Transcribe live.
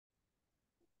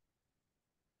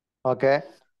Okay.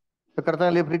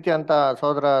 ಕರ್ತನಲ್ಲಿ ಪ್ರೀತಿ ಅಂತ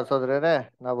ಸಹೋದರ ಸಹೋದರಿಯರೇ,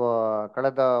 ನಾವು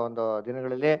ಕಳೆದ ಒಂದು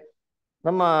ದಿನಗಳಲ್ಲಿ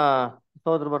ನಮ್ಮ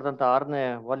ಸಹೋದರು ಬರೆದಂತ 6ನೇ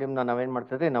ವಾಲ್ಯೂಮ್ನ ನಾವೇನ್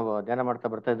ಮಾಡ್ತಾ ಇದ್ರಿ, ನಾವು ಧ್ಯಾನ ಮಾಡ್ತಾ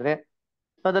ಬರ್ತಾ ಇದ್ರಿ.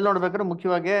 ಅದಲ್ಲಿ ನೋಡ್ಬೇಕಾದ್ರೆ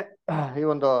ಮುಖ್ಯವಾಗಿ ಈ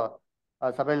ಒಂದು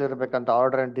ಸಭೆಯಲ್ಲಿ ಇರಬೇಕಂತ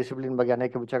ಆರ್ಡರ್ ಅಂಡ್ ಡಿಸಿಪ್ಲಿನ್ ಬಗ್ಗೆ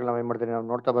ಅನೇಕ ವಿಚಾರಗಳು ನಾವೇನ್ ಮಾಡ್ತೀವಿ, ನಾವು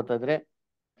ನೋಡ್ತಾ ಬರ್ತಾ ಇದ್ರಿ.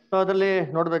 ಸೊ ಅದ್ರಲ್ಲಿ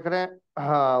ನೋಡ್ಬೇಕಾದ್ರೆ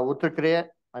ಉತ್ತರ ಕ್ರಿಯೆ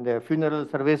ಅಂದ್ರೆ ಫ್ಯೂನರಲ್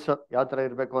ಸರ್ವಿಸ್ ಯಾವ ತರ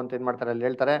ಇರಬೇಕು ಅಂತ ಏನ್ ಮಾಡ್ತಾರೆ ಅಲ್ಲಿ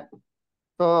ಹೇಳ್ತಾರೆ.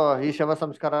 ಸೊ ಈ ಶವ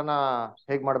ಸಂಸ್ಕಾರನ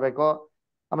ಹೇಗ್ ಮಾಡ್ಬೇಕು,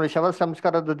 ಆಮೇಲೆ ಶವ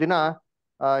ಸಂಸ್ಕಾರದ ದಿನ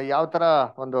ಯಾವ ತರ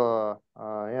ಒಂದು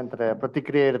ಏನಂತಾರೆ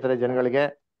ಪ್ರತಿಕ್ರಿಯೆ ಇರ್ತಾರೆ ಜನಗಳಿಗೆ,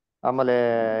 ಆಮೇಲೆ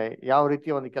ಯಾವ ರೀತಿ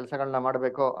ಒಂದು ಕೆಲಸಗಳನ್ನ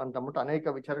ಮಾಡಬೇಕು ಅಂತ ಅಂದ್ಬಿಟ್ಟು ಅನೇಕ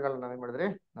ವಿಚಾರಗಳನ್ನ ನಾವೇನ್ ಮಾಡಿದ್ರಿ,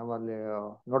 ನಾವು ಅಲ್ಲಿ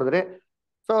ನೋಡಿದ್ರಿ.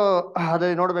 ಸೊ ಅದೇ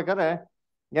ನೋಡ್ಬೇಕಾದ್ರೆ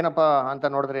ಏನಪ್ಪಾ ಅಂತ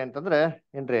ನೋಡಿದ್ರಿ ಅಂತಂದ್ರೆ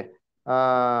ಏನ್ರಿ, ಆ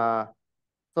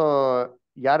ಸೊ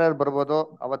ಯಾರ್ಯಾರು ಬರ್ಬೋದು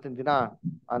ಅವತ್ತಿನ ದಿನ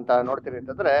ಅಂತ ನೋಡ್ತೀರಿ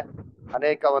ಅಂತಂದ್ರೆ,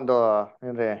 ಅನೇಕ ಒಂದು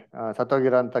ಏನ್ರಿ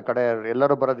ಸತ್ತೋಗಿರೋ ಅಂತ ಕಡೆ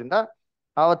ಎಲ್ಲರೂ ಬರೋದ್ರಿಂದ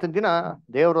ಆವತ್ತಿನ ದಿನ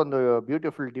ದೇವ್ರೊಂದು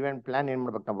ಬ್ಯೂಟಿಫುಲ್ ಡಿವೈನ್ ಪ್ಲಾನ್ ಏನ್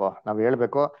ಮಾಡ್ಬೇಕು, ನಾವು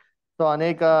ಹೇಳ್ಬೇಕು. ಸೊ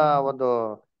ಅನೇಕ ಒಂದು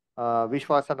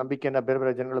ವಿಶ್ವಾಸ ನಂಬಿಕೆಯನ್ನ ಬೇರೆ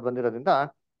ಬೇರೆ ಜನಗಳು ಬಂದಿರೋದ್ರಿಂದ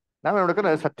ನಾವೇನ್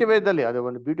ನೋಡ್ಬೇಕಾದ್ರೆ ಸತ್ಯವೇದದಲ್ಲಿ ಅದು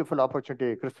ಒಂದು ಬ್ಯೂಟಿಫುಲ್ ಆಪರ್ಚುನಿಟಿ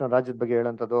ಕ್ರಿಸ್ತನ ರಾಜ್ಯದ ಬಗ್ಗೆ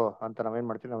ಹೇಳಂತದ್ದು ಅಂತ ನಾವೇನ್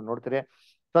ಮಾಡ್ತೀವಿ, ನಾವು ನೋಡ್ತೀರಿ.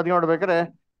 ಸೊ ಅದಕ್ಕೆ ನೋಡ್ಬೇಕಾದ್ರೆ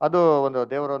ಅದು ಒಂದು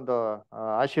ದೇವರ ಒಂದು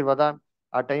ಆಶೀರ್ವಾದ.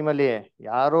 ಆ ಟೈಮಲ್ಲಿ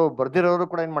ಯಾರು ಬರ್ದಿರೋರು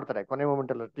ಕೂಡ ಏನ್ ಮಾಡ್ತಾರೆ, ಕೊನೆ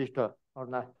ಮೂಮೆಂಟ್ ಅಲ್ಲಿ ಅಟ್ಲೀಸ್ಟ್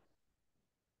ಅವ್ರನ್ನ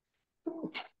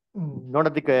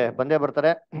ನೋಡೋದಿಕ್ಕೆ ಬಂದೇ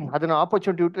ಬರ್ತಾರೆ. ಅದನ್ನ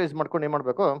ಆಪರ್ಚುನಿಟಿ ಯೂಟಿಲೈಸ್ ಮಾಡ್ಕೊಂಡು ಏನ್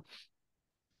ಮಾಡ್ಬೇಕು,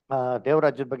 ದೇವ್ರ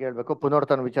ರಾಜ್ಯದ ಬಗ್ಗೆ ಹೇಳ್ಬೇಕು,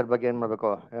 ಪುನರ್ತನ ವಿಚಾರ ಬಗ್ಗೆ ಏನ್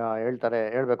ಮಾಡ್ಬೇಕು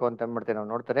ಹೇಳ್ಬೇಕು ಅಂತ ಏನ್ ಮಾಡ್ತೀವಿ, ನಾವು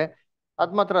ನೋಡ್ತಾರೆ.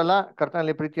 ಅದ್ ಮಾತ್ರ ಅಲ್ಲ,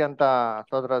 ಕರ್ತನಲ್ಲಿ ಪ್ರೀತಿ ಅಂತ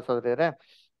ಸೋದರ ಸೋದರಿಯರೇ,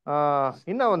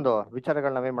 ಇನ್ನ ಒಂದು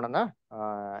ವಿಚಾರಗಳು ನಾವೇನ್ ಮಾಡೋಣ,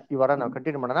 ಈ ವಾರ ನಾವು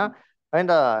ಕಂಟಿನ್ಯೂ ಮಾಡೋಣ.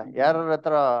 ಅದರಿಂದ ಯಾರ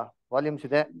ಹತ್ರ ವಾಲ್ಯೂಮ್ಸ್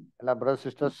ಇದೆ ಎಲ್ಲ ಬ್ರದರ್ಸ್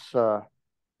ಸಿಸ್ಟರ್ಸ್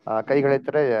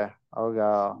ಕೈಗಳಿದ್ರೆ ಅವಾಗ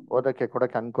ಓದಕ್ಕೆ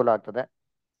ಕೊಡಕ್ಕೆ ಅನುಕೂಲ ಆಗ್ತದೆ.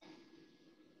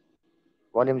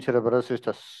 ವಾಲ್ಯೂಮ್ಸ್ ಇರೋ ಬ್ರದರ್ಸ್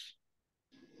ಸಿಸ್ಟರ್ಸ್.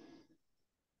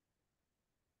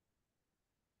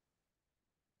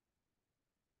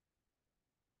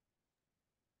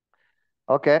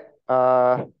 ಓಕೆ.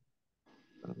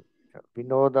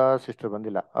 ವಿನೋದ ಸಿಸ್ಟರ್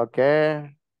ಬಂದಿಲ್ಲ. ಓಕೆ,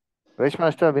 ರೇಷ್ಮಾ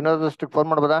ಅಷ್ಟೇ ವಿನೋದ ಸಿಸ್ಟರ್ ಫೋನ್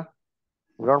ಮಾಡ್ಬೋದಾ?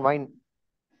 Don't mind.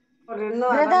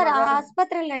 ಬ್ರದರ್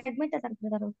ಆಸ್ಪತ್ರೆಯಲ್ಲಿ ಅಡ್ಮಿಟ್ ಅದಾರ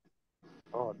ಬ್ರದರ್.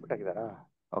 ಅಡ್ಮಿಟ್ ಆಗಿದಾರಾ?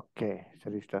 ಓಕೆ,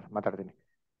 ಸರಿ ಸಿಸ್ಟರ್, ಮಾತಾಡ್ತೀನಿ.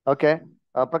 Okay,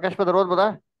 Prakash brother ಓದ್ಬೋದಾ?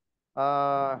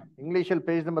 ಇಂಗ್ಲಿಷಲ್ಲಿ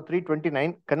ಪೇಜ್ ನಂಬರ್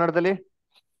 329, ಕನ್ನಡದಲ್ಲಿ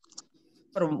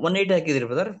 180 ಹಾಕಿದಿರಿ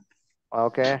ಬ್ರದರ್.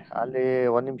 ಓಕೆ, ಅಲ್ಲಿ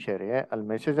ಒಂದ್ ನಿಮಿಷ ರೀ, ಅಲ್ಲಿ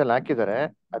ಮೆಸೇಜ್ ಅಲ್ಲಿ ಹಾಕಿದ್ದಾರೆ,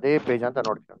 ಅದೇ ಪೇಜ್ ಅಂತ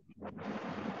ನೋಡ್ತೀನಿ.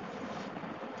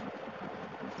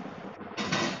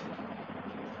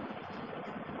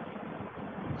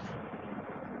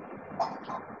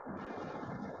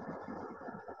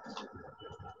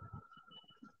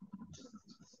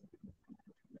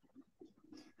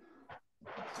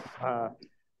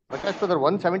 ಪ್ರಕಾಶ್ ಬ್ರದರ್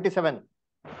 177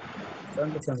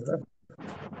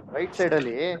 ರೈಟ್ ಸೈಡ್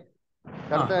ಅಲ್ಲಿ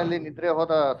ಕರ್ತನಲ್ಲಿ ನಿದ್ರೆ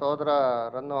ಹೋದ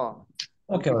ಸಹೋದರರನ್ನು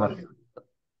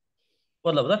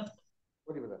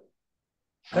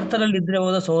ಕರ್ತನಲ್ಲಿ ನಿದ್ರೆ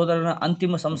ಹೋದ ಸಹೋದರನ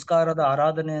ಅಂತಿಮ ಸಂಸ್ಕಾರದ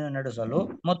ಆರಾಧನೆಯನ್ನು ನಡೆಸಲು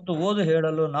ಮತ್ತು ಓದು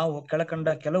ಹೇಳಲು ನಾವು ಕೆಳಕಂಡ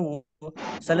ಕೆಲವು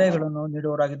ಸಲಹೆಗಳನ್ನು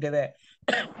ನೀಡುವವರಾಗಿದ್ದೇವೆ.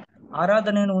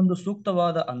 ಆರಾಧನೆಯನ್ನು ಒಂದು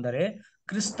ಸೂಕ್ತವಾದ ಅಂದರೆ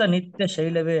ಕ್ರಿಸ್ತ ನಿತ್ಯ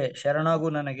ಶೈಲವೇ ಶರಣಾಗು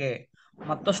ನನಗೆ,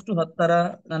 ಮತ್ತಷ್ಟು ಹತ್ತರ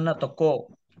ನನ್ನ ತಕ್ಕೋ,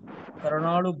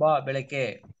 ಕರುಣಾಳು ಬಾ ಬೆಳಕೆ,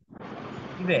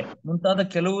 ಇವೆ ಮುಂತಾದ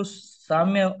ಕೆಲವು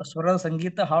ಸಾಮ್ಯ ಸ್ವರ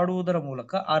ಸಂಗೀತ ಹಾಡುವುದರ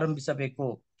ಮೂಲಕ ಆರಂಭಿಸಬೇಕು.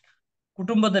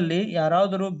 ಕುಟುಂಬದಲ್ಲಿ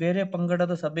ಯಾರಾದರೂ ಬೇರೆ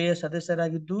ಪಂಗಡದ ಸಭೆಯ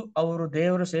ಸದಸ್ಯರಾಗಿದ್ದು ಅವರು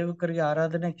ದೇವರ ಸೇವಕರಿಗೆ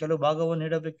ಆರಾಧನೆ ಕೆಲವು ಭಾಗವನ್ನು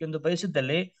ನೀಡಬೇಕೆಂದು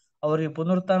ಬಯಸಿದ್ದಲ್ಲಿ ಅವರಿಗೆ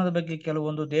ಪುನರುತ್ಥಾನದ ಬಗ್ಗೆ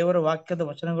ಕೆಲವೊಂದು ದೇವರ ವಾಕ್ಯದ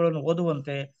ವಚನಗಳನ್ನು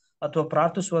ಓದುವಂತೆ ಅಥವಾ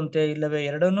ಪ್ರಾರ್ಥಿಸುವಂತೆ ಇಲ್ಲವೇ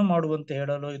ಎರಡನ್ನೂ ಮಾಡುವಂತೆ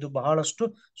ಹೇಳಲು ಇದು ಬಹಳಷ್ಟು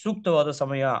ಸೂಕ್ತವಾದ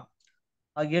ಸಮಯ.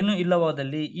 ಹಾಗೇನೂ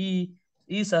ಇಲ್ಲವಾದಲ್ಲಿ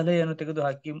ಈ ಸಲಹೆಯನ್ನು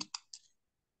ತೆಗೆದುಹಾಕಿ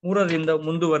 3ರಿಂದ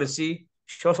ಮುಂದುವರಿಸಿ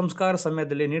ಶವ ಸಂಸ್ಕಾರ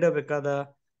ಸಮಯದಲ್ಲಿ ನೀಡಬೇಕಾದ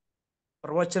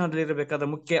ಪ್ರವಚನದಲ್ಲಿರಬೇಕಾದ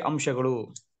ಮುಖ್ಯ ಅಂಶಗಳು.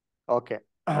 ಓಕೆ,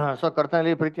 ಸೊ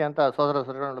ಕರ್ತನಲ್ಲಿ ಪ್ರೀತಿ ಅಂತ ಸೋದರ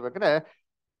ನೋಡ್ಬೇಕಾದ್ರೆ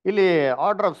ಇಲ್ಲಿ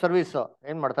ಆರ್ಡರ್ ಆಫ್ ಸರ್ವಿಸ್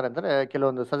ಏನ್ ಮಾಡ್ತಾರೆ ಅಂತಂದ್ರೆ,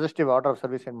 ಕೆಲವೊಂದು ಸಜೆಸ್ಟಿವ್ ಆರ್ಡರ್ ಆಫ್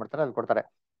ಸರ್ವಿಸ್ ಏನ್ ಮಾಡ್ತಾರೆ ಅಲ್ಲಿ ಕೊಡ್ತಾರೆ.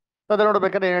 ಅದ್ರ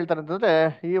ನೋಡ್ಬೇಕಾದ್ರೆ ಏನ್ ಹೇಳ್ತಾರೆ ಅಂತಂದ್ರೆ,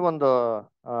 ಈ ಒಂದು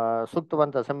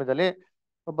ಸೂಕ್ತವಂತ ಸಮಯದಲ್ಲಿ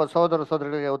ಒಬ್ಬ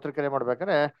ಸೋದರಗಳಿಗೆ ಉತ್ತರ ಕರೆ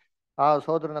ಮಾಡ್ಬೇಕಾದ್ರೆ ಆ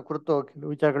ಸೋದರನ ಕುರಿತು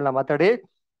ಕೆಲವು ವಿಚಾರಗಳನ್ನ ಮಾತಾಡಿ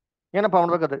ಏನಪ್ಪಾ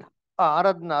ಮಾಡ್ಬೇಕಾದ್ರೆ ಆ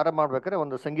ಆರಾಧನೆ ಮಾಡ್ಬೇಕಾದ್ರೆ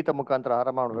ಒಂದು ಸಂಗೀತ ಮುಖಾಂತರ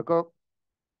ಆರಂಭ ಮಾಡ್ಬೇಕು.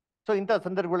 ಸೊ ಇಂಥ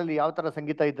ಸಂದರ್ಭಗಳಲ್ಲಿ ಯಾವ ತರ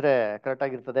ಸಂಗೀತ ಇದ್ರೆ ಕರೆಕ್ಟ್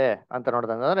ಆಗಿರ್ತದೆ ಅಂತ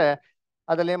ನೋಡಿದ್ರೆ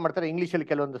ಅದ್ರಲ್ಲಿ ಏನ್ ಮಾಡ್ತಾರೆ, ಇಂಗ್ಲೀಷಲ್ಲಿ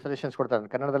ಕೆಲವೊಂದು ಸಜೆಷನ್ಸ್ ಕೊಡ್ತಾರೆ,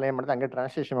 ಕನ್ನಡದಲ್ಲಿ ಏನ್ ಮಾಡ್ತಾರೆ ಹಂಗೆ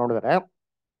ಟ್ರಾನ್ಸ್ಲೇಷನ್ ಮಾಡಿದ್ದಾರೆ.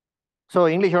 ಸೊ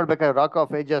ಇಂಗ್ಲೀಷ್ ನೋಡ್ಬೇಕಾದ್ರೆ rock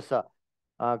of ages,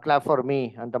 clap for me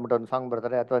ಅಂತ ಅಂದ್ಬಿಟ್ಟು ಒಂದು ಸಾಂಗ್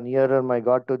ಬರ್ತಾರೆ, ಅಥವಾ near my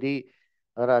god to the,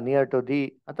 ಅದರ ನಿಯರ್ ಟು ದಿ,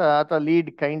 ಅಥವಾ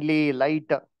lead kindly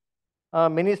light,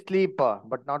 many sleep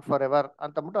but not for ever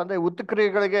ಅಂತ ಅಂದ್ಬಿಟ್ಟು, ಅಂದ್ರೆ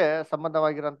ಉತ್ಕ್ರಿಯೆಗಳಿಗೆ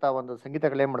ಸಂಬಂಧವಾಗಿರೋಂಥ ಒಂದು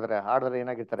ಸಂಗೀತಗಳು ಏನ್ ಮಾಡ್ತಾರೆ ಹಾಡಿದ್ರೆ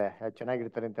ಏನಾಗಿರ್ತಾರೆ,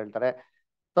 ಚೆನ್ನಾಗಿರ್ತಾರೆ ಅಂತ ಹೇಳ್ತಾರೆ.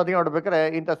 ಸೊ ಅದಕ್ಕೆ ನೋಡ್ಬೇಕಾದ್ರೆ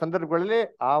ಇಂಥ ಸಂದರ್ಭಗಳಲ್ಲಿ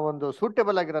ಆ ಒಂದು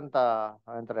ಸೂಟೇಬಲ್ ಆಗಿರೋಂಥ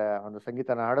ಅಂತಾರೆ ಒಂದು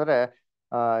ಸಂಗೀತನ ಹಾಡಿದ್ರೆ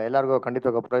ಎಲ್ಲರಿಗೂ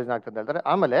ಖಂಡಿತವಾಗಿ ಪ್ರಯೋಜನ ಆಗ್ತದೆ ಅಂತ ಹೇಳ್ತಾರೆ.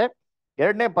 ಆಮೇಲೆ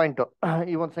 2ನೇ ಪಾಯಿಂಟ್,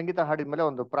 ಈ ಒಂದು ಸಂಗೀತ ಹಾಡಿದ್ಮೇಲೆ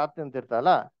ಒಂದು ಪ್ರಾರ್ಥನೆ ಅಂತ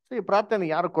ಇರ್ತಲ್ಲ, ಸೊ ಈ ಪ್ರಾರ್ಥನೆ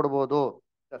ಯಾರು ಕೊಡ್ಬೋದು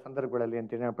ಸಂದರ್ಭಗಳಲ್ಲಿ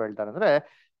ಅಂತ ಏನಪ್ಪ ಹೇಳ್ತಾರೆ ಅಂದ್ರೆ,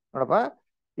 ನೋಡಪ್ಪ,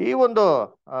 ಈ ಒಂದು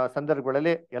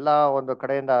ಸಂದರ್ಭಗಳಲ್ಲಿ ಎಲ್ಲಾ ಒಂದು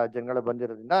ಕಡೆಯಿಂದ ಜನಗಳು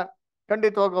ಬಂದಿರೋದ್ರಿಂದ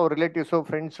ಖಂಡಿತವಾಗ ಅವ್ರ ರಿಲೇಟಿವ್ಸು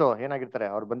ಫ್ರೆಂಡ್ಸು ಏನಾಗಿರ್ತಾರೆ,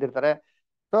 ಅವ್ರು ಬಂದಿರ್ತಾರೆ.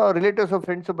 ಸೊ ರಿಲೇಟಿವ್ಸ್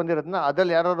ಫ್ರೆಂಡ್ಸ್ ಬಂದಿರೋದ್ರಿಂದ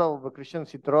ಅದ್ರಲ್ಲಿ ಯಾರೋ ಒಬ್ಬ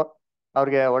ಕ್ರಿಶ್ಚಿಯನ್ಸ್ ಇತ್ತರೋ,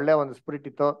 ಅವ್ರಿಗೆ ಒಳ್ಳೆ ಒಂದು ಸ್ಪಿರಿಟ್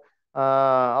ಇತ್ತು,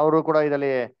 ಅವರು ಕೂಡ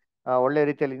ಇದರಲ್ಲಿ ಒಳ್ಳೆ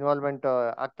ರೀತಿಯಲ್ಲಿ ಇನ್ವಾಲ್ವ್ಮೆಂಟ್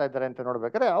ಆಗ್ತಾ ಇದ್ದಾರೆ ಅಂತ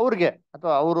ನೋಡ್ಬೇಕಾದ್ರೆ ಅವ್ರಿಗೆ,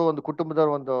 ಅಥವಾ ಅವರು ಒಂದು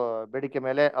ಕುಟುಂಬದವ್ರ ಒಂದು ಬೇಡಿಕೆ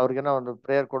ಮೇಲೆ ಅವ್ರಿಗೇನೋ ಒಂದು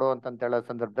ಪ್ರೇಯರ್ ಕೊಡು ಅಂತ ಹೇಳೋ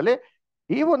ಸಂದರ್ಭದಲ್ಲಿ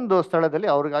ಈ ಒಂದು ಸ್ಥಳದಲ್ಲಿ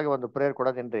ಅವ್ರಿಗಾಗಿ ಒಂದು ಪ್ರೇಯರ್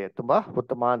ಕೊಡೋದೇನ್ರಿ ತುಂಬಾ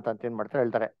ಉತ್ತಮ ಅಂತ ಏನ್ ಮಾಡ್ತಾರೆ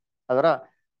ಹೇಳ್ತಾರೆ ಅದರ.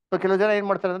 ಸೊ ಕೆಲವು ಜನ ಏನ್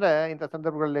ಮಾಡ್ತಾರೆ ಅಂದ್ರೆ, ಇಂಥ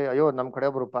ಸಂದರ್ಭಗಳಲ್ಲಿ ಅಯ್ಯೋ ನಮ್ಮ ಕಡೆ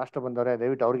ಒಬ್ರು ಪಾಸ್ಟರ್ ಬಂದವ್ರೆ,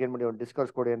 ದಯವಿಟ್ಟು ಅವ್ರಿಗೆ ಏನ್ ಮಾಡಿ ಒಂದು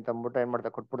ಡಿಸ್ಕರ್ಸ್ ಕೊಡಿ ಅಂತ ಅಂದ್ಬಿಟ್ಟು ಏನ್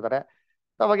ಮಾಡ್ತಾರೆ, ಕೊಟ್ಬಿಡ್ತಾರೆ.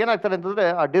 ಅವಾಗ ಏನಾಗ್ತಾರೆ ಅಂತಂದ್ರೆ,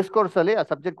 ಆ ಡಿಸ್ಕೋರ್ಸ್ ಅಲ್ಲಿ ಆ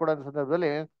ಸಬ್ಜೆಕ್ಟ್ ಕೊಡೋ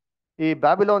ಸಂದರ್ಭದಲ್ಲಿ ಈ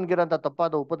ಬ್ಯಾಬಿಲೋನ್ಗಿರೋಂಥ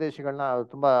ತಪ್ಪಾದ ಉಪದೇಶಗಳನ್ನ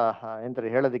ತುಂಬಾ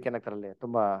ಎಂತಾರೆ ಹೇಳೋದಕ್ಕೆ ಏನಾಗ್ತಾರಲ್ಲಿ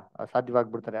ತುಂಬಾ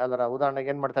ಸಾಧ್ಯವಾಗ್ಬಿಡ್ತಾರೆ. ಅದರ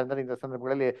ಉದಾಹರಣೆಗೆ ಏನ್ ಮಾಡ್ತಾರೆ ಅಂದ್ರೆ, ಇಂಥ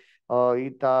ಸಂದರ್ಭಗಳಲ್ಲಿ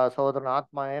ಈತ ಸಹೋದರನ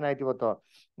ಆತ್ಮ ಏನಾಯ್ತು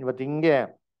ಇವತ್ತು ಹಿಂಗೆ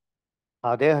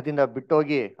ಆ ದೇಹದಿಂದ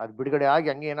ಬಿಟ್ಟೋಗಿ ಅದು ಬಿಡುಗಡೆ ಆಗಿ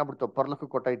ಹಂಗೆ ಏನಾಗ್ಬಿಡ್ತು ಪರಲೋಕ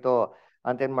ಕೊಟ್ಟಾಯ್ತು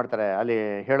ಅಂತ ಏನ್ ಮಾಡ್ತಾರೆ ಅಲ್ಲಿ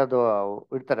ಹೇಳೋದು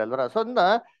ಇರ್ತಾರೆ ಅಲ್ವರ. ಸೊ ಅದನ್ನ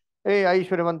ಈ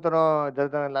ಐಶ್ವರ್ಯವಂತನು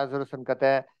ಲಾಜರಸನ್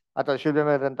ಕತೆ ಅಥವಾ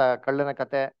ಶಿಲ್ಬೆಮೇದಂತ ಕಳ್ಳನ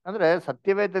ಕತೆ ಅಂದ್ರೆ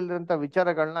ಸತ್ಯವೇದಲ್ಲಿರುವಂತ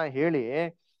ವಿಚಾರಗಳನ್ನ ಹೇಳಿ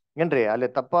ಏನ್ರಿ ಅಲ್ಲಿ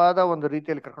ತಪ್ಪಾದ ಒಂದು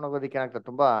ರೀತಿಯಲ್ಲಿ ಕರ್ಕೊಂಡು ಹೋಗೋದಕ್ಕೆ ಏನಾಗ್ತದೆ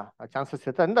ತುಂಬಾ ಚಾನ್ಸಸ್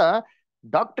ಇರುತ್ತೆ. ಅಂದ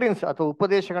ಡಾಕ್ಟ್ರಿನ್ಸ್ ಅಥವಾ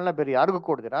ಉಪದೇಶಗಳನ್ನ ಬೇರೆ ಯಾರಿಗೂ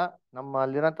ಕೊಡ್ದಿರಾ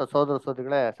ನಮ್ಮಲ್ಲಿರೋಂಥ ಸೋದರ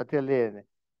ಸೋದರಿಗಳೇ ಸತ್ಯದಲ್ಲಿ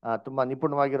ತುಂಬಾ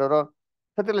ನಿಪುಣವಾಗಿರೋರು,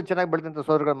 ಸತ್ಯದಲ್ಲಿ ಚೆನ್ನಾಗಿ ಬೆಳೆದಂತ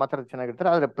ಸೋದರಗಳು ಮಾತ್ರ ಚೆನ್ನಾಗಿರ್ತಾರೆ.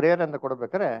 ಆದ್ರೆ ಪ್ರೇಯರ್ ಅಂತ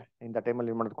ಕೊಡ್ಬೇಕಾದ್ರೆ ಇಂಥ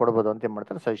ಟೈಮಲ್ಲಿ ಮಾಡೋದು ಕೊಡ್ಬೋದು ಅಂತ ಏನ್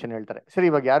ಮಾಡ್ತಾರೆ ಸಜೆಷನ್ ಹೇಳ್ತಾರೆ. ಸರಿ,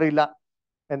 ಇವಾಗ ಯಾರು ಇಲ್ಲ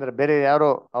ಅಂದ್ರೆ ಬೇರೆ ಯಾರು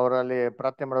ಅವರಲ್ಲಿ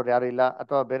ಪ್ರಾರ್ಥನೆ ಮಾಡೋರು ಯಾರು ಇಲ್ಲ,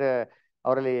 ಅಥವಾ ಬೇರೆ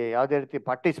ಅವರಲ್ಲಿ ಯಾವುದೇ ರೀತಿ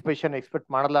ಪಾರ್ಟಿಸಿಪೇಷನ್ ಎಕ್ಸ್ಪೆಕ್ಟ್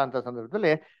ಮಾಡಲ್ಲ ಅಂತ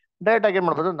ಸಂದರ್ಭದಲ್ಲಿ ಡೈರೆಕ್ಟ್ ಆಗಿ ಏನ್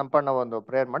ಮಾಡ್ಬೋದು, ನಮ್ಮ ನಾವು ಒಂದು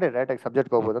ಪ್ರೇಯರ್ ಮಾಡಿ ಡೈರೆಕ್ಟ್ ಆಗಿ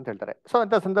ಸಬ್ಜೆಕ್ಟ್ ಹೋಗ್ಬೋದು ಅಂತ ಹೇಳ್ತಾರೆ. ಸೊ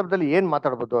ಅಂತ ಸಂದರ್ಭದಲ್ಲಿ ಏನ್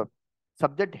ಮಾತಾಡ್ಬೋದು,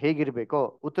 ಸಬ್ಜೆಕ್ಟ್ ಹೇಗಿರ್ಬೇಕು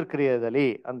ಉತ್ತರ ಕ್ರಿಯೆಯಲ್ಲಿ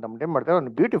ಅಂತ ನಮ್ಗೆ ಏನ್ ಮಾಡ್ತಾರೆ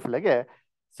ಒಂದು ಬ್ಯೂಟಿಫುಲ್ ಆಗಿ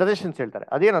ಸಜೆಷನ್ಸ್ ಹೇಳ್ತಾರೆ.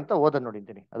 ಅದೇನಂತ ಓದೋದ್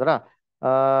ನೋಡಿದ್ದೀನಿ ಅದರ.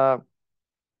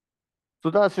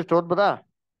 ಸುಧಾ ಸಿಸ್ಟರ್ ಓದ್ಬೋದಾ?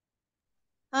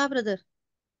 ಹಾ ಬ್ರದರ್.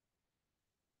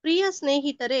 ಪ್ರಿಯ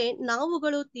ಸ್ನೇಹಿತರೆ,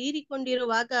 ನಾವುಗಳು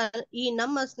ತೀರಿಕೊಂಡಿರುವಾಗ ಈ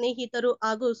ನಮ್ಮ ಸ್ನೇಹಿತರು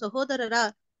ಹಾಗೂ ಸಹೋದರರ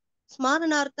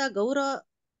ಸ್ಮರಣಾರ್ಥ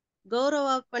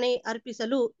ಗೌರವಾರ್ಪಣೆ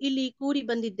ಅರ್ಪಿಸಲು ಇಲ್ಲಿ ಕೂಡಿ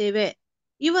ಬಂದಿದ್ದೇವೆ.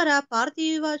 ಇವರ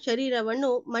ಪಾರ್ಥಿವ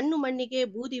ಶರೀರವನ್ನು ಮಣ್ಣು ಮಣ್ಣಿಗೆ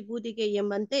ಬೂದಿ ಬೂದಿಗೆ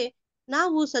ಎಂಬಂತೆ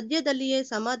ನಾವು ಸದ್ಯದಲ್ಲಿಯೇ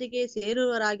ಸಮಾಧಿಗೆ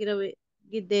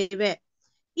ಸೇರುವರಾಗಿದ್ದೇವೆ.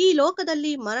 ಈ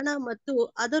ಲೋಕದಲ್ಲಿ ಮರಣ ಮತ್ತು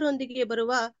ಅದರೊಂದಿಗೆ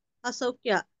ಬರುವ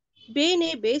ಅಸೌಖ್ಯ,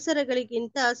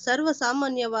 ಬೇಸರಗಳಿಗಿಂತ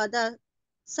ಸರ್ವಸಾಮಾನ್ಯವಾದ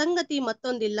ಸಂಗತಿ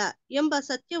ಮತ್ತೊಂದಿಲ್ಲ ಎಂಬ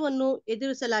ಸತ್ಯವನ್ನು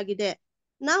ಎದುರಿಸಲಾಗಿದೆ.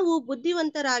 ನಾವು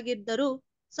ಬುದ್ಧಿವಂತರಾಗಿದ್ದರೂ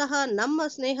ಸಹ ನಮ್ಮ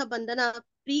ಸ್ನೇಹ ಬಂಧನ,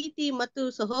 ಪ್ರೀತಿ ಮತ್ತು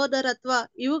ಸಹೋದರತ್ವ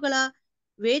ಇವುಗಳ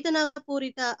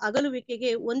ವೇದನಾಪೂರಿತ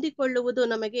ಅಗಲುವಿಕೆಗೆ ಹೊಂದಿಕೊಳ್ಳುವುದು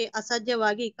ನಮಗೆ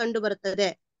ಅಸಾಧ್ಯವಾಗಿ ಕಂಡುಬರುತ್ತದೆ.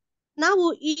 ನಾವು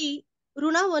ಈ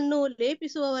ಋಣವನ್ನು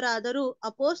ಲೇಪಿಸುವವರಾದರೂ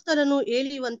ಅಪೋಸ್ತಲನು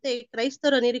ಹೇಳಿರುವಂತೆ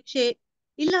ಕ್ರೈಸ್ತರ ನಿರೀಕ್ಷೆ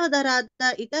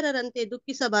ಇಲ್ಲದರಾದ ಇತರರಂತೆ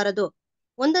ದುಃಖಿಸಬಾರದು.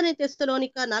 1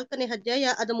 ಥೆಸಲೋನಿಕ 4ನೇ ಅಧ್ಯಾಯ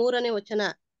 13ನೇ ವಚನ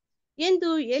ಎಂದು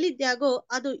ಹೇಳಿದ್ಯಾಗೋ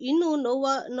ಅದು ಇನ್ನೂ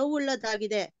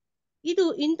ನೋವುಳ್ಳದಾಗಿದೆ. ಇದು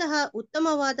ಇಂತಹ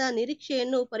ಉತ್ತಮವಾದ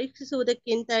ನಿರೀಕ್ಷೆಯನ್ನು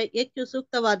ಪರೀಕ್ಷಿಸುವುದಕ್ಕಿಂತ ಹೆಚ್ಚು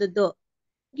ಸೂಕ್ತವಾದದ್ದು.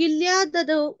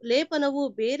 ಗಿಲ್ಯಾದದ ಲೇಪನವು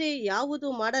ಬೇರೆ ಯಾವುದು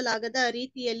ಮಾಡಲಾಗದ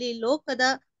ರೀತಿಯಲ್ಲಿ ಲೋಕದ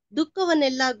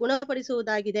ದುಃಖವನ್ನೆಲ್ಲ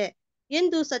ಗುಣಪಡಿಸುವುದಾಗಿದೆ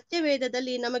ಎಂದು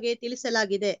ಸತ್ಯವೇದದಲ್ಲಿ ನಮಗೆ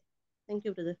ತಿಳಿಸಲಾಗಿದೆ. Thank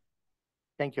you brother.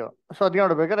 Thank you. So ಅದ್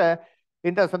ನೋಡ್ಬೇಕಾದ್ರೆ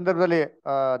ಇಂಥ ಸಂದರ್ಭದಲ್ಲಿ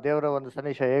ದೇವರ ಒಂದು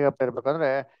ಸಂದೇಶ ಹೇಗಪ್ಪ ಇರ್ಬೇಕಂದ್ರೆ,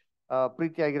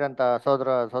 ಪ್ರೀತಿಯಾಗಿರೋಂಥ ಸಹೋದರ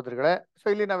ಸಹೋದರಿಗಳೇ, ಸೊ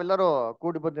ಇಲ್ಲಿ ನಾವೆಲ್ಲರೂ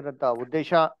ಕೂಡಿ ಬಂದಿರೋಂಥ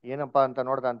ಉದ್ದೇಶ ಏನಪ್ಪಾ ಅಂತ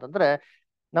ನೋಡ್ದ ಅಂತಂದ್ರೆ,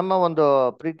 ನಮ್ಮ ಒಂದು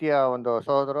ಪ್ರೀತಿಯ ಒಂದು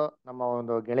ಸಹೋದರು, ನಮ್ಮ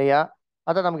ಒಂದು ಗೆಳೆಯ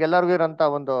ಅಥವಾ ನಮ್ಗೆಲ್ಲರಿಗೂ ಇರೋಂಥ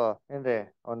ಒಂದು ಏನ್ರಿ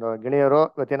ಒಂದು ಗೆಳೆಯರು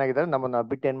ಇವತ್ತೇನಾಗಿದ್ದಾರೆ ನಮ್ಮನ್ನ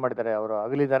ಬಿಟ್ಟು ಏನ್ ಮಾಡಿದ್ದಾರೆ, ಅವರು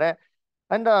ಅಗಲಿದ್ದಾರೆ.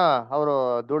 ಅಂದ ಅವರು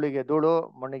ಧೂಳಿಗೆ ಧೂಳು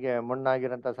ಮಣ್ಣಿಗೆ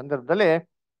ಮಣ್ಣಾಗಿರೋಂಥ ಸಂದರ್ಭದಲ್ಲಿ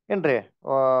ಏನ್ರಿ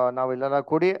ನಾವೆಲ್ಲ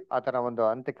ಕೂಡಿ ಆತರ ಒಂದು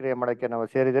ಅಂತ್ಯಕ್ರಿಯೆ ಮಾಡಕ್ಕೆ ನಾವು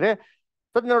ಸೇರಿದಿರಿ.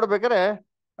 ಸದ್ ನೋಡ್ಬೇಕಾದ್ರೆ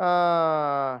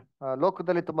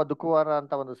ಲೋಕದಲ್ಲಿ ತುಂಬಾ ದುಃಖವಾರ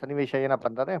ಅಂತ ಒಂದು ಸನ್ನಿವೇಶ ಏನಪ್ಪಾ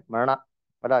ಅಂತಂದ್ರೆ ಮರಣ,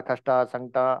 ಬಹಳ ಕಷ್ಟ,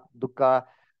 ಸಂಕಟ, ದುಃಖ,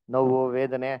 ನೋವು,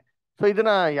 ವೇದನೆ. ಸೊ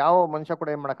ಇದನ್ನ ಯಾವ ಮನುಷ್ಯ ಕೂಡ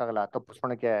ಏನ್ ಮಾಡಕ್ಕಾಗಲ್ಲ,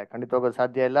 ತಪ್ಪಿಸ್ಕೊಳಕ್ಕೆ ಖಂಡಿತ ಹೋಗೋದು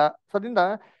ಸಾಧ್ಯ ಇಲ್ಲ. ಸೊ ಅದರಿಂದ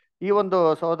ಈ ಒಂದು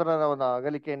ಸಹೋದರನ ಒಂದು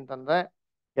ಅಗಲಿಕೆ ಅಂತಂದ್ರೆ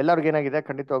ಎಲ್ಲರಿಗೂ ಏನಾಗಿದೆ,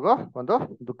 ಖಂಡಿತವಾಗೂ ಒಂದು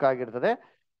ದುಃಖ ಆಗಿರ್ತದೆ.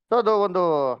 ಸೊ ಅದು ಒಂದು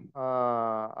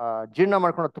ಜೀರ್ಣ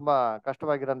ಮಾಡ್ಕೊಂಡು ತುಂಬಾ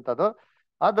ಕಷ್ಟವಾಗಿರೋಂಥದ್ದು.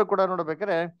 ಆದ್ರೂ ಕೂಡ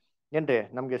ನೋಡ್ಬೇಕಾದ್ರೆ ಏನ್ರಿ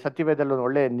ನಮ್ಗೆ ಸತ್ಯವೇದದಲ್ಲಿ ಒಂದು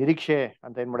ಒಳ್ಳೆ ನಿರೀಕ್ಷೆ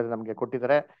ಅಂತ ಏನ್ ಮಾಡಿದ್ರೆ ನಮ್ಗೆ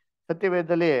ಕೊಟ್ಟಿದ್ದಾರೆ.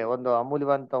 ಸತ್ಯವೇದದಲ್ಲಿ ಒಂದು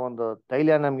ಅಮೂಲ್ಯವಂತ ಒಂದು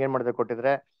ತೈಲ ನಮ್ಗೆ ಏನ್ ಮಾಡಿದ್ರೆ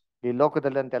ಕೊಟ್ಟಿದ್ರೆ, ಈ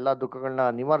ಲೋಕದಲ್ಲಿ ಅಂತ ಎಲ್ಲಾ ದುಃಖಗಳನ್ನ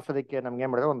ನಿವಾರಿಸೋದಕ್ಕೆ ನಮ್ಗೆ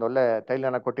ಏನ್ ಮಾಡಿದ್ರೆ ಒಂದು ಒಳ್ಳೆ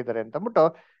ತೈಲನ ಕೊಟ್ಟಿದ್ದಾರೆ ಅಂತ ಅಂದ್ಬಿಟ್ಟು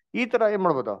ಈ ತರ ಏನ್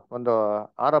ಮಾಡ್ಬೋದು, ಒಂದು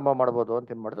ಆರಂಭ ಮಾಡ್ಬೋದು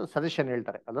ಅಂತ ಏನ್ ಮಾಡಿದ್ರು ಸಜೆಷನ್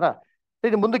ಹೇಳ್ತಾರೆ ಅಲ್ರ.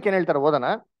 ಇದು ಮುಂದಕ್ಕೆ ಏನ್ ಹೇಳ್ತಾರೆ ಓದೋಣ.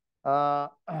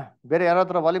 ಬೇರೆ ಯಾರ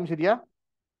ಹತ್ರ ವಾಲ್ಯೂಮ್ಸ್ ಇದೆಯಾ?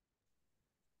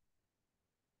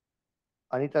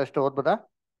 ಅನಿತಾ ಅಷ್ಟು ಓದ್ಬೋದಾ?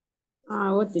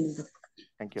 ಓದ್ತೀನಿ.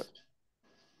 Thank you.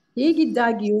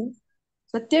 ಹೀಗಿದ್ದಾಗಿಯೂ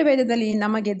ಸತ್ಯವೇದದಲ್ಲಿ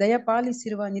ನಮಗೆ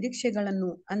ದಯಪಾಲಿಸಿರುವ ನಿರೀಕ್ಷೆಗಳನ್ನು,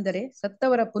 ಅಂದರೆ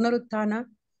ಸತ್ತವರ ಪುನರುತ್ಥಾನ,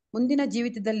 ಮುಂದಿನ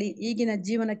ಜೀವಿತದಲ್ಲಿ ಈಗಿನ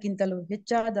ಜೀವನಕ್ಕಿಂತಲೂ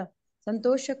ಹೆಚ್ಚಾದ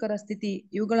ಸಂತೋಷಕರ ಸ್ಥಿತಿ,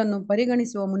 ಇವುಗಳನ್ನು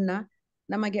ಪರಿಗಣಿಸುವ ಮುನ್ನ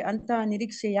ನಮಗೆ ಅಂತಹ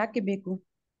ನಿರೀಕ್ಷೆ ಯಾಕೆ ಬೇಕು?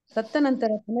 ಸತ್ತ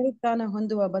ನಂತರ ಪುನರುತ್ಥಾನ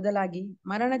ಹೊಂದುವ ಬದಲಾಗಿ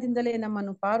ಮರಣದಿಂದಲೇ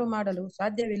ನಮ್ಮನ್ನು ಪಾರು ಮಾಡಲು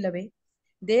ಸಾಧ್ಯವಿಲ್ಲವೇ?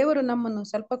 ದೇವರು ನಮ್ಮನ್ನು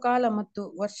ಸ್ವಲ್ಪ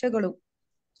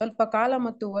ಕಾಲ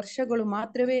ಮತ್ತು ವರ್ಷಗಳು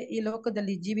ಮಾತ್ರವೇ ಈ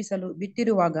ಲೋಕದಲ್ಲಿ ಜೀವಿಸಲು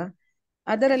ಬಿಟ್ಟಿರುವಾಗ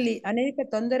ಅದರಲ್ಲಿ ಅನೇಕ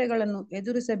ತೊಂದರೆಗಳನ್ನು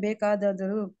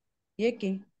ಎದುರಿಸಬೇಕಾದರೂ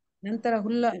ಏಕೆ? ನಂತರ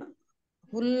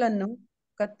ಹುಲ್ಲನ್ನು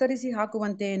ಕತ್ತರಿಸಿ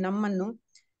ಹಾಕುವಂತೆ ನಮ್ಮನ್ನು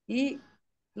ಈ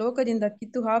ಲೋಕದಿಂದ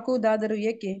ಕಿತ್ತು ಹಾಕುವುದಾದರೂ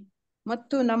ಏಕೆ?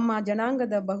 ಮತ್ತು ನಮ್ಮ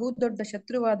ಜನಾಂಗದ ಬಹುದೊಡ್ಡ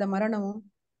ಶತ್ರುವಾದ ಮರಣವು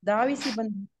ಧಾವಿಸಿ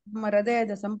ಬಂದು ನಮ್ಮ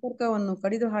ಹೃದಯದ ಸಂಪರ್ಕವನ್ನು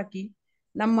ಕಡಿದು ಹಾಕಿ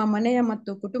ನಮ್ಮ ಮನೆಯ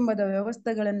ಮತ್ತು ಕುಟುಂಬದ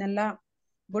ವ್ಯವಸ್ಥೆಗಳನ್ನೆಲ್ಲ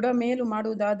ಬುಡಮೇಲು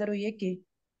ಮಾಡುವುದಾದರೂ ಏಕೆ?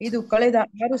 ಇದು ಕಳೆದ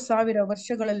 6,000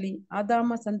 ವರ್ಷಗಳಲ್ಲಿ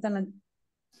ಆದಾಮ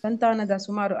ಸಂತಾನದ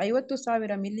ಸುಮಾರು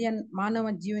 50,000 ಮಿಲಿಯನ್ ಮಾನವ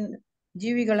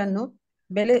ಜೀವಿಗಳನ್ನು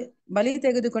ಬಲಿ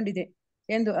ತೆಗೆದುಕೊಂಡಿದೆ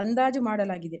ಎಂದು ಅಂದಾಜು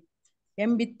ಮಾಡಲಾಗಿದೆ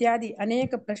ಎಂಬಿತ್ಯಾದಿ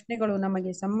ಅನೇಕ ಪ್ರಶ್ನೆಗಳು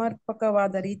ನಮಗೆ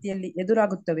ಸಮರ್ಪಕವಾದ ರೀತಿಯಲ್ಲಿ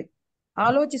ಎದುರಾಗುತ್ತವೆ.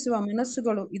 ಆಲೋಚಿಸುವ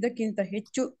ಮನಸ್ಸುಗಳು ಇದಕ್ಕಿಂತ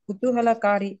ಹೆಚ್ಚು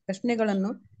ಕುತೂಹಲಕಾರಿ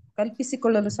ಪ್ರಶ್ನೆಗಳನ್ನು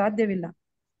ಕಲ್ಪಿಸಿಕೊಳ್ಳಲು ಸಾಧ್ಯವಿಲ್ಲ.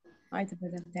 ಆಯ್ತು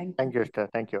brother, thank you sister,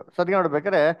 thank you. ಸದ್ಯ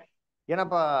ನೋಡ್ಬೇಕಾದ್ರೆ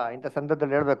ಏನಪ್ಪ ಇಂಥ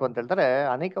ಸಂದರ್ಭದಲ್ಲಿ ಹೇಳ್ಬೇಕು ಅಂತ ಹೇಳ್ತಾರೆ,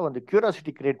 ಅನೇಕ ಒಂದು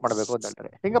ಕ್ಯೂರಿಯಾಸಿಟಿ ಕ್ರಿಯೇಟ್ ಮಾಡಬೇಕು ಅಂತ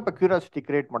ಹೇಳ್ತಾರೆ. ಹೆಂಗಪ್ಪ ಕ್ಯೂರಿಯಾಸಿಟಿ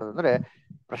ಕ್ರಿಯೇಟ್ ಮಾಡೋದಂದ್ರೆ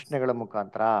ಪ್ರಶ್ನೆಗಳ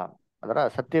ಮುಖಾಂತರ. ಅದರ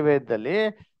ಸತ್ಯವೇದದಲ್ಲಿ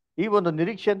ಈ ಒಂದು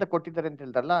ನಿರೀಕ್ಷೆ ಅಂತ ಕೊಟ್ಟಿದ್ದಾರೆ ಅಂತ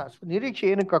ಹೇಳ್ತಾರಲ್ಲ, ನಿರೀಕ್ಷೆ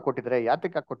ಏನಕ್ಕೆ ಕೊಟ್ಟಿದ್ದಾರೆ,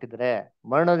 ಯಾತಕ್ಕೆ ಕೊಟ್ಟಿದ್ದಾರೆ?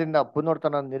 ಮರಣದಿಂದ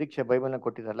ಪುನರ್ತನ ನಿರೀಕ್ಷೆ ಬೈಬಲ್ನ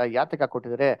ಕೊಟ್ಟಿದ್ದಾರಲ್ಲ, ಯಾತಕ್ಕೆ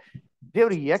ಕೊಟ್ಟಿದ್ದಾರೆ?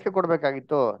 ದೇವ್ರಿಗೆ ಯಾಕೆ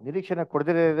ಕೊಡ್ಬೇಕಾಗಿತ್ತು? ನಿರೀಕ್ಷೆನ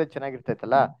ಕೊಡದಿರೋದೇ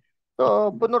ಚೆನ್ನಾಗಿರ್ತೈತಲ್ಲ. ಸೊ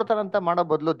ಪುನರ್ತನ ಅಂತ ಮಾಡೋ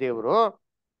ಬದಲು ದೇವರು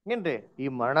ಏನ್ರಿ ಈ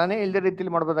ಮರಣನೇ ಇಲ್ದೇ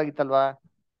ರೀತಿಲಿ ಮಾಡ್ಬೋದಾಗಿತ್ತಲ್ವಾ?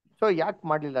 ಸೊ ಯಾಕೆ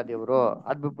ಮಾಡ್ಲಿಲ್ಲ ದೇವರು?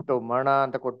 ಅದ್ ಬಿಟ್ಬಿಟ್ಟು ಮರಣ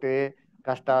ಅಂತ ಕೊಟ್ಟು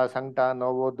ಕಷ್ಟ, ಸಂಕಟ,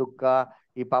 ನೋವು, ದುಃಖ,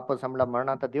 ಈ ಪಾಪ ಸಂಬಳ ಮರಣ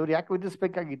ಅಂತ ದೇವ್ರು ಯಾಕೆ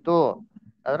ವಿಧಿಸ್ಬೇಕಾಗಿತ್ತು?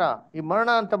 ಅದ್ರ ಈ ಮರಣ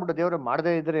ಅಂತ ಬಿಟ್ಟು ದೇವ್ರು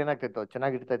ಮಾಡದೇ ಇದ್ರೆ ಏನಾಗ್ತಿತ್ತು?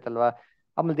 ಚೆನ್ನಾಗಿರ್ತೈತಲ್ವಾ?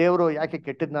 ಆಮೇಲೆ ದೇವ್ರು ಯಾಕೆ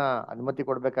ಕೆಟ್ಟದ್ನ ಅನುಮತಿ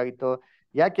ಕೊಡ್ಬೇಕಾಗಿತ್ತು?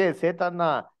 ಯಾಕೆ ಸೇತಾನ್ನ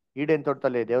ಈಡೇನ್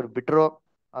ತೋಟದಲ್ಲಿ ದೇವ್ರು ಬಿಟ್ರು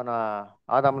ಅವನ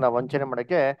ಆದಾಮನ ವಂಚನೆ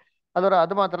ಮಾಡಕ್ಕೆ?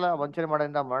 ಅದು ಮಾತ್ರ ಅಲ್ಲ, ವಂಚನೆ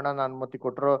ಮಾಡೋದ್ರಿಂದ ಮರಣನ ಅನುಮತಿ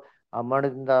ಕೊಟ್ರು. ಆ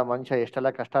ಮರಣದಿಂದ ಮನುಷ್ಯ ಎಷ್ಟೆಲ್ಲ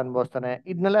ಕಷ್ಟ ಅನುಭವಿಸ್ತಾನೆ.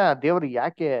 ಇದನ್ನೆಲ್ಲ ದೇವ್ರು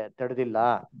ಯಾಕೆ ತಡೆದಿಲ್ಲ?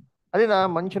 ಅದನ್ನ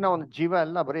ಮನುಷ್ಯನ ಒಂದು ಜೀವ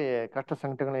ಎಲ್ಲ ಬರೀ ಕಷ್ಟ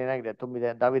ಸಂಕಟಗಳು ಏನಾಗಿದೆ ತುಂಬಿದೆ.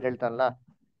 ದಾವೀದ್ ಹೇಳ್ತಾನಲ್ಲ,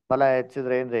 ಬಲ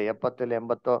ಹೆಚ್ಚಿದ್ರೆ ಏನ್ರಿ 70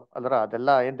 80 ಅದೆಲ್ಲ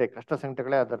ಏನ್ರಿ ಕಷ್ಟ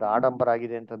ಸಂಕಟಗಳೇ ಅದರ ಆಡಂಬರ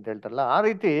ಆಗಿದೆ ಅಂತ ಹೇಳ್ತಾರಲ್ಲ. ಆ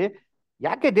ರೀತಿ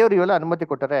ಯಾಕೆ ದೇವ್ರು ಇವೆಲ್ಲ ಅನುಮತಿ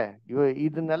ಕೊಟ್ಟಾರೆ?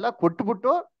 ಇದನ್ನೆಲ್ಲ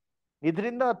ಕೊಟ್ಬಿಟ್ಟು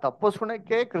ಇದರಿಂದ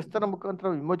ತಪ್ಪಿಸ್ಕೊಳಕ್ಕೆ ಕ್ರಿಸ್ತನ ಮುಖಾಂತರ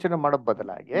ವಿಮೋಚನೆ ಮಾಡೋ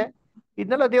ಬದಲಾಗಿ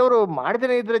ಇದನ್ನೆಲ್ಲ ದೇವರು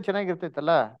ಮಾಡದೇನೆ ಇದ್ರೆ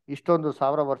ಚೆನ್ನಾಗಿರ್ತೈತಲ್ಲ. ಇಷ್ಟೊಂದು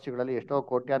 1000 ವರ್ಷಗಳಲ್ಲಿ ಎಷ್ಟೋ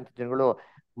ಕೋಟ್ಯಾಂತರ ಜನಗಳು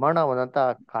ಮರಣ ಒಂದಂತ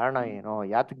ಕಾರಣ ಏನು?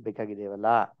 ಯಾತಕ್ ಬೇಕಾಗಿದೆ ಇವೆಲ್ಲ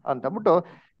ಅಂತಂದ್ಬಿಟ್ಟು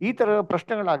ಈ ತರ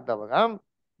ಪ್ರಶ್ನೆಗಳಾಗ್ದವಾಗ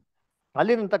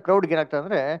ಅಲ್ಲಿನಂತ ಕ್ರೌಡ್ಗೆ ಏನಾಗ್ತದೆ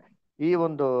ಅಂದ್ರೆ ಈ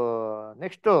ಒಂದು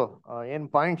ನೆಕ್ಸ್ಟ್ ಏನ್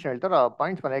ಪಾಯಿಂಟ್ಸ್ ಹೇಳ್ತಾರೋ ಆ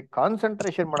ಪಾಯಿಂಟ್ಸ್ ಮೇಲೆ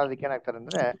ಕಾನ್ಸಂಟ್ರೇಷನ್ ಮಾಡೋದಕ್ಕೆ ಏನಾಗ್ತಾರೆ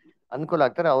ಅಂದ್ರೆ ಅನುಕೂಲ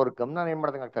ಆಗ್ತಾರೆ. ಅವ್ರ ಗಮನ ಏನ್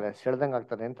ಮಾಡ್ದಂಗೆ ಆಗ್ತಾರೆ, ಸೆಳ್ದಂಗೆ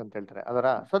ಆಗ್ತಾರೆ ಅಂತ ಹೇಳ್ತಾರೆ.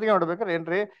 ಅದಕ್ಕೆ ನೋಡ್ಬೇಕಾದ್ರೆ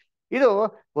ಏನ್ರಿ ಇದು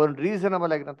ಒಂದು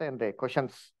ರೀಸನಬಲ್ ಆಗಿರಂತ ಏನ್ರಿ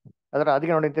ಕ್ವಶನ್ಸ್.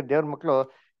 ಅದಕ್ಕೆ ನೋಡಿ ದೇವ್ರ ಮಕ್ಳು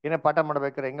ಏನೇ ಪಾಠ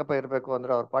ಮಾಡ್ಬೇಕಾದ್ರೆ ಹೆಂಗಪ್ಪ ಇರ್ಬೇಕು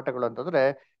ಅಂದ್ರೆ ಅವ್ರ ಪಾಠಗಳು ಅಂತಂದ್ರೆ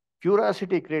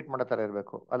ಕ್ಯೂರಿಯಾಸಿಟಿ ಕ್ರಿಯೇಟ್ ಮಾಡೋ ತರ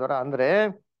ಇರ್ಬೇಕು. ಅಂದ್ರೆ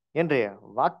ಏನ್ರಿ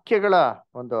ವಾಕ್ಯಗಳ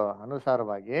ಒಂದು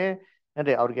ಅನುಸಾರವಾಗಿ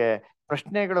ಏನ್ರಿ ಅವ್ರಿಗೆ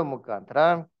ಪ್ರಶ್ನೆಗಳ ಮುಖಾಂತರ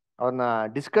ಅವ್ರನ್ನ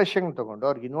ಡಿಸ್ಕಷನ್ ತಗೊಂಡು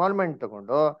ಅವ್ರಿಗೆ ಇನ್ವಾಲ್ವ್ಮೆಂಟ್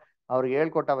ತಗೊಂಡು ಅವ್ರಿಗೆ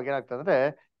ಹೇಳ್ಕೊಟ್ಟಾಗ ಏನಾಗ್ತದೆ ಅಂದ್ರೆ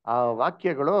ಆ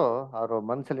ವಾಕ್ಯಗಳು ಅವ್ರ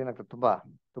ಮನಸ್ಸಲ್ಲಿ ಏನಾಗ್ತದೆ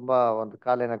ತುಂಬಾ ಒಂದು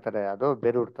ಕಾಲ ಏನಾಗ್ತಾರೆ ಅದು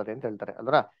ಬೇರೆ ಉಡ್ತಾರೆ ಅಂತ ಹೇಳ್ತಾರೆ.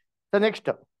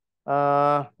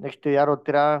 ನೆಕ್ಸ್ಟ್ ಯಾರು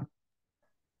ಓದ್ತೀರಾ?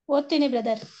 ಓದ್ತೀನಿ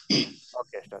ಬ್ರದರ್.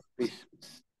 Okay start please.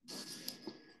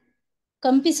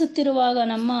 ಕಂಪಿಸುತ್ತಿರುವಾಗ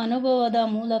ನಮ್ಮ ಅನುಭವದ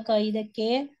ಮೂಲಕ ಇದಕ್ಕೆ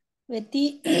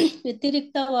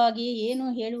ವ್ಯತಿರಿಕ್ತವಾಗಿ ಏನು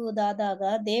ಹೇಳುವುದಾದಾಗ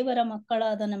ದೇವರ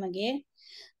ಮಕ್ಕಳಾದ ನಮಗೆ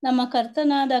ನಮ್ಮ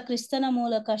ಕರ್ತನಾದ ಕ್ರಿಸ್ತನ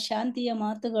ಮೂಲಕ ಶಾಂತಿಯ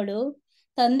ಮಾತುಗಳು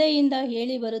ತಂದೆಯಿಂದ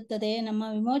ಹೇಳಿ ಬರುತ್ತದೆ. ನಮ್ಮ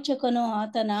ವಿಮೋಚಕನು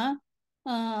ಆತನ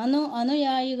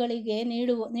ಅನುಯಾಯಿಗಳಿಗೆ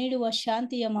ನೀಡುವ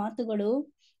ಶಾಂತಿಯ ಮಾತುಗಳು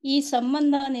ಈ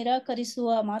ಸಂಬಂಧ ನಿರಾಕರಿಸುವ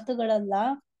ಮಾತುಗಳಲ್ಲ,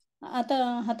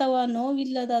 ಅಥವಾ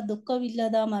ನೋವಿಲ್ಲದ,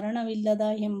 ದುಃಖವಿಲ್ಲದ, ಮರಣವಿಲ್ಲದ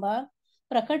ಎಂಬ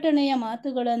ಪ್ರಕಟಣೆಯ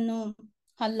ಮಾತುಗಳನ್ನು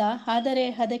ಅಲ್ಲ, ಆದರೆ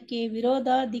ಅದಕ್ಕೆ ವಿರೋಧ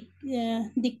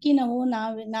ದಿಕ್ಕಿನವು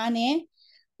ನಾನೇ,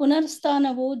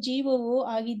 ಪುನರ್ಸ್ಥಾನವೂ ಜೀವವೂ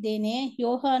ಆಗಿದ್ದೇನೆ.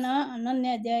 ಯೋಹಾನ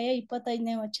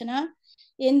 11:25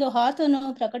 ಎಂದು ಆತನು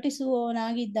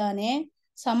ಪ್ರಕಟಿಸುವವನಾಗಿದ್ದಾನೆ.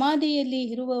 ಸಮಾಧಿಯಲ್ಲಿ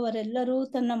ಇರುವವರೆಲ್ಲರೂ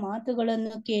ತನ್ನ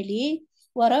ಮಾತುಗಳನ್ನು ಕೇಳಿ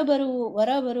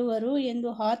ಹೊರಬರುವರು ಎಂದು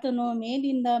ಆತನು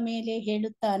ಮೇಲಿಂದ ಮೇಲೆ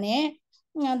ಹೇಳುತ್ತಾನೆ.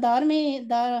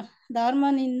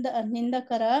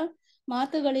 ನಿಂದಕರ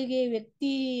ಮಾತುಗಳಿಗೆ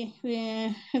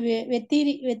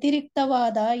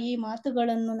ವ್ಯತಿರಿಕ್ತವಾದ ಈ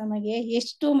ಮಾತುಗಳನ್ನು ನಮಗೆ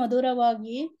ಎಷ್ಟು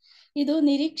ಮಧುರವಾಗಿ ಇದು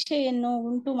ನಿರೀಕ್ಷೆಯನ್ನು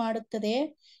ಉಂಟು ಮಾಡುತ್ತದೆ.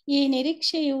 ಈ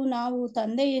ನಿರೀಕ್ಷೆಯು ನಾವು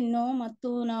ತಂದೆಯನ್ನು ಮತ್ತು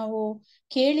ನಾವು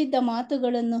ಕೇಳಿದ್ದ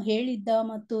ಮಾತುಗಳನ್ನು ಹೇಳಿದ್ದ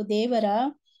ಮತ್ತು ದೇವರ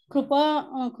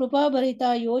ಕೃಪಾಭರಿತ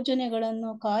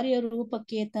ಯೋಜನೆಗಳನ್ನು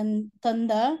ಕಾರ್ಯರೂಪಕ್ಕೆ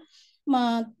ತಂದ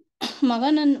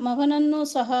ಮಗನನ್ನು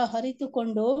ಸಹ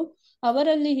ಅರಿತುಕೊಂಡು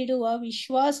ಅವರಲ್ಲಿ ಇಡುವ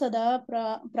ವಿಶ್ವಾಸದ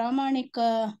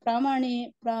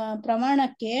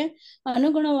ಪ್ರಮಾಣಕ್ಕೆ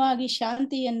ಅನುಗುಣವಾಗಿ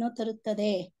ಶಾಂತಿಯನ್ನು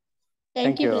ತರುತ್ತದೆ.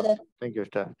 Thank you brother. Thank you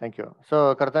star, thank you. So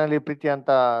ಕರ್ತನಲ್ಲಿ ಪ್ರೀತಿ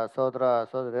ಅಂತ ಸಹೋದರ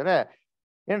ಸಹೋದರಿಯರೇ,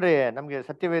 ಏನ್ರಿ ನಮ್ಗೆ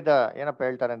ಸತ್ಯವೇದ ಏನಪ್ಪ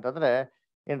ಹೇಳ್ತಾರೆ ಅಂತಂದ್ರೆ,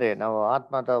 ಏನ್ರಿ ನಾವು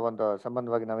ಆತ್ಮದ ಒಂದು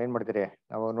ಸಂಬಂಧವಾಗಿ ನಾವ್ ಏನ್ ಮಾಡಿದಿರಿ,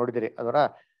 ನಾವು ನೋಡಿದಿರಿ ಅದರ.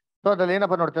 ಸೊ ಅದ್ರಲ್ಲಿ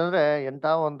ಏನಪ್ಪ ನೋಡ್ತೀವಿ ಅಂದ್ರೆ, ಎಂತ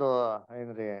ಒಂದು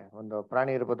ಏನ್ರಿ ಒಂದು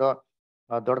ಪ್ರಾಣಿ ಇರ್ಬೋದು,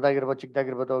 ದೊಡ್ಡದಾಗಿರ್ಬೋದು,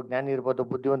 ಚಿಕ್ಕದಾಗಿರ್ಬೋದು, ಜ್ಞಾನಿ ಇರ್ಬೋದು,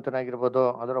 ಬುದ್ಧಿವಂತನಾಗಿರ್ಬೋದು,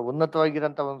 ಅದರ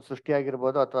ಉನ್ನತವಾಗಿರಂತ ಒಂದು ಸೃಷ್ಟಿ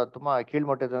ಆಗಿರ್ಬೋದು, ಅಥವಾ ತುಂಬಾ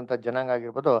ಕೀಳ್ಮಟ್ಟದಂತ ಜನಾಂಗ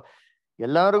ಆಗಿರ್ಬೋದು,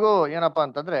 ಎಲ್ಲರಿಗೂ ಏನಪ್ಪಾ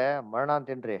ಅಂತಂದ್ರೆ ಮರಣ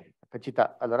ಅಂತೇನ್ರಿ ಖಚಿತ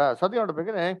ಅದರ. ಸದ್ಯ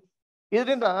ನೋಡ್ಬೇಕಾದ್ರೆ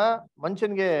ಇದರಿಂದ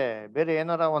ಮನುಷ್ಯನ್ಗೆ ಬೇರೆ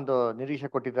ಏನಾರ ಒಂದು ನಿರೀಕ್ಷೆ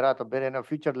ಕೊಟ್ಟಿದ್ದಾರಾ, ಅಥವಾ ಬೇರೆ ಏನೋ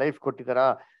ಫ್ಯೂಚರ್ ಲೈಫ್ ಕೊಟ್ಟಿದ್ದಾರಾ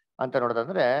ಅಂತ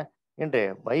ನೋಡೋದಂದ್ರೆ, ಏನ್ರಿ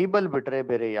ಬೈಬಲ್ ಬಿಟ್ರೆ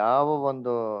ಬೇರೆ ಯಾವ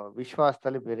ಒಂದು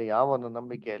ವಿಶ್ವಾಸದಲ್ಲಿ, ಬೇರೆ ಯಾವ ಒಂದು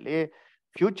ನಂಬಿಕೆಯಲ್ಲಿ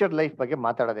ಫ್ಯೂಚರ್ ಲೈಫ್ ಬಗ್ಗೆ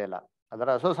ಮಾತಾಡೋದೇ ಇಲ್ಲ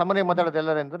ಅದರ. ಸೊ ಸಾಮಾನ್ಯ ಮಾತಾಡೋದು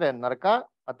ಎಲ್ಲರೂ ಅಂದ್ರೆ ನರಕ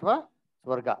ಅಥವಾ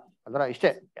ಸ್ವರ್ಗ ಅದರ, ಇಷ್ಟೇ.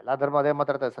 ಎಲ್ಲಾ ಧರ್ಮ ಅದೇ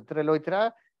ಮಾತಾಡ್ತಾರೆ. ಸತ್ಯರಲ್ಲಿ ಹೋಗ್ತೀರಾ,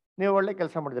 ನೀವು ಒಳ್ಳೆ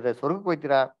ಕೆಲಸ ಮಾಡಿದ್ರೆ ಸ್ವರ್ಗಕ್ಕೆ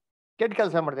ಹೋಗ್ತೀರಾ, ಕೆಟ್ಟ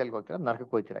ಕೆಲಸ ಮಾಡಿದ್ರೆ ಎಲ್ಲಿಗೆ ಹೋಗ್ತೀರಾ,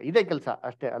 ನರಕಕ್ಕೆ ಹೋಗ್ತೀರಾ, ಇದೇ ಕೆಲಸ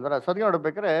ಅಷ್ಟೇ ಅದರ. ಸದ್ಯ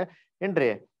ನೋಡ್ಬೇಕಾದ್ರೆ ಏನ್ರಿ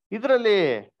ಇದರಲ್ಲಿ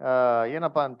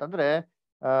ಏನಪ್ಪಾ ಅಂತಂದ್ರೆ,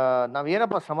 ನಾವ್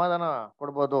ಏನಪ್ಪ ಸಮಾಧಾನ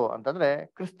ಕೊಡ್ಬೋದು ಅಂತಂದ್ರೆ,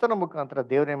 ಕ್ರಿಸ್ತನ ಮುಖಾಂತರ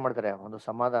ದೇವ್ರ ಏನ್ ಮಾಡ್ತಾರೆ, ಒಂದು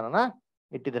ಸಮಾಧಾನನ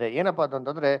ಇಟ್ಟಿದ್ದಾರೆ. ಏನಪ್ಪಾ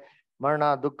ಅಂತಂದ್ರೆ, ಮರಣ,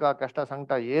 ದುಃಖ, ಕಷ್ಟ,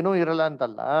 ಸಂಕಟ ಏನೂ ಇರಲ್ಲ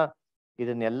ಅಂತಲ್ಲ,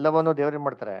 ಇದನ್ನೆಲ್ಲವನ್ನು ದೇವ್ರ ಏನ್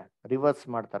ಮಾಡ್ತಾರೆ, ರಿವರ್ಸ್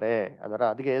ಮಾಡ್ತಾರೆ ಅದರ.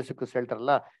 ಅದಕ್ಕೆ ಯೇಸು ಕ್ರಿಸ್ತ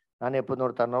ಹೇಳ್ತಾರಲ್ಲ, ನಾನೇ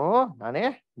ಪುನರುತ್ಥಾನವು, ನಾನೇ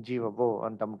ಜೀವವು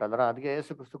ಅಂತ ಅಂದ್ಬಿಟ್ಟಲ್ಲ. ಅದಕ್ಕೆ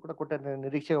ಯೇಸು ಕ್ರಿಸ್ತ ಕೂಡ ಕೊಟ್ಟ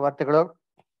ನಿರೀಕ್ಷೆ ವಾರ್ತೆಗಳು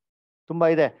ತುಂಬಾ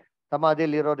ಇದೆ.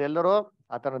 ಸಮಾಧಿಯಲ್ಲಿ ಇರೋರು ಎಲ್ಲರೂ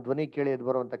ಆತನ ಧ್ವನಿ ಕೇಳಿ ಎದ್ದು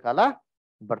ಬರುವಂತ ಕಾಲ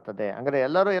ಬರ್ತದೆ. ಹಂಗಾರೆ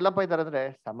ಎಲ್ಲರೂ ಎಲ್ಲಪ್ಪ ಇದ್ದಾರೆ ಅಂದ್ರೆ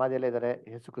ಸಮಾಧಿಯಲ್ಲೇ ಇದ್ದಾರೆ.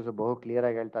 ಯೇಸು ಕ್ರಿಸ್ತ ಬಹು ಕ್ಲಿಯರ್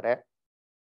ಆಗಿ ಹೇಳ್ತಾರೆ,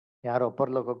 ಯಾರೋ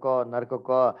ಪರಲೋಕಕ್ಕೋ,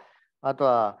 ನರಕಕ್ಕೋ,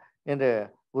 ಅಥವಾ ಏನ್ರಿ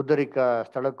ಉದ್ದರಿಕ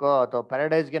ಸ್ಥಳಕ್ಕೋ, ಅಥವಾ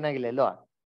ಪ್ಯಾರಡೈಸ್ಗೆ ಏನಾಗಿಲ್ಲ,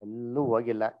 ಎಲ್ಲೂ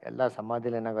ಹೋಗಿಲ್ಲ. ಎಲ್ಲ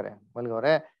ಸಮಾಧಿಯಲ್ಲಿ ಏನಾಗವ್ರೆ,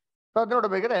 ಮಲ್ಗವ್ರೆ. ಸೊ ಅದ್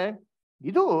ನೋಡ್ಬೇಕಾದ್ರೆ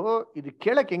ಇದು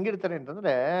ಕೇಳಕ್ ಹೆಂಗಿರ್ತಾರೆ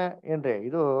ಅಂತಂದ್ರೆ, ಏನ್ರಿ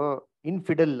ಇದು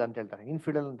ಇನ್ಫಿಡಲ್ ಅಂತ ಹೇಳ್ತಾರೆ.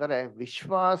 ಇನ್ಫಿಡಲ್ ಅಂತಾರೆ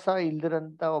ವಿಶ್ವಾಸ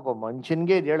ಇಲ್ದಿರಂತ ಒಬ್ಬ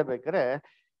ಮನುಷ್ಯನ್ಗೆ ಇದು ಹೇಳ್ಬೇಕಾರೆ,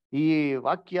 ಈ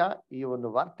ವಾಕ್ಯ, ಈ ಒಂದು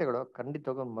ವಾರ್ತೆಗಳು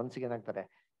ಖಂಡಿತವಾಗ ಒಂದು ಮನ್ಸಿಗೆ ಏನಾಗ್ತಾರೆ,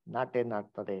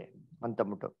 ನಾಟೇನಾಗ್ತದೆ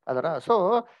ಅಂತಂದ್ಬಿಟ್ಟು ಅದರ. ಸೊ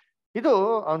ಇದು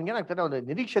ಅವ್ನಿಗೇನಾಗ್ತದೆ, ಒಂದು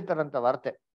ನಿರೀಕ್ಷೆ ತರಂತ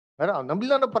ವಾರ್ತೆ ಅದರ. ಅವ್ನು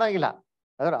ನಂಬಿಲ್ಲ ಅನ್ನೋ ಪರವಾಗಿಲ್ಲ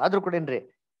ಅದರ, ಆದ್ರೂ ಕೂಡ ಏನ್ರಿ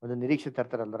ಒಂದು ನಿರೀಕ್ಷೆ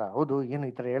ತರ್ತಾರಲ್ರ. ಹೌದು, ಏನು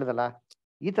ಈ ತರ ಹೇಳ್ದಲ್ಲ,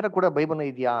 ಈ ತರ ಕೂಡ ಬೈಬಲ್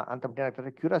ಇದೆಯಾ ಅಂತ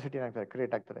ಏನಾಗ್ತದೆ, ಕ್ಯೂರಿಯಾಸಿಟಿ ಏನಾಗ್ತದೆ,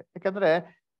 ಕ್ರಿಯೇಟ್ ಆಗ್ತದೆ. ಯಾಕಂದ್ರೆ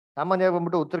ಸಾಮಾನ್ಯವಾಗಿ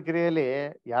ಬಂದ್ಬಿಟ್ಟು ಉತ್ತರ ಕಿರಿಯಲ್ಲಿ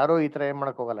ಯಾರೋ ಈ ತರ ಏನ್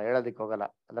ಮಾಡಕ್ ಹೋಗಲ್ಲ, ಹೇಳೋದಿಕ್ ಹೋಗಲ್ಲ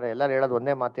ಅಂದ್ರೆ. ಎಲ್ಲರೂ ಹೇಳೋದು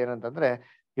ಒಂದೇ ಮಾತು ಏನಂತಂದ್ರೆ,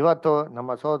 ಇವತ್ತು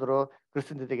ನಮ್ಮ ಸೋದರು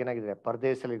ಕ್ರಿಸ್ತನ ಜೊತೆಗೆ ಏನಾಗಿದ್ದಾರೆ,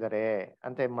 ಪರದೇಶಲ್ಲಿದ್ದಾರೆ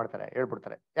ಅಂತ ಏನ್ ಮಾಡ್ತಾರೆ,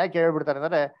 ಹೇಳ್ಬಿಡ್ತಾರೆ. ಯಾಕೆ ಹೇಳ್ಬಿಡ್ತಾರೆ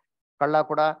ಅಂದ್ರೆ, ಕಳ್ಳ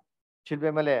ಕೂಡ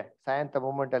ಶಿಲ್ಬೆ ಮೇಲೆ ಸಾಯಂತ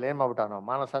ಮೂಮೆಂಟ್ ಅಲ್ಲಿ ಏನ್ ಮಾಡ್ಬಿಟ್ಟ, ನಾವು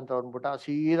ಮಾನಸ ಅಂತ ಅಂದ್ಬಿಟ್ಟ,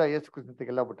 ಸೀದಾ ಯೇಸು ಕ್ರಿಸ್ತನ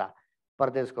ಜೊತೆಗೆ ಹೋಗ್ಬಿಟ್ಟ,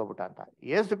 ಪರದೇಶಕ್ಕೆ ಹೋಗ್ಬಿಟ್ಟ ಅಂತ.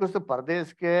 ಯೇಸು ಕ್ರಿಸ್ತ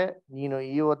ಪರದೇಶಕ್ಕೆ ನೀನು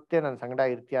ಇವತ್ತೇ ನನ್ನ ಸಂಗಡ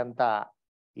ಇರ್ತೀಯ ಅಂತ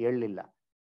ಹೇಳಲಿಲ್ಲ.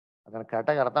 ಅದನ್ನ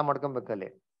ಕರೆಕ್ಟಾಗಿ ಅರ್ಥ ಮಾಡ್ಕೊಬೇಕಲ್ಲಿ.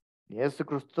 ಯೇಸು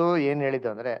ಕ್ರಿಸ್ತು ಏನ್ ಹೇಳಿದ್ದು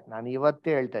ಅಂದ್ರೆ, ನಾನು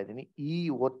ಇವತ್ತೇ ಹೇಳ್ತಾ ಇದ್ದೀನಿ, ಈ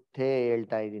ಒತ್ತೇ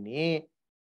ಹೇಳ್ತಾ ಇದ್ದೀನಿ,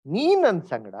 ನೀನ್ ನನ್ನ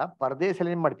ಸಂಗಡ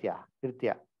ಪರದೇಶದಲ್ಲಿ ಏನ್ ಮಾಡ್ತೀಯ,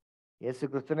 ಇರ್ತೀಯ. ಯೇಸು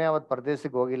ಕ್ರಿಸ್ತನೇ ಅವತ್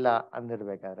ಪರದೇಶಕ್ಕೆ ಹೋಗಿಲ್ಲ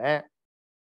ಅಂದಿರ್ಬೇಕಾದ್ರೆ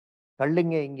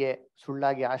ಕಳ್ಳಿಂಗೆ ಹಿಂಗೆ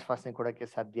ಸುಳ್ಳಾಗಿ ಆಶ್ವಾಸನೆ ಕೊಡಕ್ಕೆ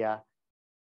ಸಾಧ್ಯ?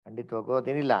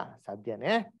 ಖಂಡಿತವಾಗೋದೇನಿಲ್ಲ,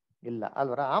 ಸಾಧ್ಯನೇ ಇಲ್ಲ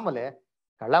ಅಲ್ವರ. ಆಮೇಲೆ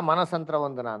ಕಳ್ಳ ಮಾನಸಂತ್ರ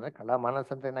ಒಂದನ ಅಂದ್ರೆ, ಕಳ್ಳ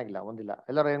ಮಾನಸಂತ್ರ ಏನಾಗಿಲ್ಲ, ಒಂದಿಲ್ಲ.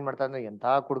 ಎಲ್ಲರೂ ಏನ್ ಮಾಡ್ತಾರೆ ಅಂದ್ರೆ, ಎಂತ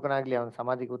ಕುಡ್ಕನಾಗ್ಲಿ ಅವ್ನ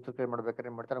ಸಮಾಧಿಗೆ ಉತ್ತರ ಮಾಡ್ಬೇಕಾದ್ರೆ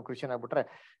ಏನ್ ಮಾಡ್ತಾರೆ, ಕ್ರಿಶ್ಚಿಯನ್ ಆಗ್ಬಿಟ್ರೆ,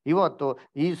 ಇವತ್ತು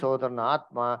ಈ ಸಹೋದರನ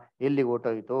ಆತ್ಮ ಎಲ್ಲಿಗೆ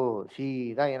ಹೊಟ್ಟೋಯ್ತು,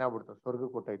 ಸೀದಾ ಏನಾಗ್ಬಿಡ್ತು,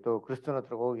 ಸ್ವರ್ಗಕ್ಕೆ ಹೊಟ್ಟೋಯ್ತು, ಕ್ರಿಸ್ತನ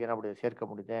ಹತ್ರ ಹೋಗಿ ಏನಾಗ್ಬಿಡಿದೆ,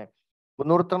 ಸೇರ್ಕೊಂಡ್ಬಿಟ್ಟಿದೆ,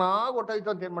 ಪುನರುತ್ತನಾಗಿ ಹೊಟ್ಟೋಯ್ತು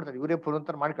ಅಂತ ಏನ್ ಮಾಡ್ತಾರೆ, ಇವರೇ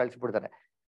ಪುನರುತ್ಥಾನ ಮಾಡಿ ಕಳಿಸ್ಬಿಡ್ತಾರೆ.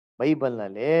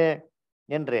 ಬೈಬಲ್ನಲ್ಲಿ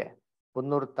ಏನ್ರಿ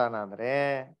ಪುನರುತ್ಥಾನ ಅಂದ್ರೆ,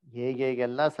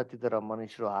 ಹೇಗೆಲ್ಲ ಸತ್ತಿದಾರೋ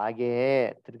ಮನುಷ್ಯರು ಹಾಗೆಯೇ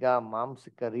ತಿರ್ಗಾ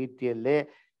ಮಾಂಸಿಕ ರೀತಿಯಲ್ಲೇ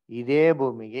ಇದೇ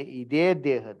ಭೂಮಿಗೆ, ಇದೇ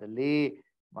ದೇಹದಲ್ಲಿ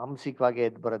ಮಾಂಸಿಕವಾಗಿ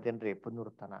ಎದ್ದು ಬರೋದೇನ್ರಿ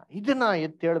ಪುನರುತ್ಥಾನ. ಇದನ್ನ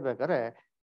ಎತ್ತಿ ಹೇಳ್ಬೇಕಾದ್ರೆ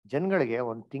ಜನಗಳಿಗೆ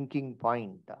ಒಂದು ಥಿಂಕಿಂಗ್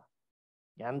ಪಾಯಿಂಟ್.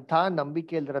 ಎಂಥ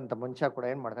ನಂಬಿಕೆ ಇಲ್ದಿರಂತ ಮನುಷ್ಯ ಕೂಡ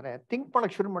ಏನ್ ಮಾಡ್ತಾನೆ, ಥಿಂಕ್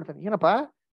ಮಾಡಕ್ ಶುರು ಮಾಡ್ತಾನೆ. ಏನಪ್ಪಾ,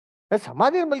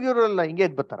 ಸಮಾಧಿಯಲ್ಲಿ ಮಲಗಿರೋಲ್ಲ ಹಿಂಗೆ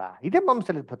ಎದ್ದು ಬರ್ತಾರ, ಇದೇ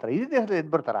ಮಾಂಸದಲ್ಲಿ ಎದ್ದು ಬರ್ತಾರ, ಇದೇ ದೇಹದಲ್ಲಿ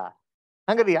ಎದ್ದು ಬರ್ತಾರ,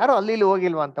 ಹಂಗಾದ್ರೆ ಯಾರು ಅಲ್ಲಿ ಇಲ್ಲಿ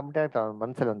ಹೋಗಿಲ್ವಾ ಅಂತ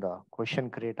ಮನ್ಸಲ್ಲಿ ಒಂದು ಕ್ವಶನ್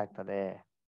ಕ್ರಿಯೇಟ್ ಆಗ್ತದೆ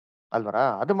ಅಲ್ವರ.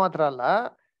 ಅದು ಮಾತ್ರ ಅಲ್ಲ,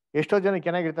 ಎಷ್ಟೋ ಜನಕ್ಕೆ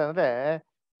ಏನಾಗಿರ್ತದೆ ಅಂದ್ರೆ,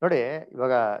 ನೋಡಿ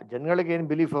ಇವಾಗ ಜನಗಳಿಗೆ ಏನ್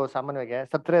ಬಿಲೀಫ್, ಸಾಮಾನ್ಯವಾಗಿ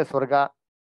ಸತ್ರೆ ಸ್ವರ್ಗ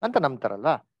ಅಂತ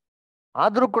ನಂಬ್ತಾರಲ್ವಾ.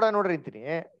 ಆದ್ರೂ ಕೂಡ ನೋಡ್ರಿ ಅಂತೀನಿ,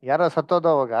 ಯಾರೋ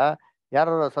ಸತ್ತೋದವಾಗ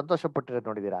ಯಾರು ಸಂತೋಷ ಪಟ್ಟಿರೋದು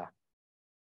ನೋಡಿದೀರಾ?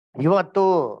 ಇವತ್ತು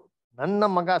ನನ್ನ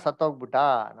ಮಗ ಸತ್ತೋಗ್ಬಿಟ್ಟ,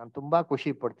 ನಾನು ತುಂಬಾ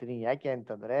ಖುಷಿ ಪಡ್ತೀನಿ. ಯಾಕೆ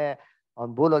ಅಂತಂದ್ರೆ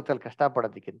ಅವ್ನ್ ಭೂಲೋಕದಲ್ಲಿ ಕಷ್ಟ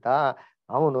ಪಡೋದಕ್ಕಿಂತ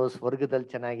ಅವನು ಸ್ವರ್ಗದಲ್ಲಿ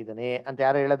ಚೆನ್ನಾಗಿದ್ದಾನೆ ಅಂತ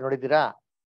ಯಾರು ಹೇಳೋದ್ ನೋಡಿದ್ದೀರಾ?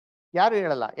 ಯಾರು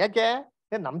ಹೇಳಲ್ಲ. ಯಾಕೆ?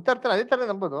 ನಂಬ್ತಾ ಇರ್ತಾರೆ, ಅದೇ ತರ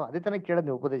ನಂಬೋದು, ಅದೇ ತರ ಕೇಳೋದ್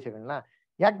ನೀವು ಉಪದೇಶಗಳನ್ನ.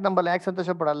 ಯಾಕೆ ನಂಬಲ್ಲ, ಯಾಕೆ ಸಂತೋಷ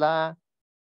ಪಡಲ್ಲ?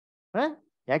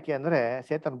 ಯಾಕೆ ಅಂದ್ರೆ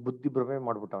ಸೇತನ್ ಬುದ್ಧಿ ಭ್ರಮೆ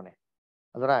ಮಾಡ್ಬಿಟ್ಟವನೆ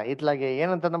ಅದರ. ಇತ್ಲಾಗೆ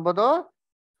ಏನಂತ ನಂಬೋದು,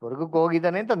 ಸ್ವರ್ಗಕ್ಕೆ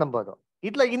ಹೋಗಿದ್ದಾನೆ ಅಂತ ನಂಬೋದು.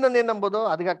 ಇತ್ಲಾಗ ಇನ್ನೊಂದೇನ್ ನಂಬೋದು,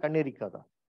 ಅದಕ್ಕೆ ಕಣ್ಣೀರಿಕ್ಕೋದು.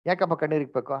 ಯಾಕಪ್ಪ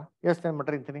ಕಣ್ಣೀರಿಕ್ಬೇಕು, ಯೋಚನೆ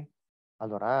ಮಾಡ್ರಿ ಅಂತೀನಿ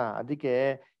ಅಲ್ವರ. ಅದಕ್ಕೆ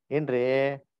ಏನ್ರಿ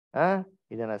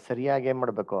ಇದನ್ನ ಸರಿಯಾಗಿ ಏನ್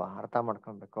ಮಾಡ್ಬೇಕು, ಅರ್ಥ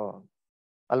ಮಾಡ್ಕೊಬೇಕು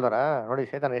ಅಲ್ವರ. ನೋಡಿ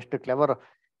ಸೇತನ್ ಎಷ್ಟು ಕ್ಲೆವರ್,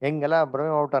 ಹೆಂಗೆಲ್ಲ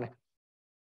ಭ್ರಮೆ ಮಾಡ್ಬಿಟ್ಟಾನೆ.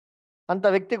 ಅಂತ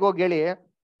ವ್ಯಕ್ತಿಗೆ ಹೋಗಿ ಹೇಳಿ,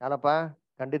 ಯಾರಪ್ಪ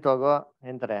ಖಂಡಿತವಾಗೋ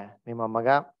ಎಂತಾರೆ, ನಿಮ್ಮ ಮಗ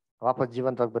ವಾಪಸ್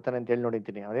ಜೀವಂತವಾಗಿ ಬರ್ತಾನೆ ಅಂತ ಹೇಳಿ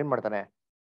ನೋಡಿದ್ದೀನಿ, ಅವ್ರೇನ್ ಮಾಡ್ತಾನೆ,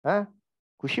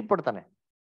 ಖುಷಿ ಪಡ್ತಾನೆ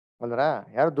ಅಲ್ವರ.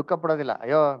 ಯಾರು ದುಃಖ ಪಡೋದಿಲ್ಲ.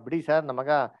 ಅಯ್ಯೋ ಬಿಡಿ ಸರ್, ನಮ್ಮ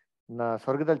ಮಗ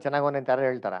ಸ್ವರ್ಗದಲ್ಲಿ ಚೆನ್ನಾಗವನೆ ಅಂತ ಯಾರು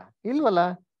ಹೇಳ್ತಾರ? ಇಲ್ವಲ್ಲ.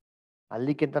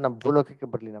 ಅಲ್ಲಿಕ್ಕಿಂತ ನಮ್ಮ ಭೂಲೋಕಕ್ಕೆ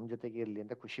ಬರ್ಲಿ, ನಮ್ಮ ಜೊತೆಗೆ ಇರ್ಲಿ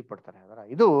ಅಂತ ಖುಷಿ ಪಡ್ತಾರೆ. ಅದರ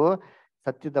ಇದು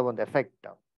ಸತ್ಯದ ಒಂದು ಎಫೆಕ್ಟ್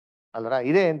ಅಲ್ವರ.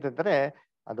 ಇದೇ ಅಂತಂದ್ರೆ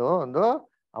ಅದು ಒಂದು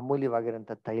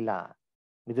ಅಮೂಲ್ಯವಾಗಿರೋಂಥ ತೈಲ.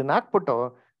 ಇದನ್ನ ಹಾಕ್ಬಿಟ್ಟು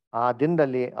ಆ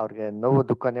ದಿನದಲ್ಲಿ ಅವ್ರಿಗೆ ನೋವು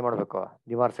ದುಃಖನೇ ಮಾಡ್ಬೇಕು,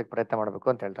 ನಿವಾರಿಸಕ್ಕೆ ಪ್ರಯತ್ನ ಮಾಡ್ಬೇಕು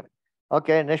ಅಂತ ಹೇಳ್ತಾರೆ.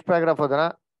 ಓಕೆ, ನೆಕ್ಸ್ಟ್ ಪ್ಯಾರಾಗ್ರಾಫ್ ಓದೋಣ.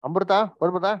 ಅಮೃತ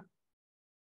ಓದ್ಬೋದಾ?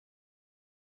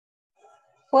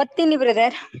 ಓದ್ತೀನಿ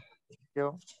ಬ್ರದರ್.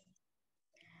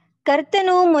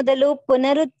 ಕರ್ತನು ಮೊದಲು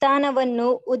ಪುನರುತ್ಥಾನವನ್ನು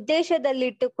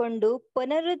ಉದ್ದೇಶದಲ್ಲಿಟ್ಟುಕೊಂಡು,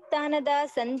 ಪುನರುತ್ಥಾನದ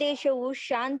ಸಂದೇಶವು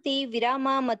ಶಾಂತಿ, ವಿರಾಮ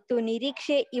ಮತ್ತು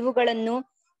ನಿರೀಕ್ಷೆ ಇವುಗಳನ್ನು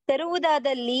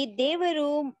ತರುವುದಾದಲ್ಲಿ, ದೇವರು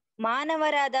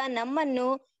ಮಾನವರಾದ ನಮ್ಮನ್ನು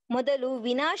ಮೊದಲು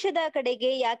ವಿನಾಶದ ಕಡೆಗೆ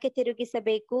ಯಾಕೆ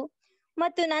ತಿರುಗಿಸಬೇಕು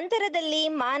ಮತ್ತು ನಂತರದಲ್ಲಿ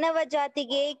ಮಾನವ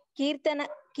ಜಾತಿಗೆ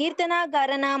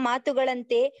ಕೀರ್ತನಾಗಾರನ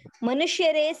ಮಾತುಗಳಂತೆ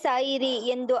ಮನುಷ್ಯರೇ ಸಾಯಿರಿ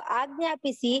ಎಂದು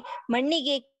ಆಜ್ಞಾಪಿಸಿ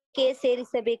ಮಣ್ಣಿಗೆ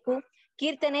ಸೇರಿಸಬೇಕು?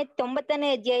 ಕೀರ್ತನೆ 90ನೇ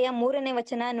ಅಧ್ಯಾಯ 3ನೇ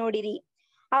ವಚನ ನೋಡಿರಿ.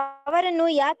 ಅವರನ್ನು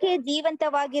ಯಾಕೆ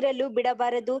ಜೀವಂತವಾಗಿರಲು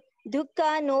ಬಿಡಬಾರದು? ದುಃಖ,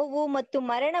 ನೋವು ಮತ್ತು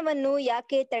ಮರಣವನ್ನು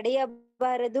ಯಾಕೆ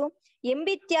ತಡೆಯಬಾರದು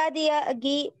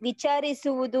ಎಂಬಿತ್ಯಾದಿಯಾಗಿ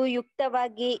ವಿಚಾರಿಸುವುದು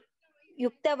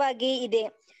ಯುಕ್ತವಾಗಿ ಇದೆ.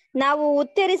 ನಾವು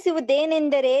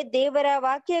ಉತ್ತರಿಸುವುದೇನೆಂದರೆ, ದೇವರ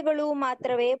ವಾಕ್ಯಗಳು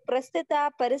ಮಾತ್ರವೇ ಪ್ರಸ್ತುತ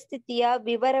ಪರಿಸ್ಥಿತಿಯ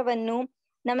ವಿವರವನ್ನು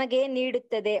ನಮಗೆ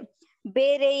ನೀಡುತ್ತದೆ.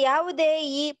 ಬೇರೆ ಯಾವುದೇ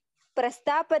ಈ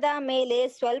ಪ್ರಸ್ತಾಪದ ಮೇಲೆ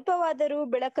ಸ್ವಲ್ಪವಾದರೂ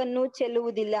ಬೆಳಕನ್ನು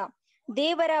ಚೆಲ್ಲುವುದಿಲ್ಲ.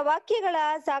 ದೇವರ ವಾಕ್ಯಗಳ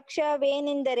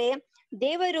ಸಾಕ್ಷ್ಯವೇನೆಂದರೆ,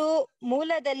 ದೇವರು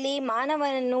ಮೂಲದಲ್ಲಿ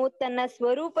ಮಾನವನನ್ನು ತನ್ನ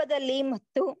ಸ್ವರೂಪದಲ್ಲಿ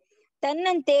ಮತ್ತು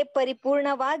ತನ್ನಂತೆ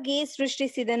ಪರಿಪೂರ್ಣವಾಗಿ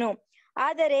ಸೃಷ್ಟಿಸಿದನು.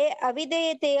 ಆದರೆ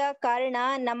ಅವಿಧೇಯತೆಯ ಕಾರಣ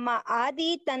ನಮ್ಮ ಆದಿ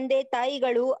ತಂದೆ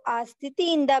ತಾಯಿಗಳು ಆ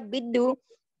ಸ್ಥಿತಿಯಿಂದ ಬಿದ್ದು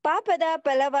ಪಾಪದ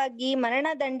ಫಲವಾಗಿ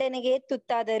ಮರಣದಂಡನೆಗೆ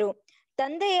ತುತ್ತಾದರು.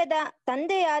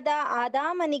 ತಂದೆಯಾದ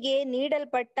ಆದಾಮನಿಗೆ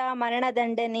ನೀಡಲ್ಪಟ್ಟ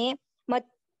ಮರಣದಂಡನೆ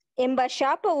ಎಂಬ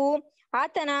ಶಾಪವು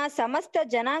ಆತನ ಸಮಸ್ತ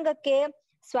ಜನಾಂಗಕ್ಕೆ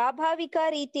ಸ್ವಾಭಾವಿಕ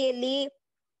ರೀತಿಯಲ್ಲಿ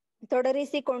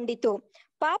ತೊಡರಿಸಿಕೊಂಡಿತು.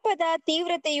 ಪಾಪದ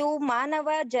ತೀವ್ರತೆಯು ಮಾನವ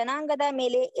ಜನಾಂಗದ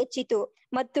ಮೇಲೆ ಹೆಚ್ಚಿತು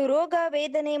ಮತ್ತು ರೋಗ,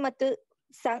 ವೇದನೆ ಮತ್ತು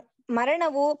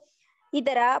ಮರಣವು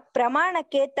ಇದರ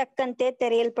ಪ್ರಮಾಣಕ್ಕೆ ತಕ್ಕಂತೆ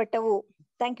ತೆರೆಯಲ್ಪಟ್ಟವು.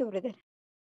 Thank you brother.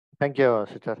 Thank you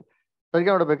sister.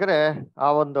 ಸರಿಗೆ ನೋಡ್ಬೇಕಾದ್ರೆ ಆ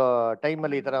ಒಂದು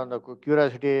ಟೈಮಲ್ಲಿ ಈ ತರ ಒಂದು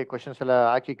ಕ್ಯೂರಿಯಾಸಿಟಿ ಕ್ವಶನ್ಸ್ ಎಲ್ಲ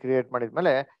ಹಾಕಿ ಕ್ರಿಯೇಟ್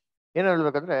ಮಾಡಿದ್ಮೇಲೆ ಏನ್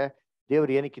ಹೇಳ್ಬೇಕಂದ್ರೆ,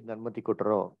 ದೇವ್ರು ಏನಕ್ಕೆ ಇದನ್ನ ಅನುಮತಿ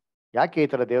ಕೊಟ್ಟರು, ಯಾಕೆ ಈ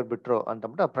ತರ ದೇವ್ರು ಬಿಟ್ರು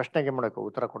ಅಂತಂದ್ಬಿಟ್ಟು ಆ ಪ್ರಶ್ನೆಗೆ ಮಾಡಬೇಕು,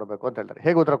 ಉತ್ತರ ಕೊಡಬೇಕು ಅಂತ ಹೇಳ್ತಾರೆ.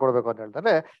 ಹೇಗೆ ಉತ್ತರ ಕೊಡಬೇಕು ಅಂತ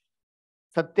ಹೇಳ್ತಾರೆ,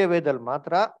 ಸತ್ಯವೇದಲ್ಲಿ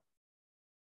ಮಾತ್ರ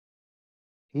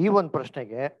ಈ ಒಂದು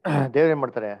ಪ್ರಶ್ನೆಗೆ ದೇವ್ರು ಏನ್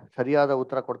ಮಾಡ್ತಾರೆ, ಸರಿಯಾದ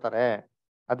ಉತ್ತರ ಕೊಡ್ತಾರೆ.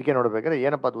 ಅದಕ್ಕೆ ನೋಡ್ಬೇಕಾದ್ರೆ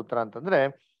ಏನಪ್ಪಾ ಅದು ಉತ್ತರ ಅಂತಂದ್ರೆ,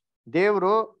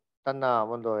 ದೇವ್ರು ತನ್ನ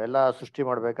ಒಂದು ಎಲ್ಲಾ ಸೃಷ್ಟಿ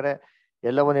ಮಾಡ್ಬೇಕಾದ್ರೆ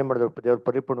ಎಲ್ಲವನ್ನೇನ್ ಮಾಡಿದ್ರು, ದೇವ್ರು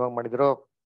ಪರಿಪೂರ್ಣವಾಗಿ ಮಾಡಿದ್ರು.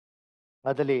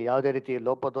 ಅದರಲ್ಲಿ ಯಾವುದೇ ರೀತಿ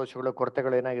ಲೋಪದೋಷಗಳು,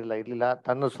 ಕೊರತೆಗಳು ಇರ್ಲಿಲ್ಲ.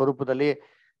 ತನ್ನ ಸ್ವರೂಪದಲ್ಲಿ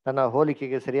ತನ್ನ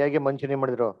ಹೋಲಿಕೆಗೆ ಸರಿಯಾಗಿ ಮನುಷ್ಯನೇ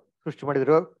ಮಾಡಿದ್ರು, ಸೃಷ್ಟಿ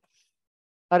ಮಾಡಿದ್ರು.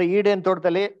 ಆದ್ರೆ ಈಡೇನ್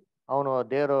ತೋಟದಲ್ಲಿ ಅವನು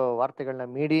ದೇವರ ವಾರ್ತೆಗಳನ್ನ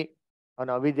ಮೀಡಿ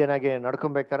ಅವನು ಅವಿದ್ಯನಾಗಿ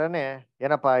ನಡ್ಕೊಬೇಕಾದ್ರೆ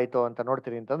ಏನಪ್ಪಾ ಆಯ್ತು ಅಂತ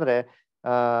ನೋಡ್ತೀರಿ ಅಂತಂದ್ರೆ,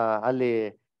 ಅಲ್ಲಿ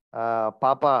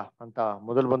ಪಾಪ ಅಂತ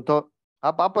ಮೊದಲು ಬಂತು. ಆ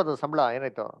ಪಾಪದ ಸಂಬಳ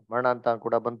ಏನಾಯ್ತು, ಮರಣ ಅಂತ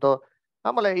ಕೂಡ ಬಂತು.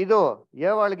 ಆಮೇಲೆ ಇದು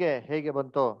ಏವಾಳ್ಗೆ ಹೇಗೆ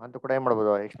ಬಂತು ಅಂತ ಕೂಡ ಏನ್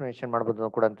ಮಾಡ್ಬೋದು, ಎಕ್ಸ್ಪ್ಲನೇಷನ್ ಮಾಡ್ಬೋದು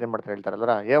ಕೂಡ ಅಂತ ಏನ್ ಮಾಡ್ತಾರೆ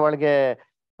ಹೇಳ್ತಾರಲ್ರ. ಏವಾಳ್ಗೆ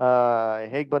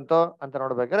ಹೇಗ್ ಬಂತು ಅಂತ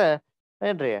ನೋಡ್ಬೇಕಾದ್ರೆ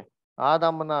ಏನ್ರಿ,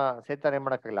 ಆದಾಮನ ಸೈತಾನ ಏನ್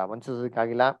ಮಾಡಕ್ಕಾಗಿಲ್ಲ,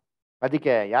 ವಂಚಿಸೋದಕ್ಕಾಗಿಲ್ಲ.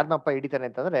 ಅದಕ್ಕೆ ಯಾರನ್ನಪ್ಪ ಹಿಡಿತಾನೆ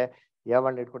ಅಂತಂದ್ರೆ,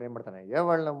 ಏವಾಳ್ನ ಇಟ್ಕೊಂಡು ಏನ್ ಮಾಡ್ತಾನೆ,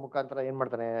 ಏವಾಳ್ನ ಮುಖಾಂತರ ಏನ್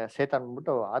ಮಾಡ್ತಾನೆ, ಸೈತಾನ್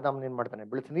ಅಂದ್ಬಿಟ್ಟು ಆದಾಮನ ಏನ್ ಮಾಡ್ತಾನೆ,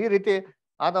 ಬೆಳೆಸ್ತಾನೆ. ಈ ರೀತಿ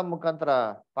ಆದಾಮ್ ಮುಖಾಂತರ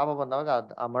ಪಾಪ ಬಂದಾಗ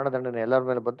ಆ ಮರಣದಂಡನೆ ಎಲ್ಲರ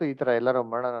ಮೇಲೆ ಬಂತು. ಈ ತರ ಎಲ್ಲರೂ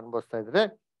ಮರಣ ಅನುಭವಿಸ್ತಾ ಇದ್ರೆ,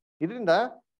 ಇದರಿಂದ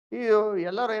ಈ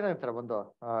ಎಲ್ಲರೂ ಏನಾಗ್ತಾರೆ, ಒಂದು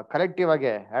ಕಲೆಕ್ಟಿವ್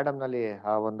ಆಗಿ ಆಡಮ್ ನಲ್ಲಿ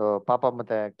ಆ ಒಂದು ಪಾಪ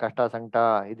ಮತ್ತೆ ಕಷ್ಟ ಸಂಕಟ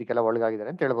ಇದಕ್ಕೆಲ್ಲ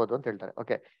ಒಳಗಾಗಿದ್ದಾರೆ ಅಂತ ಹೇಳ್ಬೋದು ಅಂತ ಹೇಳ್ತಾರೆ.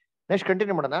 ಓಕೆ, ನೆಕ್ಸ್ಟ್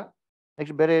ಕಂಟಿನ್ಯೂ ಮಾಡೋಣ.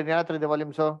 ನೆಕ್ಸ್ಟ್ ಬೇರೆ ಯಾವ ತರ ಇದೆ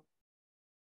ವಾಲ್ಯೂಮ್ಸು,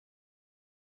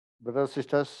 ಬ್ರದರ್ಸ್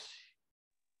ಸಿಸ್ಟರ್ಸ್?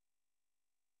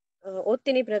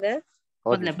 ಓದ್ತೀನಿ ಬ್ರದರ್.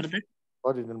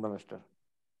 ಓದಿ ನಿರ್ಮಲ ಸಿಸ್ಟರ್.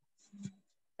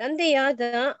 ತಂದೆಯಾದ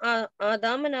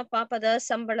ಆದಾಮನ ಪಾಪದ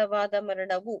ಸಂಬಳವಾದ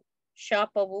ಮರಣವು,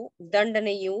 ಶಾಪವು,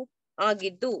 ದಂಡನೆಯೂ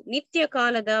ಆಗಿದ್ದು ನಿತ್ಯ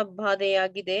ಕಾಲದ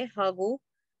ಬಾಧೆಯಾಗಿದೆ. ಹಾಗೂ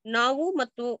ನಾವು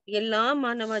ಮತ್ತು ಎಲ್ಲಾ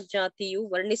ಮಾನವ ಜಾತಿಯು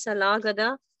ವರ್ಣಿಸಲಾಗದ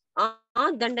ಆ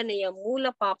ದಂಡನೆಯ ಮೂಲ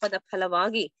ಪಾಪದ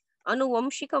ಫಲವಾಗಿ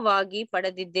ಆನುವಂಶಿಕವಾಗಿ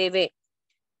ಪಡೆದಿದ್ದೇವೆ.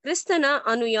 ಕ್ರಿಸ್ತನ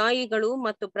ಅನುಯಾಯಿಗಳು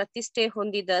ಮತ್ತು ಪ್ರತಿಷ್ಠೆ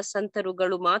ಹೊಂದಿದ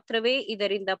ಸಂತರುಗಳು ಮಾತ್ರವೇ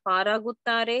ಇದರಿಂದ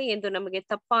ಪಾರಾಗುತ್ತಾರೆ ಎಂದು ನಮಗೆ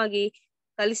ತಪ್ಪಾಗಿ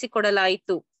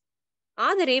ಕಲಿಸಿಕೊಡಲಾಯಿತು.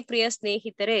 ಆದರೆ ಪ್ರಿಯ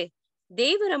ಸ್ನೇಹಿತರೆ,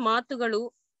 ದೇವರ ಮಾತುಗಳು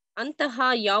ಅಂತಹ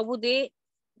ಯಾವುದೇ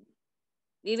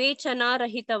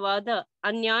ವಿವೇಚನಾರಹಿತವಾದ,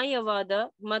 ಅನ್ಯಾಯವಾದ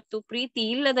ಮತ್ತು ಪ್ರೀತಿ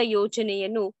ಇಲ್ಲದ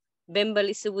ಯೋಜನೆಯನ್ನು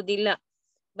ಬೆಂಬಲಿಸುವುದಿಲ್ಲ.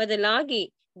 ಬದಲಾಗಿ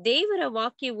ದೇವರ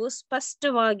ವಾಕ್ಯವು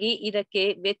ಸ್ಪಷ್ಟವಾಗಿ ಇದಕ್ಕೆ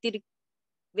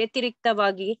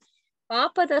ವ್ಯತಿರಿಕ್ತವಾಗಿ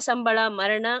ಪಾಪದ ಸಂಬಳ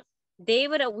ಮರಣ,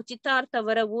 ದೇವರ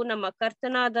ಉಚಿತಾರ್ಥವರವು ನಮ್ಮ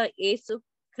ಕರ್ತನಾದ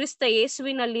ಕ್ರಿಸ್ತ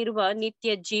ಯೇಸುವಿನಲ್ಲಿರುವ ನಿತ್ಯ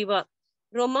ಜೀವ,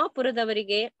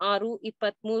 ರೋಮಾಪುರದವರಿಗೆ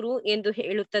 6:23 ಎಂದು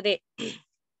ಹೇಳುತ್ತದೆ.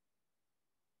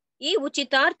 ಈ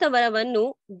ಉಚಿತಾರ್ಥ ವರವನ್ನು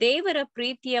ದೇವರ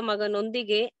ಪ್ರೀತಿಯ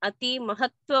ಮಗನೊಂದಿಗೆ ಅತಿ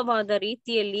ಮಹತ್ವವಾದ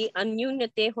ರೀತಿಯಲ್ಲಿ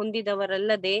ಅನ್ಯೂನ್ಯತೆ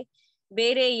ಹೊಂದಿದವರಲ್ಲದೆ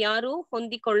ಬೇರೆ ಯಾರೂ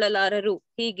ಹೊಂದಿಕೊಳ್ಳಲಾರರು.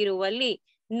 ಹೀಗಿರುವಲ್ಲಿ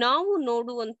ನಾವು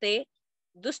ನೋಡುವಂತೆ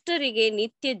ದುಷ್ಟರಿಗೆ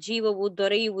ನಿತ್ಯ ಜೀವವು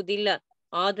ದೊರೆಯುವುದಿಲ್ಲ,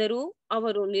 ಆದರೂ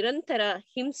ಅವರು ನಿರಂತರ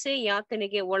ಹಿಂಸೆ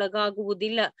ಯಾತನೆಗೆ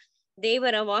ಒಳಗಾಗುವುದಿಲ್ಲ.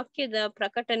 ದೇವರ ವಾಕ್ಯದ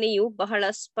ಪ್ರಕಟಣೆಯು ಬಹಳ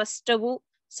ಸ್ಪಷ್ಟವೂ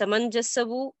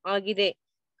ಸಮಂಜಸವೂ ಆಗಿದೆ.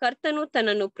 ಕರ್ತನು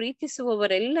ತನ್ನನ್ನು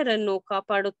ಪ್ರೀತಿಸುವವರೆಲ್ಲರನ್ನು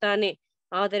ಕಾಪಾಡುತ್ತಾನೆ,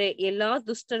 ಆದರೆ ಎಲ್ಲಾ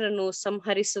ದುಷ್ಟರನ್ನು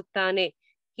ಸಂಹರಿಸುತ್ತಾನೆ.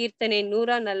 ಕೀರ್ತನೆ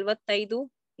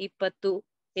 145:20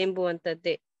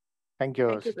 ಎಂಬುವಂತದ್ದೇ. Thank you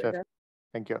sister,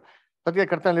 thank you. ಸದ್ಯ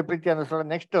ಕರ್ತನಲ್ಲಿ ಪ್ರೀತಿ ಅನ್ನಿಸೋಣ.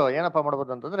 ನೆಕ್ಸ್ಟ್ ಏನಪ್ಪಾ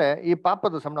ಮಾಡ್ಬೋದು ಅಂತಂದ್ರೆ, ಈ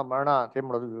ಪಾಪದ ಸಂಬಳ ಮರಣ ಏನ್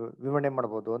ಮಾಡೋದು, ವಿವರಣೆ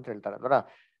ಮಾಡ್ಬೋದು ಅಂತ ಹೇಳ್ತಾರೆ. ಅದರ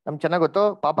ನಮ್ಗೆ ಚೆನ್ನಾಗ್ ಗೊತ್ತು,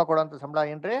 ಪಾಪ ಕೊಡೋಂತ ಸಂಬಳ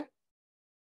ಏನ್ರಿ?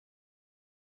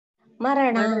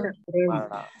 ಮರಣ.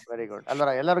 ಮರಣ. Very good. ಅಲ್ಲರ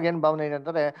ಎಲ್ಲರಿಗೂ ಏನ್ ಭಾವನೆ ಇದೆ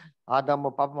ಅಂತಂದ್ರೆ, ಆದಾಮ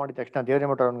ಪಾಪ ಮಾಡಿದ ತಕ್ಷಣ ದೇವ್ರೇ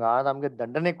ಮಾಡ್ತಾರ, ಆದಾಮ್ಗೆ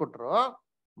ದಂಡನೆ ಕೊಟ್ರು,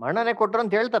 ಮರಣನೆ ಕೊಟ್ರು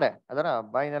ಅಂತ ಹೇಳ್ತಾರೆ. ಅದರ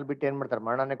ಬಾಯಿನಲ್ಲಿ ಬಿಟ್ಟು ಏನ್ ಮಾಡ್ತಾರೆ,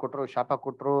 ಮರಣನೆ ಕೊಟ್ರು, ಶಾಪ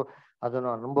ಕೊಟ್ರು,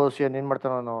 ಅದನ್ನು ಅನುಭವಿಸಿ ಏನ್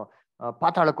ಮಾಡ್ತಾನೆ ಅವನು,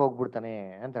 ಪಾತಾಳಕ್ಕೆ ಹೋಗ್ಬಿಡ್ತಾನೆ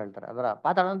ಅಂತ ಹೇಳ್ತಾರೆ. ಅದರ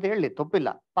ಪಾತಾಳ ಅಂತ ಹೇಳಿ ತಪ್ಪಿಲ್ಲ.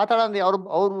 ಪಾತಾಳ ಅಂದ್ರೆ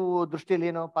ಅವ್ರ ದೃಷ್ಟಿಯಲ್ಲಿ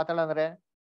ಏನು ಪಾತಾಳ ಅಂದ್ರೆ?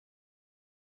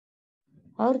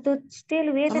 ಅವ್ರ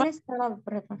ದೃಷ್ಟಿಯಲ್ಲಿ ವೇದನೆ ಸ್ಥಳ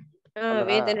ಬರುತ್ತೆ.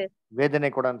 ವೇದನೆ ವೇದನೆ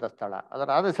ಕೊಡಂತ ಸ್ಥಳ. ಅದರ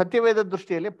ಆದ್ರೆ ಸತ್ಯವೇದ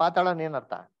ದೃಷ್ಟಿಯಲ್ಲಿ ಪಾತಾಳ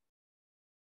ಏನರ್ಥ?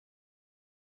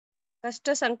 ಕಷ್ಟ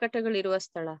ಸಂಕಟಗಳಿರುವ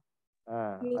ಸ್ಥಳ.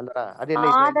 ಅಲ್ಲರ ಅದೆಲ್ಲ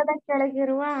ಪಾದದ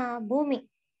ಕೆಳಗಿರುವ ಭೂಮಿ.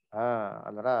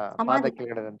 ಅಲ್ಲರ ಪಾದ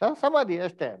ಕೆಳಗಡೆ ಅಂತ ಸಮಾಧಿ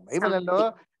ಅಷ್ಟೇ. ಬೈಬಲ್ ಅಲ್ಲೂ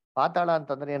ಪಾತಾಳ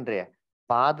ಅಂತಂದ್ರೆ ಏನ್ರಿ?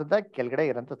 ಪಾದದ ಕೆಳಗಡೆ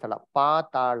ಇರೋಂಥ ಸ್ಥಳ.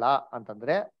 ಪಾತಾಳ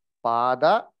ಅಂತಂದ್ರೆ ಪಾದ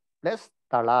ಪ್ಲಸ್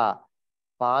ಸ್ಥಳ,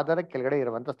 ಪಾದದ ಕೆಳಗಡೆ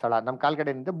ಇರುವಂತ ಸ್ಥಳ. ನಮ್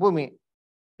ಕಾಲ್ಗಡೆ ನಿಂತ ಭೂಮಿ.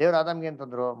 ದೇವ್ರ ಆದಾಮ್ಗೆ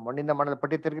ಅಂತಂದ್ರು, ಮಣ್ಣಿಂದ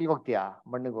ಮಾಡಲ್ಪಟ್ಟಿ ತಿರ್ಗಿಲ್ಗೆ ಹೋಗ್ತೀಯಾ,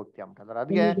 ಮಣ್ಣಿಗೆ ಹೋಗ್ತೀಯ ಅಂತಂದ್ರೆ,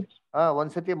 ಅದಕ್ಕೆ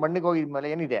ಒಂದ್ಸತಿ ಮಣ್ಣಿಗೆ ಹೋಗಿದ್ಮೇಲೆ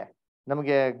ಏನಿದೆ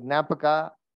ನಮ್ಗೆ? ಜ್ಞಾಪಕ,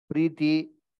 ಪ್ರೀತಿ,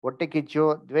 ಹೊಟ್ಟೆ ಕಿಚ್ಚು,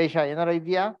 ದ್ವೇಷ ಏನಾರ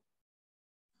ಇದೆಯಾ?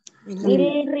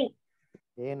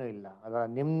 ಏನು ಇಲ್ಲ. ಅದರ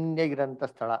ನಿಮ್ದಿಯಾಗಿರೋಂಥ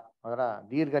ಸ್ಥಳ. ಅದರ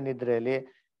ದೀರ್ಘ ನಿದ್ರೆಯಲ್ಲಿ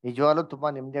ನಿಜವಾಗ್ಲೂ ತುಂಬಾ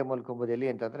ನಿಮ್ದಿಯಾಗಿ ಮಲ್ಕೊಂಬೋದು. ಎಲ್ಲಿ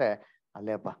ಅಂತಂದ್ರೆ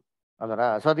ಅಲ್ಲೇಪ್ಪ. ಅದರ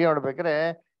ಸದ್ಯ ನೋಡ್ಬೇಕಾದ್ರೆ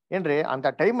ಏನ್ರಿ ಅಂತ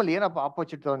ಟೈಮಲ್ಲಿ ಏನಪ್ಪ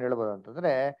ಆಪೋಸಿಟ್ ಅಂತ ಹೇಳ್ಬೋದು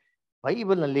ಅಂತಂದ್ರೆ,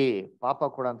 ಬೈಬಲ್ ನಲ್ಲಿ ಪಾಪ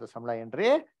ಕೊಡೋಂಥ ಸಂಬಳ ಏನ್ರಿ?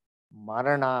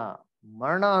 ಮರಣ.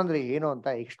 ಮರಣ ಅಂದ್ರೆ ಏನು ಅಂತ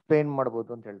ಎಕ್ಸ್ಪ್ಲೇನ್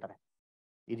ಮಾಡ್ಬೋದು ಅಂತ ಹೇಳ್ತಾರೆ.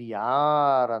 ಇದು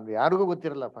ಯಾರಿಗೂ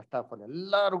ಗೊತ್ತಿರಲ್ಲ. ಫಸ್ಟ್ ಆಫ್ ಆಲ್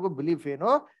ಎಲ್ಲರಿಗೂ ಬಿಲೀಫ್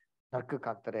ಏನು, ನರ್ಕಕ್ಕೆ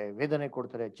ಹಾಕ್ತಾರೆ, ವೇದನೆ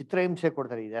ಕೊಡ್ತಾರೆ, ಚಿತ್ರಹಿಂಸೆ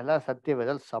ಕೊಡ್ತಾರೆ. ಇದೆಲ್ಲ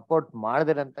ಸತ್ಯವೇದಲ್ಲಿ ಸಪೋರ್ಟ್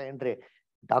ಮಾಡದಿರಂತ ಏನ್ರಿ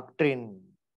ಡಾಕ್ಟ್ರಿನ್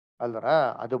ಅಲ್ವರ.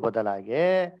 ಅದು ಬದಲಾಗಿ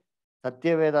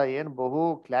ಸತ್ಯವೇದ ಏನ್ ಬಹು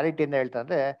ಕ್ಲಾರಿಟಿಯಿಂದ ಹೇಳ್ತಾ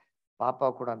ಅಂದ್ರೆ, ಪಾಪ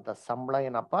ಕೊಡಂತ ಸಂಬಳ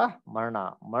ಏನಪ್ಪ? ಮರಣ.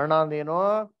 ಮರಣ ಅಂದೇನು?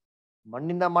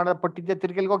 ಮಣ್ಣಿಂದ ಮಾಡಲ್ಪಟ್ಟಿದ್ದೆ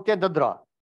ತಿರ್ಗಿಲ್ಗೆ ಹೋಗ್ತೀಯ ಅಂತಂದ್ರು,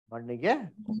 ಮಣ್ಣಿಗೆ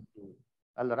ಹೋಗ್ತೀವಿ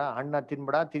ಅಲ್ವರ. ಹಣ್ಣ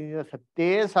ತಿನ್ಬೇಡ, ತಿಂದಿದ ಸತ್ತೇ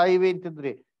ಸಾಯಿವೆ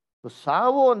ಅಂತಿದ್ರಿ.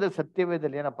 ಸಾವು ಅಂದ್ರೆ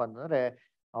ಸತ್ಯವೇದಲ್ಲಿ ಏನಪ್ಪಾ ಅಂತಂದ್ರೆ,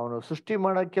 ಅವನು ಸೃಷ್ಟಿ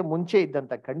ಮಾಡೋಕ್ಕೆ ಮುಂಚೆ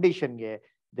ಇದ್ದಂತ ಕಂಡೀಷನ್ಗೆ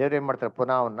ದೇವ್ರ ಏನ್ ಮಾಡ್ತಾರೆ,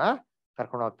 ಪುನಃ ಅವನ್ನ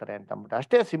ಕರ್ಕೊಂಡು ಹೋಗ್ತಾರೆ ಅಂತ ಅಂದ್ಬಿಟ್ಟು.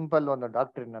 ಅಷ್ಟೇ ಸಿಂಪಲ್ ಒಂದು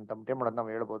ಡಾಕ್ಟ್ರಿನ್ ಅಂತ ಏನ್ ಮಾಡೋದು ನಾವು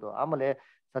ಹೇಳ್ಬೋದು. ಆಮೇಲೆ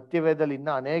ಸತ್ಯವೇದಲ್ಲಿ ಇನ್ನ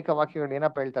ಅನೇಕ ವಾಕ್ಯಗಳು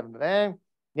ಏನಪ್ಪ ಹೇಳ್ತಾರೆ ಅಂದ್ರೆ,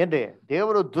 ಏನ್ರಿ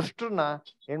ದೇವರು ದುಷ್ಟರನ್ನ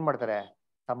ಏನ್ ಮಾಡ್ತಾರೆ?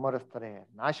 ಸಂಹರಿಸ್ತಾರೆ,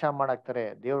 ನಾಶ ಮಾಡಾಕ್ತಾರೆ.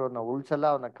 ದೇವ್ರನ್ನ ಉಳ್ಸಲ್ಲ,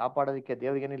 ಅವನ್ನ ಕಾಪಾಡೋದಕ್ಕೆ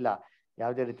ದೇವ್ರಿಗೇನಿಲ್ಲ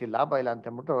ಯಾವ್ದೇ ರೀತಿ ಲಾಭ ಇಲ್ಲ ಅಂತ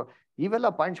ಅಂದ್ಬಿಟ್ಟು ಇವೆಲ್ಲ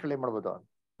ಪಾಯಿಂಟ್ಸ್ಗಳು ಏನ್ ಮಾಡ್ಬೋದು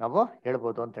ನಾವು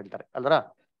ಹೇಳ್ಬೋದು ಅಂತ ಹೇಳ್ತಾರೆ ಅಲ್ರ.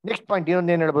 ನೆಕ್ಸ್ಟ್ ಪಾಯಿಂಟ್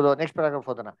ಇನ್ನೊಂದು ಏನ್ ಹೇಳ್ಬೋದು? ನೆಕ್ಸ್ಟ್ ಪ್ಯಾರಾಗ್ರಾಫ್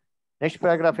ಓದೋಣ. ನೆಕ್ಸ್ಟ್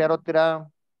ಪ್ಯಾರಾಗ್ರಾಫ್ ಯಾರು ಓದ್ತೀರಾ?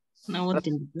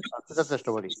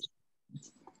 ಓದಿ.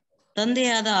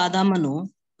 ತಂದೆಯಾದ ಆದಾಮನು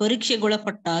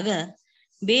ಪರೀಕ್ಷೆಗೊಳಪಟ್ಟಾಗ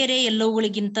ಬೇರೆ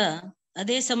ಎಲ್ಲವುಗಳಿಗಿಂತ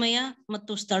ಅದೇ ಸಮಯ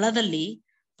ಮತ್ತು ಸ್ಥಳದಲ್ಲಿ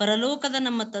ಪರಲೋಕದ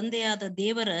ನಮ್ಮ ತಂದೆಯಾದ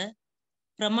ದೇವರ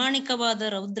ಪ್ರಾಮಾಣಿಕವಾದ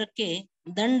ರೌದ್ರಕ್ಕೆ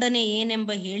ದಂಡನೆ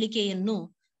ಏನೆಂಬ ಹೇಳಿಕೆಯನ್ನು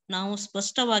ನಾವು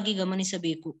ಸ್ಪಷ್ಟವಾಗಿ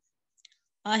ಗಮನಿಸಬೇಕು.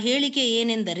 ಆ ಹೇಳಿಕೆ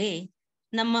ಏನೆಂದರೆ,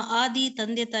 ನಮ್ಮ ಆದಿ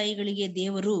ತಂದೆ ತಾಯಿಗಳಿಗೆ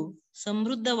ದೇವರು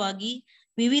ಸಮೃದ್ಧವಾಗಿ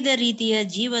ವಿವಿಧ ರೀತಿಯ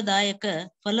ಜೀವದಾಯಕ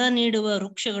ಫಲ ನೀಡುವ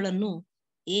ವೃಕ್ಷಗಳನ್ನು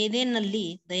ಏದೇನಲ್ಲಿ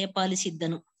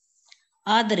ದಯಪಾಲಿಸಿದ್ದನು.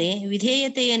 ಆದರೆ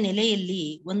ವಿಧೇಯತೆಯ ನೆಲೆಯಲ್ಲಿ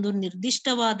ಒಂದು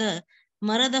ನಿರ್ದಿಷ್ಟವಾದ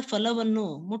ಮರದ ಫಲವನ್ನು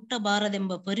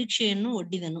ಮುಟ್ಟಬಾರದೆಂಬ ಪರೀಕ್ಷೆಯನ್ನು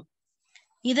ಒಡ್ಡಿದನು.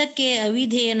 ಇದಕ್ಕೆ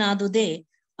ಅವಿಧೇಯನಾದುದೇ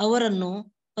ಅವರನ್ನು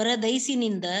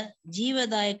ಪರದೈಸಿನಿಂದ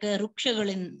ಜೀವದಾಯಕ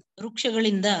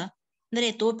ವೃಕ್ಷಗಳಿಂದ ಅಂದರೆ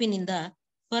ತೋಪಿನಿಂದ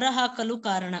ಹೊರಹಾಕಲು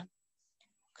ಕಾರಣ.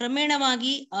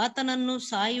 ಕ್ರಮೇಣವಾಗಿ ಆತನನ್ನು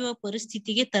ಸಾಯುವ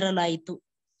ಪರಿಸ್ಥಿತಿಗೆ ತರಲಾಯಿತು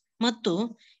ಮತ್ತು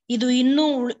ಇದು ಇನ್ನೂ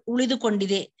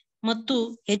ಉಳಿದುಕೊಂಡಿದೆ ಮತ್ತು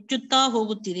ಹೆಚ್ಚುತ್ತಾ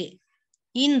ಹೋಗುತ್ತಿದೆ.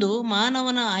 ಇಂದು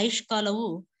ಮಾನವನ ಆಯುಷ್ಕಾಲವು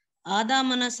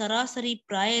ಆದಾಮನ ಸರಾಸರಿ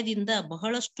ಪ್ರಾಯದಿಂದ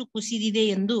ಬಹಳಷ್ಟು ಕುಸಿದಿದೆ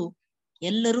ಎಂದು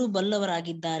ಎಲ್ಲರೂ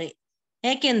ಬಲ್ಲವರಾಗಿದ್ದಾರೆ.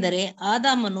 ಯಾಕೆಂದರೆ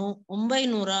ಆದಾಮನು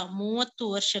 930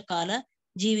 ವರ್ಷ ಕಾಲ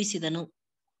ಜೀವಿಸಿದನು.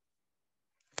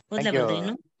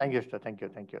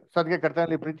 Thank you. ಸದ್ಯ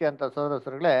ಕರ್ತನಲ್ಲಿ ಪ್ರೀತಿ ಅಂತ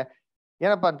ಸಹೋದರಗಳೇ,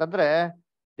 ಏನಪ್ಪಾ ಅಂತಂದ್ರೆ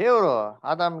ದೇವರು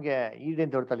ಆದಾಮ್ಗೆ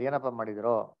ಈಡೇನ್ ತೋಟದಲ್ಲಿ ಏನಪ್ಪಾ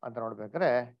ಮಾಡಿದ್ರು ಅಂತ ನೋಡ್ಬೇಕಾದ್ರೆ,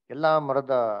 ಎಲ್ಲಾ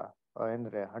ಮರದ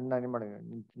ಏನ್ರೆ ಹಣ್ಣ ಮಾಡಿ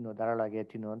ತಿನ್ನು, ಧಾರಾಳಾಗಿ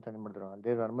ತಿನ್ನು ಅಂತ ಮಾಡಿದ್ರು.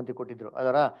 ದೇವ್ರು ಅನುಮತಿ ಕೊಟ್ಟಿದ್ರು.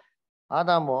 ಅದರ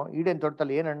ಆದಾಮು ಈಡೇನ್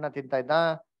ತೋಟದಲ್ಲಿ ಏನ್ ಹಣ್ಣ ತಿಂತಾ ಇದ್ದ?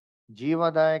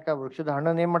 ಜೀವದಾಯಕ ವೃಕ್ಷದ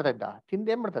ಹಣ್ಣನ್ನು ಏನ್ ಮಾಡ್ತಾ ಇದ್ದ,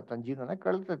 ತಿಂದು ಏನ್ ಮಾಡ್ತಾ ಇದ್ದ, ತನ್ನ ಜೀವನ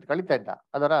ಕಳಿತಾ ಇದ್ದ.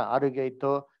 ಅದರ ಆರೋಗ್ಯ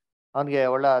ಇತ್ತು, ಅವನಿಗೆ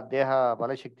ಒಳ್ಳೆ ದೇಹ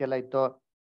ಬಲಶಕ್ತಿ ಎಲ್ಲ ಇತ್ತು,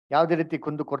 ಯಾವುದೇ ರೀತಿ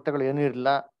ಕುಂದು ಕೊರತೆಗಳು ಏನೂ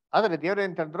ಇರಲಿಲ್ಲ. ಆದ್ರೆ ದೇವ್ರು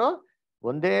ಏನ್ ಹೇಳಿದ್ರು,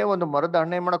 ಒಂದೇ ಒಂದು ಮರದ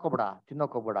ಹಣ್ಣು ಏನ್ ಮಾಡಕ್ ಹೋಗ್ಬೇಡ,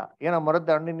 ತಿನ್ನೋಕ್ ಹೋಗ್ಬೇಡ. ಏನೋ ಮರದ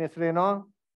ಹಣ್ಣಿನ ಹೆಸರೇನು?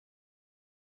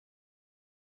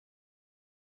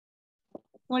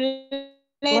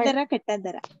 ಒಳ್ಳೆದರ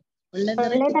ಕೆಟ್ಟದರ.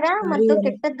 ಒಳ್ಳೆದರ ಮತ್ತು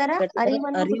ಕೆಟ್ಟದ್ದರ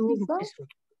ಅರಿವನ್ನು ಅರಿವು ಹುಟ್ಟಿಸೋ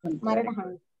ಮರದ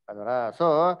ಹಣ್ಣು. ಅದರ so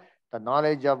the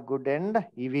knowledge of good and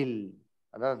evil,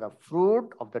 ಅದರ the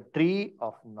fruit of the tree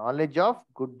of knowledge of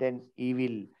good and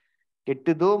evil,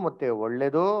 ಕೆಟ್ಟದು ಮತ್ತೆ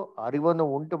ಒಳ್ಳೇದು ಅರಿವನ್ನು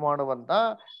ಉಂಟು ಮಾಡುವಂತ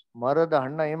ಮರದ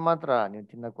ಹಣ್ಣ ಏನ್ ಮಾತ್ರ ನೀವು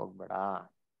ತಿನ್ನಕ್ ಹೋಗ್ಬೇಡ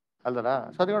ಅಲ್ದರ.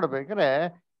 ಸೊ ಅದು ನೋಡ್ಬೇಕಾದ್ರೆ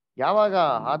ಯಾವಾಗ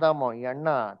ಆದಾಮ ಈ ಹಣ್ಣ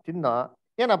ತಿನ್ನೋ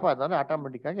ಏನಪ್ಪಾ ಅಂತಂದ್ರೆ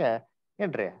ಆಟೋಮೆಟಿಕ್ ಆಗಿ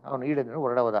ಏನ್ರಿ ಅವನು ಈಡೇನ್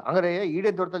ಹೊರಡೆ ಹೋದ. ಹಂಗಾರೆ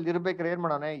ಈಡೇ ತೋಟದಲ್ಲಿ ಇರ್ಬೇಕಾರೆ ಏನ್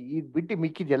ಮಾಡೋಣ, ಈ ಬಿಟ್ಟು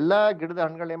ಮಿಕ್ಕಿದ ಎಲ್ಲಾ ಗಿಡದ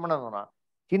ಹಣ್ಣುಗಳು ಏನ್ ಮಾಡೋಣ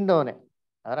ತಿಂದವನೇ.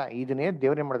 ಅದರ ಇದನ್ನೇ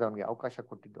ದೇವ್ರೇನ್ ಮಾಡಿದ ಅವನಿಗೆ ಅವಕಾಶ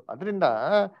ಕೊಟ್ಟಿದ್ದು. ಅದರಿಂದ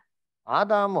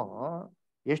ಆದಾಮು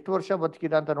ಎಷ್ಟು ವರ್ಷ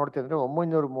ಬದುಕಿದ ಅಂತ ನೋಡ್ತಿದ್ರೆ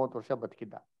 930 ವರ್ಷ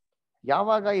ಬದುಕಿದ್ದ.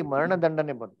 ಯಾವಾಗ ಈ ಮರಣ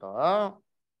ದಂಡನೆ ಬಂತೋ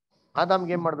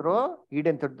ಆದಾಮ್ಗೆ ಏನ್ ಮಾಡಿದ್ರು,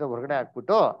 ಈಡೇನ್ ತೋಟದ ಹೊರಗಡೆ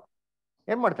ಹಾಕ್ಬಿಟ್ಟು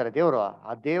ಏನ್ ಮಾಡ್ತಾರೆ ದೇವ್ರು,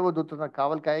 ಆ ದೇವದೂತನ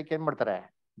ಕಾವಲ್ ಕಾಯಕ್ಕೆ ಏನ್ ಮಾಡ್ತಾರೆ,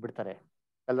 ಬಿಡ್ತಾರೆ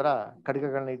ಅಲ್ರ.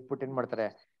 ಖಡ್ಗಗಳನ್ನ ಇಟ್ಬಿಟ್ಟು ಏನ್ ಮಾಡ್ತಾರೆ,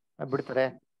 ಬಿಡ್ತಾರೆ.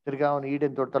 ತಿರ್ಗಾ ಅವನು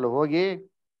ಈಡೇನ್ ತೋಟದಲ್ಲಿ ಹೋಗಿ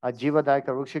ಆ ಜೀವದಾಯಕ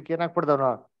ವೃಕ್ಷಕ್ಕೆ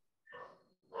ಏನಾಗ್ಬಿಡ್ದವನು,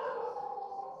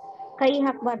 ಕೈ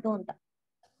ಹಾಕ್ಬಾರ್ದು ಅಂತ.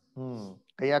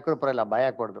 ಕೈ ಹಾಕಿದ್ರು ಪರವಾಗಿಲ್ಲ, ಬಾಯಿ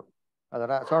ಹಾಕ್ಬಾರ್ದು.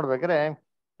 ಅದರ ನೋಡ್ಬೇಕಾದ್ರೆ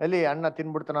ಅಲ್ಲಿ ಅಣ್ಣ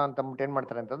ತಿನ್ಬಿಡ್ತಾನ ಅಂತ ಏನ್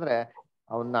ಮಾಡ್ತಾರೆ ಅಂತಂದ್ರೆ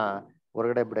ಅವನ್ನ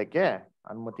ಹೊರಗಡೆ ಬಿಡಕ್ಕೆ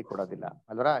ಅನುಮತಿ ಕೊಡೋದಿಲ್ಲ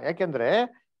ಅಲ್ವರ. ಯಾಕೆಂದ್ರೆ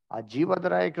ಆ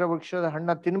ಜೀವದಾಯಕ ವೃಕ್ಷದ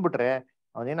ಹಣ್ಣ ತಿನ್ಬಿಟ್ರೆ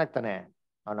ಅವನೇನಾಗ್ತಾನೆ,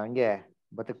 ಅವನ ಹಂಗೆ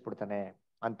ಬದುಕ್ಬಿಡ್ತಾನೆ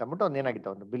ಅಂತಂದ್ಬಿಟ್ಟು ಅವ್ನ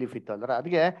ಏನಾಗಿತ್ತು, ಒಂದು ಬಿಲೀಫ್ ಇತ್ತು ಅಲ್ವರ.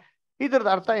 ಅದಕ್ಕೆ ಇದ್ರದ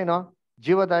ಅರ್ಥ ಏನು,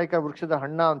 ಜೀವದಾಯಕ ವೃಕ್ಷದ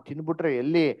ಹಣ್ಣ ಅವ್ನು ತಿನ್ಬಿಟ್ರೆ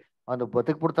ಎಲ್ಲಿ ಅವನು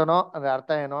ಬದುಕ್ಬಿಡ್ತಾನೋ ಅದ್ರ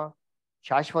ಅರ್ಥ ಏನು,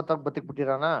 ಶಾಶ್ವತವಾಗಿ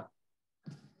ಬದುಕ್ಬಿಟ್ಟಿರೋನ,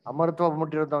 ಅಮರತ್ವ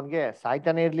ಬಂದ್ಬಿಟ್ಟಿರೋದು, ಅವನ್ಗೆ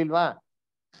ಸಾಯ್ತಾನೆ ಇರ್ಲಿಲ್ವಾ.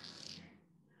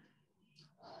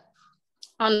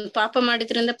 ಅವ್ನು ಪಾಪ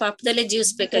ಮಾಡಿದ್ರಿಂದ ಪಾಪದಲ್ಲೇ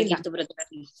ಜೀವಿಸ್ಬೇಕಾಗಿತ್ತು ಬ್ರದರ್.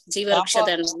 ಜೀವವೃಕ್ಷದ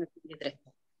ಹಣ್ಣನ್ನು ತಿಂದಿದ್ರೆ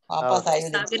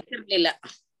ಸಾವಿರ್ತಿರ್ಲಿಲ್ಲ.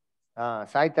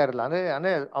 ಸಾಯ್ತಾ ಇರಲ್ಲ ಅಂದ್ರೆ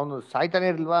ಅಂದ್ರೆ ಅವನು ಸಾಯ್ತಾನೆ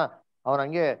ಇರ್ಲಿಲ್ವಾ. ಅವನ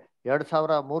ಹಂಗೆ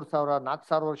 2000, 3000,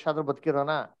 4000 ವರ್ಷ ಆದ್ರೂ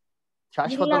ಬದುಕಿರೋನ,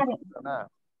 ಶಾಶ್ವತ ಬದುಕಿರೋನ?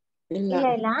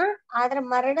 ಇಲ್ಲ. ಆದ್ರೆ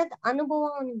ಮರಣದ ಅನುಭವ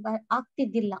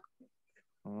ಆಗ್ತಿದ್ದಿಲ್ಲ.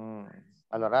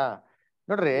 ಅಲ್ವರ.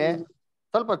 ನೋಡ್ರಿ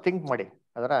ಸ್ವಲ್ಪ ಥಿಂಕ್ ಮಾಡಿ.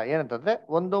 ಅದರ ಏನಂತಂದ್ರೆ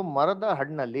ಒಂದು ಮರದ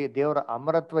ಹಣ್ಣಲ್ಲಿ ದೇವರ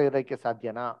ಅಮರತ್ವ ಇರೋಕೆ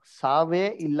ಸಾಧ್ಯನಾ? ಸಾವೇ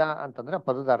ಇಲ್ಲ ಅಂತಂದ್ರೆ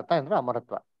ಪದದ ಅರ್ಥ ಅಂದ್ರೆ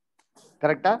ಅಮರತ್ವ.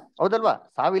 ಕರೆಕ್ಟಾ? ಹೌದಲ್ವಾ?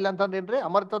 ಸಾವಿಲ್ಲ ಅಂತಂದೇನ್ರಿ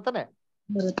ಅಮರತ್ವ ತಾನೆ.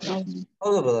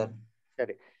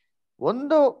 ಸರಿ,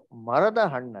 ಒಂದು ಮರದ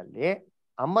ಹಣ್ಣಲ್ಲಿ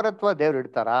ಅಮರತ್ವ ದೇವ್ರು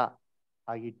ಇಡ್ತಾರ?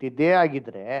 ಇಟ್ಟಿದ್ದೇ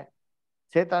ಆಗಿದ್ರೆ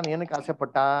ಸೇತಾನ್ ಏನಕ್ಕೆ ಆಸೆ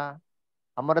ಪಟ್ಟ?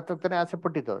 ಅಮರತ್ವಕ್ಕನೇ ಆಸೆ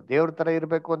ಪಟ್ಟಿದ್ದು. ದೇವ್ರ ತರ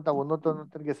ಇರ್ಬೇಕು ಅಂತ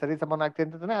ಉನ್ನತನಿಗೆ ಸರಿ ಸಮಾನ ಆಗ್ತಿ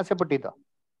ಅಂತಾನೆ ಆಸೆ ಪಟ್ಟಿದ್ದು.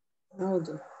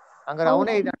 ಹಂಗಾರೆ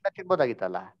ಅವನೇ ಇದು ಹಣ್ಣ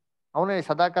ತಿನ್ಬೋದಾಗಿತ್ತಲ್ಲ, ಅವನೇ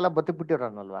ಸದಾಕಾಲ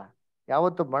ಬದುಕ್ಬಿಟ್ಟಿರೋನಲ್ವಾ,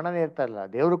 ಯಾವತ್ತು ಮರಣನೇ ಇರ್ತಾ ಇಲ್ಲ.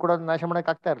 ದೇವ್ರು ಕೂಡ ನಾಶ ಮಾಡಕ್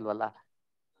ಆಗ್ತಾ ಇರ್ಲ್ವಲ್ಲ.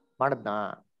 ಮಾಡದ್ನಾ?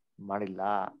 ಮಾಡಿಲ್ಲ.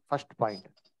 First point.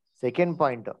 ಸೆಕೆಂಡ್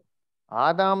ಪಾಯಿಂಟ್,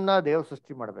 ಆದಾಮ್ನ ದೇವ್ರು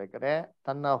ಸೃಷ್ಟಿ ಮಾಡ್ಬೇಕಾದ್ರೆ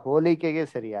ತನ್ನ ಹೋಲಿಕೆಗೆ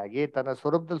ಸರಿಯಾಗಿ ತನ್ನ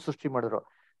ಸ್ವರೂಪದಲ್ಲಿ ಸೃಷ್ಟಿ ಮಾಡಿದ್ರು.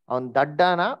 ಅವನ್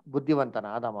ದಡ್ಡನ ಬುದ್ಧಿವಂತನ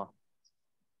ಆದಾಮ?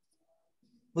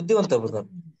 ಬುದ್ಧಿವಂತ.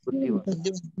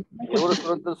 ದೇವರ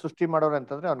ಸ್ವರೂಪದಲ್ಲಿ ಸೃಷ್ಟಿ ಮಾಡೋರು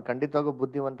ಅಂತಂದ್ರೆ ಅವ್ನು ಖಂಡಿತವಾಗೂ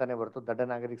ಬುದ್ಧಿವಂತನೇ ಹೊರತು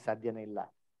ದಡ್ಡನಾಗಲಿಕ್ಕೆ ಸಾಧ್ಯನೇ ಇಲ್ಲ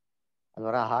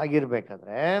ಅಲ್ವರ.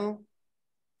 ಹಾಗಿರ್ಬೇಕಾದ್ರೆ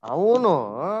ಅವನು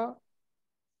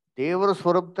ದೇವರ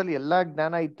ಸ್ವರೂಪದಲ್ಲಿ ಎಲ್ಲಾ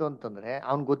ಜ್ಞಾನ ಇತ್ತು ಅಂತಂದ್ರೆ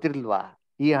ಅವ್ನ್ ಗೊತ್ತಿರ್ಲಿಲ್ವಾ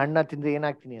ಈ ಹಣ್ಣ ತಿಂದ್ರೆ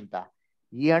ಏನಾಗ್ತೀನಿ ಅಂತ?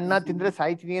 ಈ ಹಣ್ಣ ತಿಂದ್ರೆ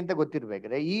ಸಾಯ್ತೀನಿ ಅಂತ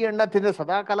ಗೊತ್ತಿರ್ಬೇಕಾದ್ರೆ, ಈ ಹಣ್ಣ ತಿಂದ್ರೆ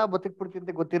ಸದಾಕಾಲ ಬದುಕ್ಬಿಡ್ತೀನಿ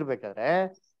ಅಂತ ಗೊತ್ತಿರ್ಬೇಕಾದ್ರೆ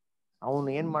ಅವನು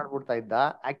ಏನ್ ಮಾಡ್ಬಿಡ್ತಾ ಇದ್ದ?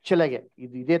 ಆಕ್ಚುಲ್ ಆಗಿ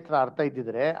ಇದೇ ತರ ಅರ್ಥ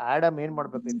ಇದ್ದಿದ್ರೆ ಆಡಮ್ ಏನ್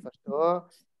ಮಾಡ್ಬೇಕಾಯ್ತು, ಫಸ್ಟ್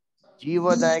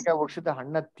ಜೀವದಾಯಕ ವೃಕ್ಷದ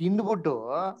ಹಣ್ಣ ತಿಂದ್ಬಿಟ್ಟು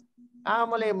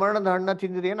ಆಮೇಲೆ ಮರಣದ ಹಣ್ಣ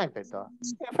ತಿಂದಿದ್ರೆ ಏನಾಗ್ತಾ ಇತ್ತು?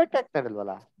 ಎಫೆಕ್ಟ್ ಆಗ್ತಾ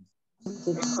ಇರಲ್ವಲ್ಲ.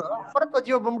 ಅಮರತ್ವ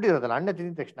ಜೀವ ಬಂದ್ಬಿಟ್ಟಿರೋದಲ್ಲ ಹಣ್ಣ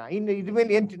ತಿಂದಿದ ತಕ್ಷಣ. ಇನ್ನು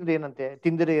ಇದ್ಮೇಲೆ ಏನ್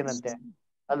ತಿಂದ್ರೆ ಏನಂತೆ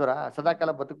ಅಲ್ವರ?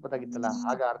 ಸದಾಕಾಲ ಬದುಕ್ಬೋದಾಗಿತ್ತಲ್ಲ.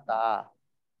 ಆಗ ಅರ್ಥ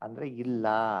ಅಂದ್ರೆ ಇಲ್ಲ.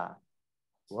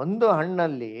 ಒಂದು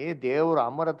ಹಣ್ಣಲ್ಲಿ ದೇವ್ರು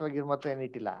ಅಮರತ್ವಾಗಿ ಮಾತ್ರ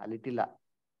ಏನಿಟ್ಟಿಲ್ಲ, ಅಲ್ಲಿ ಇಟ್ಟಿಲ್ಲ.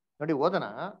 ನೋಡಿ ಓದನ,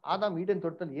 ಆದಾಮ್ ಈಡೇನ್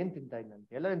ತೋಟದಲ್ಲಿ ಏನ್ ತಿಂತಾ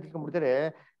ಇದ್ದಂತೆ ಎಲ್ಲ ಏನ್ ತಿಳ್ಕೊಂಡ್ಬಿಡ್ತಾರೆ,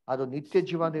 ಅದು ನಿತ್ಯ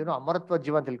ಜೀವ ಅಂತ ಏನೋ ಅಮರತ್ವ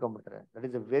ಜೀವ ಅಂತ ತಿಳ್ಕೊಂಡ್ಬಿಡ್ತಾರೆ. That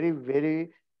is a very very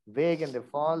vague and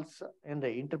false in the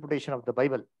interpretation of the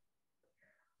Bible.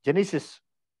 Genesis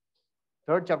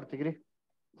 3rd chapter ತೆಗಿರಿ.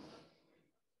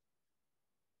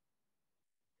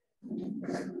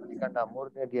 ಆದಿಕಾಂಡ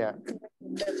 3ನೇ ಅಧ್ಯಾಯ.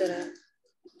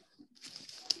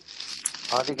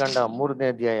 ಆದಿಕಾಂಡ 3ನೇ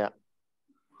ಅಧ್ಯಾಯ,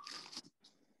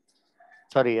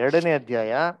 ಸಾರಿ 2ನೇ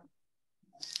ಅಧ್ಯಾಯ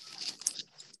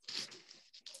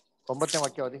 9ನೇ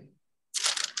ವಾಕ್ಯ ಓದಿ.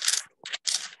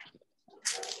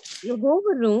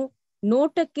 ಯೆಹೋವನು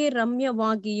ನೋಟಕ್ಕೆ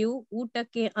ರಮ್ಯವಾಗಿಯೂ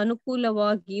ಊಟಕ್ಕೆ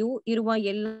ಅನುಕೂಲವಾಗಿಯೂ ಇರುವ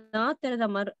ಎಲ್ಲಾ ತರದ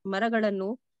ಮರಗಳನ್ನು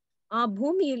ಆ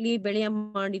ಭೂಮಿಯಲ್ಲಿ ಬೆಳೆಯ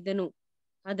ಮಾಡಿದನು.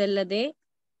 ಅದಲ್ಲದೆ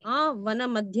ಆ ವನ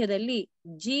ಮಧ್ಯದಲ್ಲಿ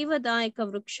ಜೀವದಾಯಕ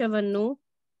ವೃಕ್ಷವನ್ನು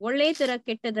ಒಳ್ಳೆಯದರ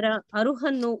ಕೆಟ್ಟದರ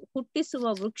ಅರುಹನ್ನು ಹುಟ್ಟಿಸುವ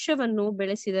ವೃಕ್ಷವನ್ನು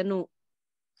ಬೆಳೆಸಿದನು.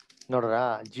 ನೋಡ್ರ,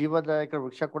 ಜೀವದಾಯಕ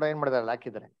ವೃಕ್ಷ ಕೂಡ ಏನ್ ಮಾಡಿದಾರೆ,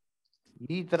 ಹಾಕಿದ್ದಾರೆ.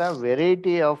 ಈ ತರ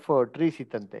ವೆರೈಟಿ ಆಫ್ ಟ್ರೀಸ್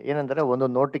ಇತ್ತಂತೆ. ಏನಂದ್ರೆ ಒಂದು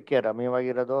ನೋಟಕ್ಕೆ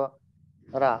ರಮ್ಯವಾಗಿರೋದು,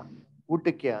 ಅದರ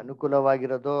ಊಟಕ್ಕೆ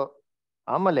ಅನುಕೂಲವಾಗಿರೋದು,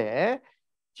 ಆಮೇಲೆ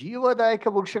ಜೀವದಾಯಕ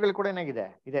ವೃಕ್ಷಗಳು ಕೂಡ ಏನಾಗಿದೆ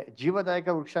ಇದೆ. ಜೀವದಾಯಕ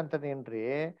ವೃಕ್ಷ ಅಂತ ಏನ್ರಿ,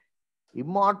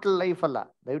 ಇಮ್ಮಾರ್ಟಲ್ ಲೈಫ್ ಅಲ್ಲ,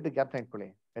 ದಯವಿಟ್ಟು ಜ್ಞಾಪನ ಇಟ್ಕೊಳ್ಳಿ.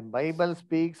 when Bible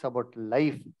speaks about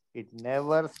life, it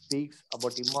never speaks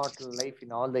about immortal life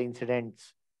in all the incidents.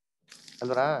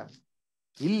 ಅಲ್ವರ,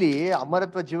 ಇಲ್ಲಿ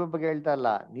ಅಮರತ್ವ ಜೀವ ಬಗ್ಗೆ ಹೇಳ್ತಾ ಇಲ್ಲ,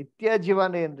 ನಿತ್ಯ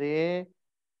ಜೀವನ ಏನ್ರಿ,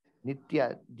 ನಿತ್ಯ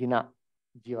ದಿನ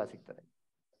ಜೀವ ಸಿಗ್ತದೆ.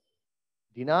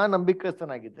 ದಿನಾ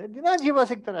ನಂಬಿಕಸ್ಥನಾಗಿದ್ರೆ ದಿನಾ ಜೀವ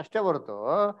ಸಿಗ್ತಾರೆ ಅಷ್ಟೇ ಹೊರತು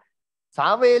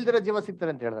ಸಾವೇ ಇಲ್ದಿರೋ ಜೀವ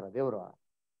ಸಿಗ್ತಾರೆ ಅಂತ ಹೇಳಿದಾರ ದೇವರು.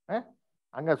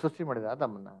 ಹಂಗ ಸೃಷ್ಟಿ ಮಾಡಿದ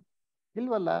ಆದಾಮನ್ನ?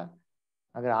 ಇಲ್ವಲ್ಲ.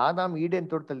 ಹಾಗಾದ್ರೆ ಆದಾಮ್ ಈಡೇನ್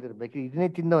ತೋಟದಲ್ಲಿರ್ಬೇಕು, ಇದನ್ನೇ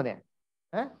ತಿಂದವನೇ.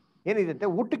 ಏನಿದೆ ಅಂತೆ,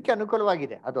 ಊಟಕ್ಕೆ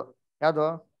ಅನುಕೂಲವಾಗಿದೆ. ಅದು ಯಾವುದು,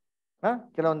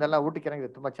 ಕೆಲವೊಂದೆಲ್ಲ ಊಟಕ್ಕೆ ಏನಾಗಿದೆ,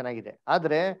 ತುಂಬಾ ಚೆನ್ನಾಗಿದೆ.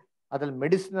 ಆದ್ರೆ ಅದ್ರಲ್ಲಿ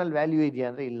ಮೆಡಿಸಿನಲ್ ವ್ಯಾಲ್ಯೂ ಇದೆಯಾ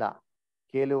ಅಂದ್ರೆ ಇಲ್ಲ.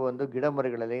 ಕೆಲವೊಂದು ಗಿಡ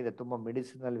ಮರಗಳಲ್ಲಿ ಇದೆ ತುಂಬಾ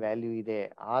ಮೆಡಿಸಿನಲ್ ವ್ಯಾಲ್ಯೂ ಇದೆ.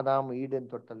 ಆದಾಮ್ ಈಡೇನ್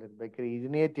ತೋಟದಲ್ಲಿ ಇರ್ಬೇಕ್ರೆ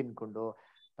ಇದನ್ನೇ ತಿನ್ಕೊಂಡು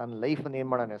ತನ್ನ ಲೈಫ್ ಏನ್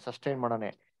ಮಾಡೋಣ, ಸಸ್ಟೈನ್ ಮಾಡೋಣ.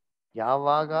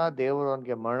 ಯಾವಾಗ ದೇವರು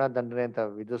ಅವನ್ಗೆ ಮರಣ ದಂಡನೆ ಅಂತ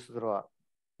ವಿಧಿಸಿದ್ರು,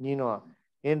 ನೀನು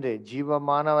ಏನ್ರಿ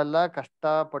ಜೀವಮಾನವೆಲ್ಲ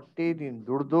ಕಷ್ಟಪಟ್ಟು ನೀನ್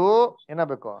ದುಡ್ದು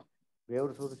ಏನಾಗಬೇಕು,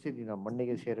 ಬೆವರು ಸುರಿಸಿ ನೀನು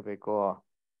ಮಣ್ಣಿಗೆ ಸೇರ್ಬೇಕು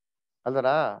ಅಲ್ದರ.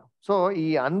 ಸೊ ಈ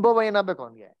ಅನುಭವ ಏನಾಗಬೇಕು,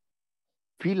 ಅವನಿಗೆ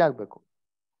ಫೀಲ್ ಆಗ್ಬೇಕು,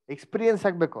 ಎಕ್ಸ್ಪೀರಿಯನ್ಸ್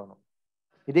ಆಗ್ಬೇಕು. ಅವನು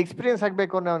ಇದು ಎಕ್ಸ್ಪೀರಿಯನ್ಸ್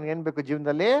ಆಗ್ಬೇಕು ಅಂದ್ರೆ ಅವ್ನಿಗೆ ಏನ್ ಬೇಕು,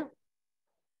 ಜೀವನದಲ್ಲಿ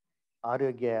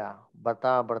ಆರೋಗ್ಯ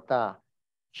ಬರ್ತಾ ಬರ್ತಾ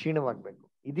ಕ್ಷೀಣವಾಗ್ಬೇಕು.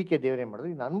 ಇದಕ್ಕೆ ದೇವ್ರೇನ್ ಮಾಡಿದ್ರು,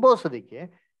 ಇನ್ನು ಅನುಭವಿಸೋದಿಕ್ಕೆ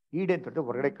ಈಡೇನ್ ತೊಟ್ಟು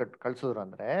ಹೊರಗಡೆ ಕಳ್ಸಿದ್ರು.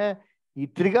 ಅಂದ್ರೆ ಈ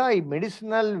ತಿರ್ಗಾ ಈ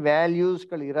ಮೆಡಿಸಿನಲ್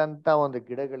ವ್ಯಾಲ್ಯೂಸ್ಗಳು ಇರೋಂಥ ಒಂದು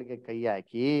ಗಿಡಗಳಿಗೆ ಕೈ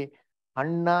ಹಾಕಿ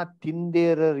ಹಣ್ಣ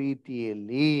ತಿಂದಿರೋ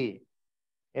ರೀತಿಯಲ್ಲಿ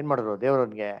ಏನ್ ಮಾಡಿದ್ರು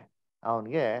ದೇವ್ರನ್ಗೆ,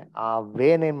 ಅವನ್ಗೆ ಆ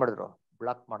ವೇನ್ ಏನ್ ಮಾಡಿದ್ರು,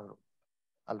 ಬ್ಲಾಕ್ ಮಾಡಿದ್ರು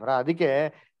ಅಲ್ವರ. ಅದಕ್ಕೆ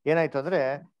ಏನಾಯ್ತು ಅಂದ್ರೆ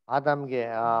ಆದಾಮ್ಗೆ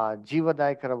ಆ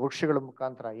ಜೀವದಾಯಕರ ವೃಕ್ಷಗಳ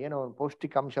ಮುಖಾಂತರ ಏನೋ ಒಂದು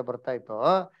ಪೌಷ್ಟಿಕಾಂಶ ಬರ್ತಾ ಇತ್ತು,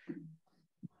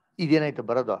 ಇದೇನಾಯ್ತು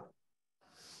ಬರೋದು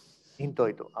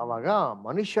ನಿಂತೋಯ್ತು. ಅವಾಗ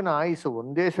ಮನುಷ್ಯನ ಆಯುಸ್ಸು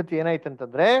ಒಂದೇ ಸತಿ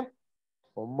ಏನಾಯ್ತಂತಂದ್ರೆ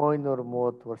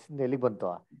 930 ವರ್ಷದಿಂದ ಎಲ್ಲಿ ಬಂತು,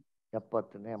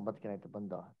 70ನೇ 80ಕ್ಕೆ ಏನಾಯ್ತು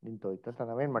ಬಂದು ನಿಂತೋಯ್ತು ಅಂತ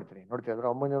ನಾವೇನ್ ಮಾಡ್ತೀವಿ ನೋಡ್ತೀವಿ. ಅಂದ್ರೆ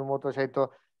 930 ವರ್ಷ ಆಯ್ತು,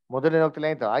 ಮೊದಲನೇ ಹೋಗ್ತಿಲ್ಲ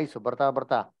ಆಯ್ತು, ಆಯುಸ್ಸು ಬರ್ತಾ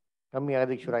ಬರ್ತಾ ಕಮ್ಮಿ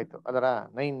ಆಗೋದಕ್ಕೆ ಶುರು ಆಯ್ತು. ಅದರ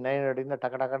 900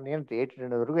 ಟಕ ಟಕ ಏನಂತ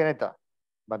 800ವರೆಗೂ ಏನಾಯ್ತು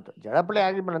ಬಂತು. ಜಡಪಳೆ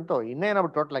ಆಗಿರ್ಬಂತು,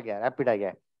 ಇನ್ನೇನಾಗ್ಬಿಟ್ಟು ಟೋಟಲ್ ಆಗಿ ರ್ಯಾಪಿಡ್ ಆಗಿ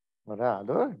ಅದರ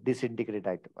ಅದು ಡಿಸ್ಇಂಟಿಗ್ರೇಟ್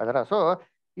ಆಯ್ತು ಅದರ. ಸೊ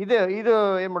ಇದು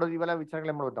ಏನ್ ಮಾಡೋದು, ಇವೆಲ್ಲ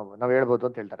ವಿಚಾರಗಳೇ ಮಾಡ್ಬೋದು ನಾವು ಹೇಳ್ಬೋದು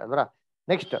ಅಂತ ಹೇಳ್ತಾರೆ ಅದರ.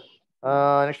 ನೆಕ್ಸ್ಟ್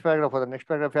ಪ್ಯಾರಾಗ್ರಾಫ್ ಓದ. ನೆಕ್ಸ್ಟ್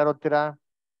ಪ್ಯಾರಾಗ್ರಾಫ್ ಯಾರು ಓದ್ತೀರಾ?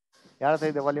 ಯಾರ ಹತ್ರ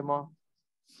ಇದೆ ವಾಲ್ಯೂಮು?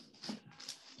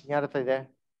 ಯಾರ ಹತ್ರ ಇದೆ?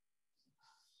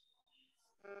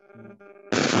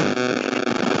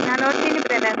 ನಾನು ಓದ್ತೀನಿ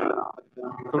ಬ್ರದರ್.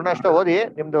 ಸುಗುಣ ಅಷ್ಟ ಓದಿ.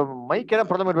 ನಿಮ್ದು ಮೈಕ್ ಏನೋ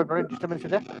ಪ್ರಾಬ್ಲಮ್ ಇರ್ಬೇಕು ನೋಡಿ, ಡಿಸ್ಟರ್ಬೆನ್ಸ್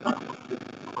ಇದೆ.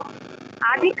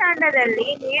 ಆದಿಕಾಂಡದಲ್ಲಿ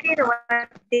ನೀಡಿರುವ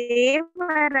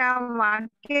ದೇವರ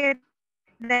ವಾಕ್ಯದಲ್ಲಿ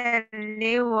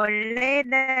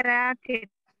ಒಳ್ಳೆಯದರ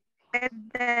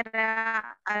ಕೆಟ್ಟದ್ದರ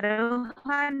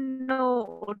ಅರುಹನ್ನು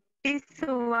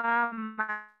ಹುಟ್ಟಿಸುವ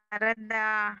ಮರದ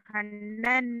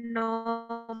ಹಣ್ಣನ್ನು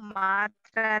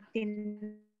ಮಾತ್ರ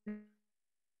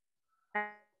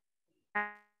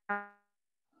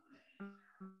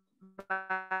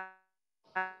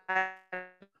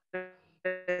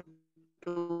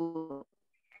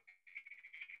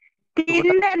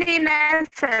ತಿಂದಲಿನ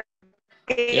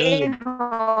ಸತ್ತೇ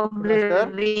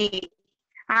ಹೋಗುವಿ.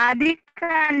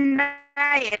 ಆದಿಕಾಂಡ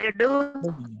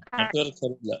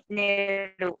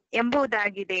 2:17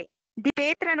 ಎಂಬುದಾಗಿದೆ.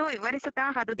 ಪೇತ್ರನು ವಿವರಿಸುತ್ತಾ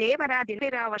ಅದು ದೇವರ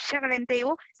ದಿನ ವರ್ಷಗಳಂತೆಯೂ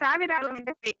ಸಾವಿರಾರು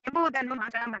ಎಂಬುದನ್ನು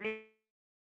ಮಾತ್ರ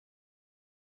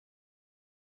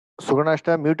ಸುಗುಣ ಅಷ್ಟ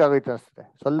ಮ್ಯೂಟ್ ಆಗೋಯ್ತು ಅನ್ಸುತ್ತೆ.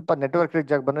 ಸ್ವಲ್ಪ ನೆಟ್ವರ್ಕ್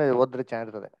ರೀಚ್ ಆಗಿ ಬಂದ್ರೆ ಓದ್ರೆ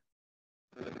ಚೆನ್ನಾಗಿರ್ತದೆ.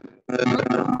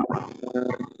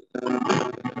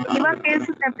 ಇವಾಗ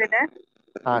ಕೇಳಿಸುತ್ತಾ ಬ್ರದರ್?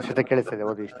 ಹಾ ಸೀತಾ ಕೇಳಿಸ್ತದೆ,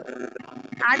 ಓದಿ ಇಷ್ಟ.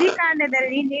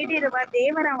 ಆದಿಕಾಂಡದಲ್ಲಿ ನೀಡಿರುವ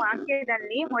ದೇವರ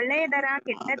ವಾಕ್ಯದಲ್ಲಿ ಒಳ್ಳೆಯದರ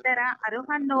ಕೆಟ್ಟದ್ದರ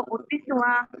ಅರುಹನ್ನು ಹುಟ್ಟಿಸುವ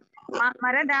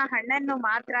ಮರದ ಹಣ್ಣನ್ನು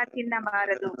ಮಾತ್ರ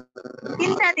ತಿನ್ನಬಾರದು,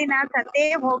 ಇಂಥ ದಿನ ಸತ್ತೇ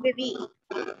ಹೋಗುವಿ.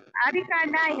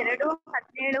 ಆದಿಕಾಂಡ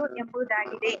 2:17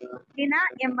 ಎಂಬುದಾಗಿದೆ. ದಿನ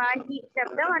ಎಂಬ ಈ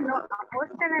ಶಬ್ದವನ್ನು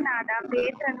ಅಪೊಸ್ತಲನಾದ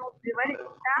ಪೇತ್ರನು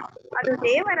ವಿವರಿಸುತ್ತಾ ಅದು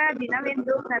ದೇವರ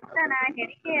ದಿನವೆಂದು, ಕರ್ತನ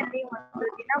ಎಣಿಕೆಯಲ್ಲಿ ಒಂದು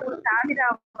ದಿನವು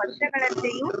 1000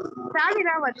 ವರ್ಷಗಳಂತೆಯೂ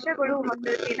 1000 ವರ್ಷಗಳು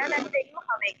ಒಂದು ದಿನದಂತೆಯೂ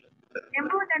ಅವೆ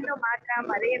ಎಂಬುದನ್ನು ಮಾತ್ರ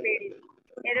ಮರೆಯಬೇಡಿರಿ.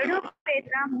 2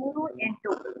 ಪೇತ್ರ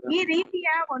 3:8. ಈ ರೀತಿಯ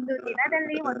ಒಂದು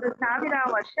ದಿನದಲ್ಲಿ 1000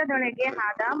 ವರ್ಷದೊಳಗೆ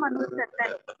ಆದಾಮನು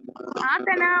ಸತ್ತನು.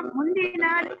 ಆತನ ಮುಂದಿನ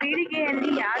ಪೀಳಿಗೆಯಲ್ಲಿ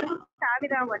ಯಾರೂ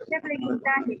 1000 ವರ್ಷಗಳಿಗಿಂತ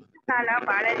ಹೆಚ್ಚು ಕಾಲ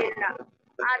ಬಾಳಲಿಲ್ಲ.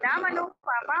 ಆದಾಮನು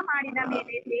ಪಾಪ ಮಾಡಿದ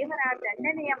ಮೇಲೆ ದೇವರ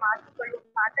ದಂಡನೆಯ ಮಾತುಗಳು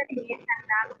ಆತನಿಗೆ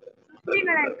ತನ್ನ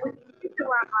ಸೃಷ್ಟಿಗಳನ್ನು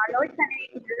ಸೃಷ್ಟಿಸುವ ಆಲೋಚನೆ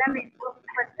ಇಲ್ಲವೆಂದು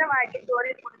ಸ್ಪಷ್ಟವಾಗಿ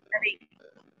ತೋರಿಕೊಡುತ್ತವೆ.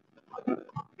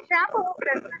 ಶಾಪವು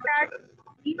ಪ್ರಸ್ತುತ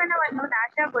ಜೀವನವನ್ನು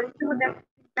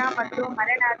ನಾಶಗೊಳಿಸುವುದಕ್ಕಿಂತ ಮತ್ತು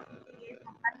ಮರಣ ಸ್ಥಿತಿಗೆ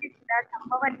ಸಂಬಂಧ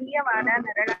ಸಂಭವನೀಯವಾದ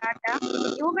ನರಳಾಟ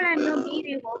ಇವುಗಳನ್ನು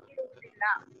ಮೀರಿ ಹೋಗಿರುವುದಿಲ್ಲ.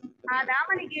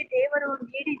 ಆದಾಮನಿಗೆ ದೇವರು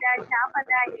ನೀಡಿದ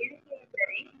ಶಾಪದ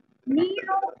ಹೇಳಿಕೆಯೆಂದರೆ,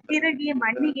 ನೀನು ತಿರುಗಿ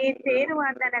ಮಣ್ಣಿಗೆ ಸೇರುವ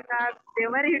ತನಕ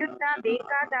ಬೆವರಿಡುತ್ತಾ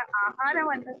ಬೇಕಾದ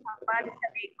ಆಹಾರವನ್ನು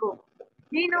ಸಂಪಾದಿಸಬೇಕು.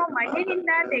 ನೀನು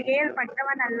ಮಣ್ಣಿನಿಂದ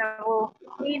ತೆಗೆಯಲ್ಪಟ್ಟವನಲ್ಲವೋ,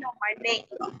 ನೀನು ಮಣ್ಣೆ,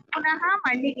 ಪುನಃ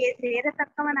ಮಣ್ಣಿಗೆ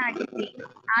ಸೇರತಕ್ಕವನಾಗಿದ್ದಿ.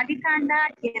 ಆದಿಕಾಂಡ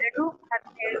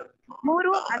 2:17,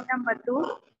 3:19,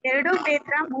 2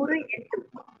 ಪೇತ್ರ 3:8.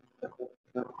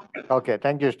 Okay,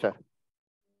 thank you sister.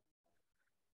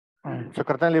 So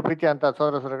ಕರ್ತನಲ್ಲಿ ಪ್ರೀತಿ ಅಂತ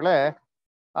ಸಹೋದರಗಳೇ,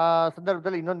 ಆ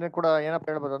ಸಂದರ್ಭದಲ್ಲಿ ಇನ್ನೊಂದು ಕೂಡ ಏನಪ್ಪ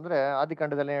ಹೇಳ್ಬೋದು ಅಂದ್ರೆ,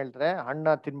 ಆದಿಕಾಂಡದಲ್ಲಿ ಏನ್ ಹೇಳ್ತಾರೆ, ಹಣ್ಣ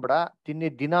ತಿನ್ಬಿಡ, ತಿನ್ನಿ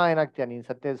ದಿನ ಏನಾಗ್ತೀಯ ನೀನ್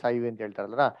ಸತ್ಯ ಸಾಯುವೆ ಅಂತ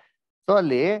ಹೇಳ್ತಾರಲ್ಲ. ಸೊ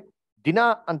ಅಲ್ಲಿ ದಿನ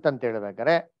ಅಂತಂತ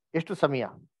ಹೇಳ್ಬೇಕಾರೆ ಎಷ್ಟು ಸಮಯ?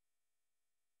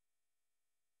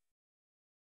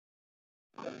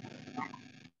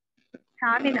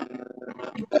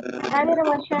 ಸಾವಿರ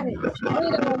ವರ್ಷ ರೀ.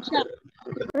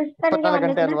 24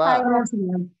 ಗಂಟೆ ಅಲ್ವಾ?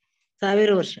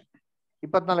 1000 ವರ್ಷ.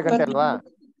 24 ಗಂಟೆ ಅಲ್ವಾ?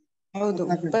 ಹೌದು.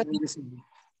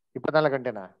 24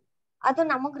 ಗಂಟೆನಾ? ಅದು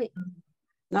ನಮಗ್ರಿ.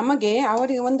 ನಮಗೆ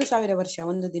ಅವರಿಗೆ 1000 ವರ್ಷ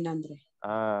ಒಂದು ದಿನ ಅಂದ್ರೆ.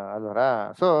 ಅಲ್ವರಾ?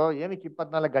 ಸೊ ಏನಕ್ಕೆ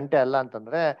 24 ಗಂಟೆ ಅಲ್ಲ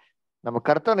ಅಂತಂದ್ರೆ, ನಮ್ಮ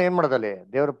ಕರ್ತವ್ಯ ಏನ್ ಮಾಡೋದಲ್ಲಿ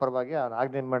ದೇವ್ರ ಪರವಾಗಿ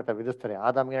ಆಜ್ಞೆ ಏನ್ ಮಾಡ್ತಾರೆ, ವಿಧಿಸ್ತಾರೆ.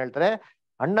 ಆದಾಮ್ಗೆ ಹೇಳ್ತಾರೆ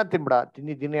ಹಣ್ಣ ತಿನ್ಬಿಡ,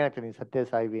 ತಿನ್ನಿ ದಿನ ಹೇಳ್ತೀನಿ ಸತ್ಯ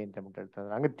ಸಾಯ್ವಿ ಅಂತ ಹೇಳ್ತಾರೆ.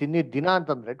 ಹಂಗೆ ತಿನ್ನಿ ದಿನ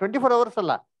ಅಂತಂದ್ರೆ 24 hours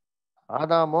ಅಲ್ಲ.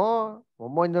 ಆದಾಮು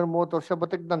 930 ವರ್ಷ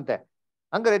ಬದುಕಿದಂತೆ.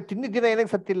 ಹಂಗಾರೆ ತಿನ್ನಿ ದಿನ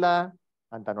ಏನಕ್ಕೆ ಸತ್ತಿಲ್ಲ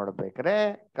ಅಂತ ನೋಡ್ಬೇಕಾರೆ,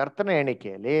 ಕರ್ತನ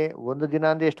ಎಣಿಕೆಯಲ್ಲಿ ಒಂದು ದಿನ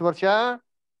ಅಂದ್ರೆ ಎಷ್ಟು ವರ್ಷ?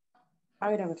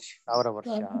 1000 ವರ್ಷ. 1000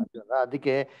 ವರ್ಷ.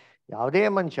 ಅದಕ್ಕೆ ಯಾವುದೇ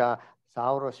ಮನುಷ್ಯ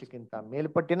 1000 ವರ್ಷಕ್ಕಿಂತ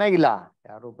ಮೇಲ್ಪಟ್ಟಿನ ಇಲ್ಲ,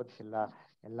 ಯಾರು ಬದುಕಿಲ್ಲ.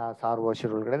 ಎಲ್ಲ 1000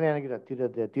 ವರ್ಷದ ಒಳಗಡೆ ಏನಾಗಿದೆ,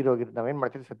 ತೀರೋಗಿರೋದು ನಾವೇನ್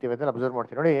ಮಾಡ್ತೀವಿ, ಸತ್ಯವೇದನ ಅಬ್ಸರ್ವ್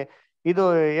ಮಾಡ್ತೀವಿ. ನೋಡಿ, ಇದು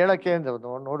ಹೇಳಕ್ಕೆ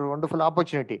ನೋಡಿ ವಂಡರ್ಫುಲ್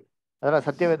ಆಪರ್ಚುನಿಟಿ. ಅದರ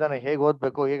ಸತ್ಯವೇದನ ಹೇಗೆ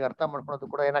ಓದ್ಬೇಕು, ಹೇಗೆ ಅರ್ಥ ಮಾಡ್ಕೊಳ್ಳೋದು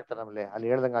ಕೂಡ ಏನಾಗ್ತದೆ ನಮ್ಮಲ್ಲಿ ಅಲ್ಲಿ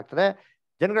ಹೇಳ್ದಂಗೆ ಆಗ್ತದೆ.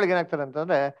 ಜನಗಳಿಗೆ ಏನಾಗ್ತದೆ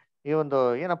ಅಂತಂದ್ರೆ, ಈ ಒಂದು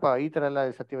ಏನಪ್ಪಾ ಈ ತರ ಎಲ್ಲ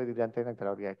ಸತ್ಯವೇದ ಇದೆ ಅಂತ ಏನಾಗ್ತಾರೆ,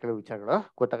 ಅವ್ರಿಗೆ ಕೆಲವು ವಿಚಾರಗಳು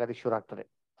ಗೊತ್ತಾಗೋದಕ್ಕೆ ಶುರು ಆಗ್ತದೆ.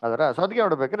 ಅದರ ಸೊ ಅದಕ್ಕೆ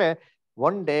ನೋಡ್ಬೇಕಾದ್ರೆ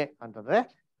 1 day ಅಂತಂದ್ರೆ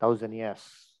 1000 years.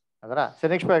 ಅದರ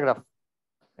ಸರಿ, ನೆಕ್ಸ್ಟ್ ಪ್ಯಾರಾಗ್ರಾಫ್.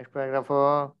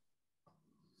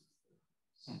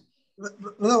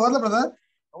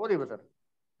 ಓದಿ ಬ್ರದರ್.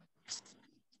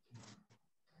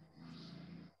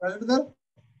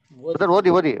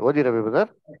 ಓದಿ ರವಿ ಬ್ರದರ್.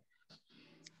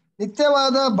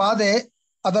 ನಿತ್ಯವಾದ ಬಾಧೆ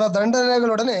ಅದರ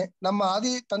ದಂಡನೆಗಳೊಡನೆ ನಮ್ಮ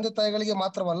ಆದಿ ತಂದೆ ತಾಯಿಗಳಿಗೆ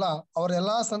ಮಾತ್ರವಲ್ಲ, ಅವರ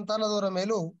ಎಲ್ಲಾ ಸಂತಾನದವರ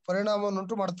ಮೇಲೂ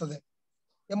ಪರಿಣಾಮವನ್ನುಂಟು ಮಾಡುತ್ತದೆ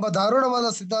ಎಂಬ ದಾರುಣವಾದ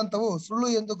ಸಿದ್ಧಾಂತವು ಸುಳ್ಳು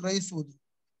ಎಂದು ಗ್ರಹಿಸುವುದು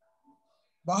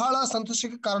ಬಹಳ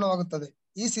ಸಂತೋಷಕ್ಕೆ ಕಾರಣವಾಗುತ್ತದೆ.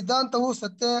 ಈ ಸಿದ್ಧಾಂತವು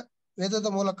ಸತ್ಯ ವೇದದ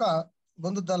ಮೂಲಕ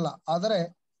ಬಂದದ್ದಲ್ಲ, ಆದರೆ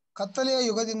ಕತ್ತಲೆಯ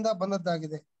ಯುಗದಿಂದ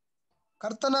ಬಂದದ್ದಾಗಿದೆ.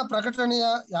 ಕರ್ತನ ಪ್ರಕಟಣೆಯ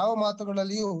ಯಾವ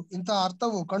ಮಾತುಗಳಲ್ಲಿಯೂ ಇಂತಹ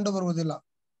ಅರ್ಥವು ಕಂಡುಬರುವುದಿಲ್ಲ.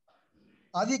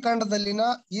 ಆದಿಕಾಂಡದಲ್ಲಿನ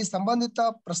ಈ ಸಂಬಂಧಿತ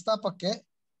ಪ್ರಸ್ತಾಪಕ್ಕೆ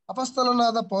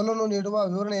ಅಪಸ್ತಲನಾದ ಪೌಲನು ನೀಡುವ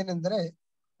ವಿವರಣೆ ಏನೆಂದರೆ,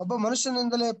 ಒಬ್ಬ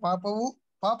ಮನುಷ್ಯನಿಂದಲೇ ಪಾಪವು,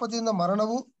 ಪಾಪದಿಂದ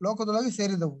ಮರಣವು ಲೋಕದೊಳಗೆ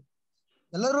ಸೇರಿದವು.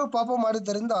 ಎಲ್ಲರೂ ಪಾಪ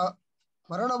ಮಾಡಿದ್ದರಿಂದ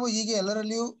ಮರಣವು ಹೀಗೆ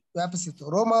ಎಲ್ಲರಲ್ಲಿಯೂ ವ್ಯಾಪಿಸಿತು.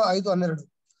 ರೋಮ 5:12.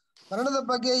 ಮರಣದ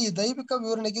ಬಗ್ಗೆ ಈ ದೈವಿಕ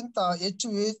ವಿವರಣೆಗಿಂತ ಹೆಚ್ಚು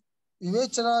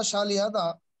ವಿವೇಚನಾಶಾಲಿಯಾದ,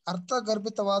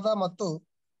 ಅರ್ಥಗರ್ಭಿತವಾದ ಮತ್ತು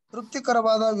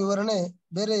ತೃಪ್ತಿಕರವಾದ ವಿವರಣೆ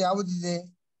ಬೇರೆ ಯಾವುದಿದೆ?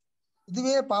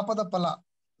 ಇದುವೇ ಪಾಪದ ಫಲ.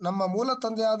 ನಮ್ಮ ಮೂಲ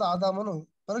ತಂದೆಯಾದ ಆದಾಮನು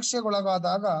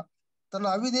ಪರೀಕ್ಷೆಗೊಳಗಾದಾಗ ತನ್ನ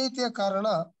ಅವಿಧೇಯತೆಯ ಕಾರಣ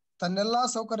ತನ್ನೆಲ್ಲಾ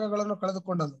ಸೌಕರ್ಯಗಳನ್ನು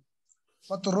ಕಳೆದುಕೊಂಡನು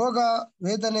ಮತ್ತು ರೋಗ,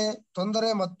 ವೇದನೆ, ತೊಂದರೆ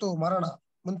ಮತ್ತು ಮರಣ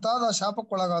ಮುಂತಾದ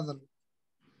ಶಾಪಕ್ಕೊಳಗಾದನು.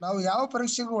 ನಾವು ಯಾವ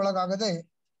ಪರೀಕ್ಷೆಗೂ ಒಳಗಾಗದೆ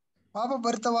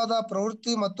ಪಾಪಭರಿತವಾದ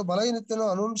ಪ್ರವೃತ್ತಿ ಮತ್ತು ಬಲಹೀನತೆಯನ್ನು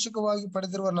ಆನುವಂಶಿಕವಾಗಿ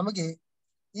ಪಡೆದಿರುವ ನಮಗೆ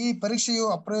ಈ ಪರೀಕ್ಷೆಯು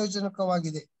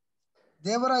ಅಪ್ರಯೋಜನಕವಾಗಿದೆ.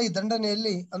 ದೇವರ ಈ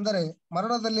ದಂಡನೆಯಲ್ಲಿ, ಅಂದರೆ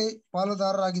ಮರಣದಲ್ಲಿ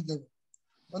ಪಾಲುದಾರರಾಗಿದ್ದೇವೆ.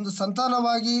 ಒಂದು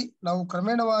ಸಂತಾನವಾಗಿ ನಾವು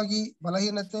ಕ್ರಮೇಣವಾಗಿ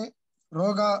ಬಲಹೀನತೆ,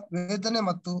 ರೋಗ, ವೇದನೆ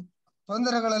ಮತ್ತು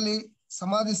ತೊಂದರೆಗಳಲ್ಲಿ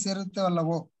ಸಮಾಧಿ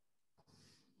ಸೇರುತ್ತೇವಲ್ಲವೋ?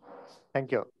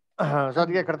 Thank you. ಸೊ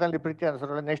ಅದಕ್ಕೆ ಕರ್ತನಲ್ಲಿ ಪ್ರೀತಿ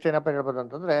ಅನ್ಸೋದ್ರಲ್ಲಿ ನೆಕ್ಸ್ಟ್ ಏನಪ್ಪ ಹೇಳ್ಬೋದು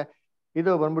ಅಂತಂದ್ರೆ,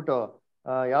 ಇದು ಬಂದ್ಬಿಟ್ಟು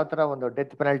ಯಾವ ತರ ಒಂದು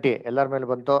ಡೆತ್ ಪೆನಾಲ್ಟಿ ಎಲ್ಲರ ಮೇಲೆ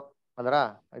ಬಂತು. ಅದರ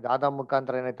ಇದು ಆದಾಮ್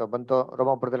ಮುಖಾಂತರ ಏನಾಯ್ತು ಬಂತು.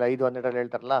 ರೋಮಾಪುರದಲ್ಲಿ 5:12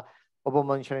 ಹೇಳ್ತಾರಲ್ಲ, ಒಬ್ಬ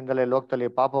ಮನುಷ್ಯನಿಂದಲೇ ಲೋಕದಲ್ಲಿ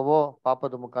ಪಾಪವು,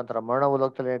 ಪಾಪದ ಮುಖಾಂತರ ಮರಣವು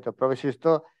ಲೋಕದಲ್ಲಿ ಏನಾಯ್ತು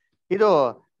ಪ್ರವೇಶಿಸ್ತು. ಇದು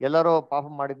ಎಲ್ಲರೂ ಪಾಪ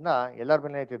ಮಾಡಿದ್ನ ಎಲ್ಲರ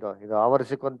ಮೇಲೆ ಏನಾಯ್ತಿದ್ದು ಇದು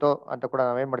ಆವರಿಸಿಕೊಂತು ಅಂತ ಕೂಡ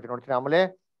ನಾವೇನ್ ಮಾಡ್ತೀವಿ ನೋಡ್ತೀನಿ. ಆಮೇಲೆ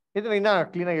ಇದನ್ನ ಇನ್ನ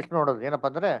ಕ್ಲೀನ್ ಆಗಿ ಎಷ್ಟು ನೋಡೋದು ಏನಪ್ಪಾ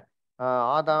ಅಂದ್ರೆ,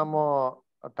 ಆದಾಮು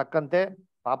ತಕ್ಕಂತೆ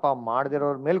ಪಾಪ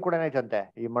ಮಾಡದಿರೋರ್ ಮೇಲ್ ಕೂಡ ಏನಾಯ್ತಂತೆ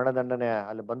ಈ ಮರಣದಂಡನೆ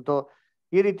ಅಲ್ಲಿ ಬಂತು.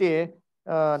 ಈ ರೀತಿ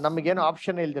ನಮಗೇನು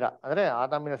ಆಪ್ಷನ್ ಇಲ್ದಿರ, ಅಂದ್ರೆ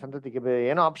ಆದಾಮಿನ ಸಂತತಿಗೆ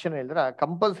ಏನೋ ಆಪ್ಷನ್ ಇಲ್ದಿರ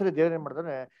ಕಂಪಲ್ಸರಿ ದೇವ್ರು ಏನ್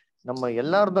ಮಾಡಿದ್ರೆ ನಮ್ಮ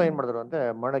ಎಲ್ಲಾರ್ದು ಏನ್ ಮಾಡಿದ್ರು ಅಂದ್ರೆ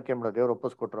ಮರಣಕ್ಕೆ ಏನ್ ಮಾಡೋದು ದೇವ್ರು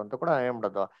ಒಪ್ಪಿಸ್ಕೊಟ್ರು ಅಂತ ಕೂಡ ಏನ್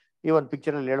ಮಾಡೋದು ಈ ಒಂದು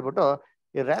ಪಿಕ್ಚರ್ ಅಲ್ಲಿ ಹೇಳ್ಬಿಟ್ಟು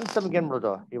ಈ ರ್ಯಾನ್ಸಮ್ಗೆ ಏನ್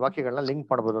ಮಾಡೋದು ಈ ವಾಕ್ಯಗಳನ್ನ ಲಿಂಕ್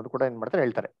ಮಾಡ್ಬೋದು ಅಂತ ಕೂಡ ಏನ್ ಮಾಡ್ತಾರೆ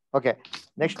ಹೇಳ್ತಾರೆ. Okay,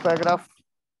 next paragraph.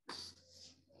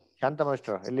 ಶಾಂತ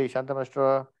ಮಾಸ್ಟ್ರು ಎಲ್ಲಿ? ಶಾಂತ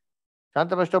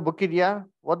ಮಾಸ್ಟ್ರು ಬುಕ್ ಇದೆಯಾ?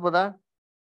 ಓದ್ಬೋದಾ?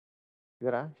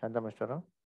 ಇದರಾ ಶಾಂತ ಮಾಸ್ಟರು?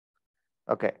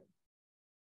 ಓಕೆ,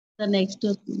 ನೆಕ್ಸ್ಟ್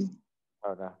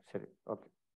ಹೌದಾ, ಸರಿ, ಓಕೆ.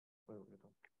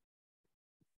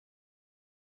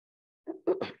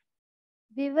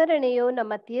 ವಿವರಣೆಯು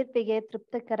ನಮ್ಮ ತೀರ್ಪಿಗೆ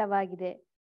ತೃಪ್ತಿಕರವಾಗಿದೆ.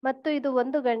 ಮತ್ತು ಇದು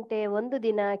 1 ಗಂಟೆ, 1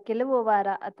 ದಿನ, ಕೆಲವು ವಾರ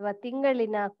ಅಥವಾ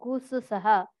ತಿಂಗಳಿನ ಕೂಸು ಸಹ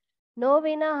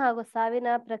ನೋವಿನ ಹಾಗೂ ಸಾವಿನ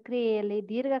ಪ್ರಕ್ರಿಯೆಯಲ್ಲಿ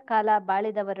ದೀರ್ಘಕಾಲ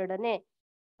ಬಾಳಿದವರೊಡನೆ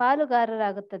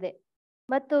ಪಾಲುಗಾರರಾಗುತ್ತದೆ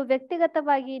ಮತ್ತು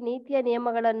ವ್ಯಕ್ತಿಗತವಾಗಿ ನೀತಿಯ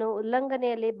ನಿಯಮಗಳನ್ನು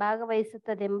ಉಲ್ಲಂಘನೆಯಲ್ಲಿ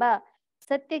ಭಾಗವಹಿಸುತ್ತದೆಂಬ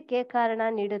ಸತ್ಯಕ್ಕೆ ಕಾರಣ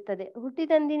ನೀಡುತ್ತದೆ.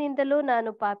 ಹುಟ್ಟಿದಂದಿನಿಂದಲೂ ನಾನು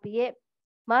ಪಾಪಿಯೇ,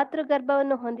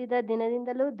 ಮಾತೃಗರ್ಭವನ್ನು ಹೊಂದಿದ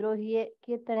ದಿನದಿಂದಲೂ ದ್ರೋಹಿಯೇ.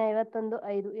 ಕೀರ್ತನೆ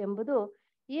 51:5 ಎಂಬುದು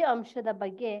ಈ ಅಂಶದ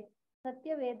ಬಗ್ಗೆ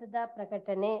ಸತ್ಯವೇದದ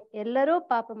ಪ್ರಕಟಣೆ. ಎಲ್ಲರೂ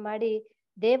ಪಾಪ ಮಾಡಿ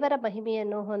ದೇವರ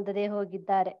ಮಹಿಮೆಯನ್ನು ಹೊಂದದೆ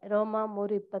ಹೋಗಿದ್ದಾರೆ. ರೋಮ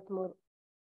 3:23.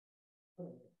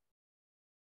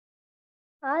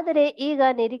 ಆದರೆ ಈಗ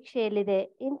ನಿರೀಕ್ಷೆಯಲ್ಲಿದೆ.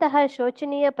 ಇಂತಹ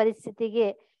ಶೋಚನೀಯ ಪರಿಸ್ಥಿತಿಗೆ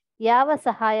ಯಾವ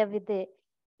ಸಹಾಯವಿದೆ?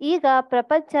 ಈಗ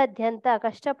ಪ್ರಪಂಚಾದ್ಯಂತ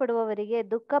ಕಷ್ಟಪಡುವವರಿಗೆ,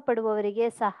 ದುಃಖ ಪಡುವವರಿಗೆ,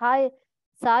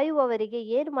 ಸಾಯುವವರಿಗೆ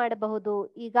ಏನು ಮಾಡಬಹುದು?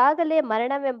 ಈಗಾಗಲೇ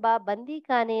ಮರಣವೆಂಬ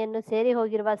ಬಂದೀಖಾನೆಯನ್ನು ಸೇರಿ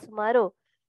ಹೋಗಿರುವ ಸುಮಾರು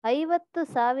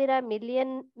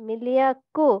 50,000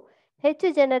 ಮಿಲಿಯಕ್ಕೂ ಹೆಚ್ಚು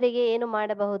ಜನರಿಗೆ ಏನು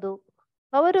ಮಾಡಬಹುದು?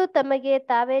 ಅವರು ತಮಗೆ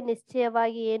ತಾವೇ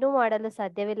ನಿಶ್ಚಯವಾಗಿ ಏನೂ ಮಾಡಲು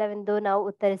ಸಾಧ್ಯವಿಲ್ಲವೆಂದು ನಾವು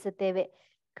ಉತ್ತರಿಸುತ್ತೇವೆ.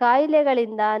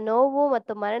 ಕಾಯಿಲೆಗಳಿಂದ, ನೋವು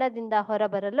ಮತ್ತು ಮರಣದಿಂದ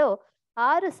ಹೊರಬರಲು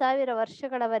 6,000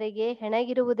 ವರ್ಷಗಳವರೆಗೆ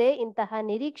ಹೆಣಗಿರುವುದೇ ಇಂತಹ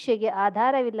ನಿರೀಕ್ಷೆಗೆ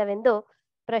ಆಧಾರವಿಲ್ಲವೆಂದು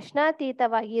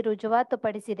ಪ್ರಶ್ನಾತೀತವಾಗಿ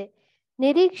ರುಜುವಾತುಪಡಿಸಿದೆ.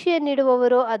 ನಿರೀಕ್ಷೆ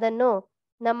ನೀಡುವವರು ಅದನ್ನು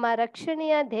ನಮ್ಮ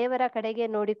ರಕ್ಷಣೆಯ ದೇವರ ಕಡೆಗೆ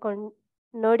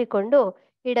ನೋಡಿಕೊಂಡು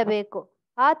ಇಡಬೇಕು.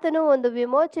 ಆತನು ಒಂದು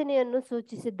ವಿಮೋಚನೆಯನ್ನು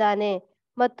ಸೂಚಿಸಿದ್ದಾನೆ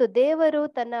ಮತ್ತು ದೇವರು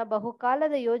ತನ್ನ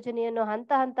ಬಹುಕಾಲದ ಯೋಜನೆಯನ್ನು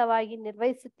ಹಂತ ಹಂತವಾಗಿ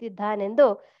ನಿರ್ವಹಿಸುತ್ತಿದ್ದಾನೆಂದು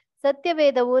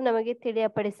ಸತ್ಯವೇದವು ನಮಗೆ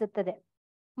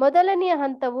ಮೊದಲನೆಯ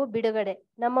ಹಂತವು ಬಿಡುಗಡೆ.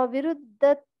 ನಮ್ಮ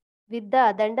ವಿರುದ್ಧವಿದ್ದ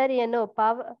ದಂಡನೆಯನ್ನು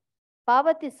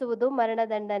ಪಾವತಿಸುವುದು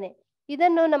ಮರಣದಂಡನೆ.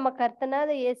 ಇದನ್ನು ನಮ್ಮ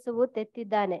ಕರ್ತನಾದ ಯೇಸುವು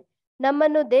ತೆತ್ತಿದ್ದಾನೆ.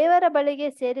 ನಮ್ಮನ್ನು ದೇವರ ಬಳಿಗೆ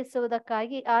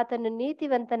ಸೇರಿಸುವುದಕ್ಕಾಗಿ ಆತನು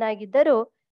ನೀತಿವಂತನಾಗಿದ್ದರೂ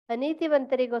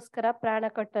ಅನೀತಿವಂತರಿಗೋಸ್ಕರ ಪ್ರಾಣ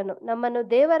ಕೊಟ್ಟನು. ನಮ್ಮನ್ನು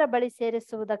ದೇವರ ಬಳಿ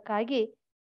ಸೇರಿಸುವುದಕ್ಕಾಗಿ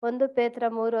 1 ಪೇತ್ರ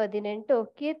 3:18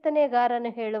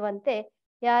 ಕೀರ್ತನೆಗಾರನು ಹೇಳುವಂತೆ,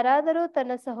 ಯಾರಾದರೂ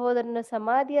ತನ್ನ ಸಹೋದರನು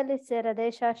ಸಮಾಧಿಯಲ್ಲಿ ಸೇರದೆ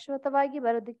ಶಾಶ್ವತವಾಗಿ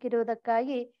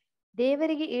ಬದುಕಿರುವುದಕ್ಕಾಗಿ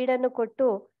ದೇವರಿಗೆ ಈಡನ್ನು ಕೊಟ್ಟು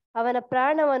ಅವನ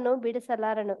ಪ್ರಾಣವನ್ನು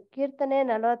ಬಿಡಿಸಲಾರನು. ಕೀರ್ತನೆ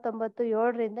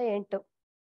 49:7-8.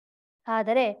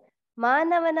 ಆದರೆ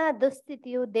ಮಾನವನ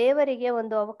ದುಸ್ಥಿತಿಯು ದೇವರಿಗೆ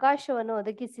ಒಂದು ಅವಕಾಶವನ್ನು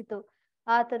ಒದಗಿಸಿತು.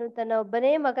 ಆತನು ತನ್ನ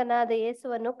ಒಬ್ಬನೇ ಮಗನಾದ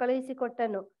ಯೇಸುವನ್ನು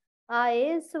ಕಳುಹಿಸಿಕೊಟ್ಟನು. ಆ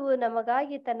ಯೇಸುವು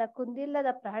ನಮಗಾಗಿ ತನ್ನ ಕುಂದಿಲ್ಲದ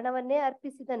ಪ್ರಾಣವನ್ನೇ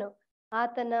ಅರ್ಪಿಸಿದನು.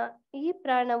 ಆತನ ಈ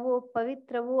ಪ್ರಾಣವು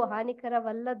ಪವಿತ್ರವೂ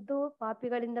ಹಾನಿಕರವಲ್ಲದ್ದೂ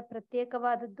ಪಾಪಿಗಳಿಂದ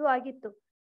ಪ್ರತ್ಯೇಕವಾದದ್ದೂ ಆಗಿತ್ತು.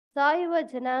 ಸಾಯುವ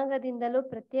ಜನಾಂಗದಿಂದಲೂ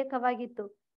ಪ್ರತ್ಯೇಕವಾಗಿತ್ತು.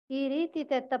 ಈ ರೀತಿ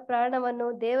ತೆತ್ತ ಪ್ರಾಣವನ್ನು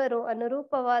ದೇವರು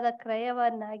ಅನುರೂಪವಾದ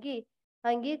ಕ್ರಯವನ್ನಾಗಿ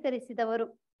ಅಂಗೀಕರಿಸಿದವರು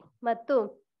ಮತ್ತು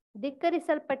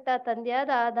ಧಿಕ್ಕರಿಸಲ್ಪಟ್ಟ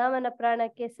ತಂದೆಯಾದ ಆದಾಮನ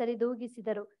ಪ್ರಾಣಕ್ಕೆ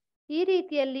ಸರಿದೂಗಿಸಿದರು. ಈ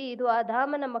ರೀತಿಯಲ್ಲಿ ಇದು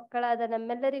ಆದಾಮನ ಮಕ್ಕಳಾದ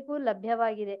ನಮ್ಮೆಲ್ಲರಿಗೂ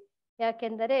ಲಭ್ಯವಾಗಿದೆ.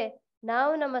 ಯಾಕೆಂದರೆ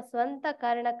ನಾವು ನಮ್ಮ ಸ್ವಂತ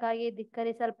ಕಾರಣಕ್ಕಾಗಿ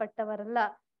ಧಿಕ್ಕರಿಸಲ್ಪಟ್ಟವರಲ್ಲ,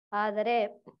 ಆದರೆ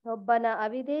ಒಬ್ಬನ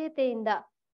ಅವಿಧೇಯತೆಯಿಂದ.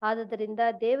 ಆದುದರಿಂದ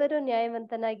ದೇವರು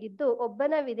ನ್ಯಾಯವಂತನಾಗಿದ್ದು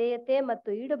ಒಬ್ಬನ ವಿಧೇಯತೆ ಮತ್ತು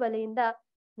ಈಡುಬಲಿಯಿಂದ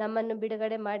ನಮ್ಮನ್ನು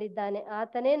ಬಿಡುಗಡೆ ಮಾಡಿದ್ದಾನೆ.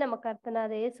 ಆತನೇ ನಮ್ಮ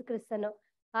ಕರ್ತನಾದ ಯೇಸು ಕ್ರಿಸ್ತನು.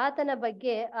 ಆತನ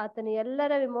ಬಗ್ಗೆ ಆತನು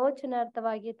ಎಲ್ಲರ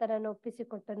ವಿಮೋಚನಾರ್ಥವಾಗಿ ತನ್ನನ್ನು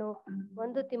ಒಪ್ಪಿಸಿಕೊಟ್ಟನು.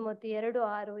 1 ತಿಮೋಥಿ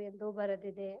 2:6 ಎಂದು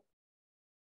ಬರೆದಿದೆ.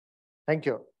 Thank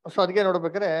you. ಸೊ ಅದಕ್ಕೆ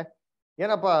ನೋಡ್ಬೇಕಾದ್ರೆ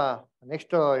ಏನಪ್ಪ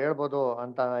ನೆಕ್ಸ್ಟ್ ಹೇಳ್ಬೋದು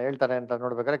ಅಂತ ಹೇಳ್ತಾರೆ ಅಂತ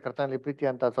ನೋಡ್ಬೇಕಾದ್ರೆ, ಕರ್ತನಲ್ಲಿ ಪ್ರೀತಿ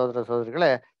ಅಂತ ಸಹೋದರ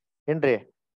ಸಹೋದರಿಗಳೇ ಏನ್ರಿ,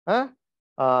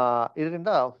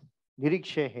 ಇದರಿಂದ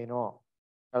ನಿರೀಕ್ಷೆ ಏನು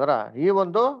ಅದರ ಈ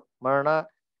ಒಂದು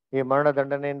ಈ ಮರಣ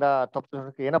ದಂಡನೆಯಿಂದ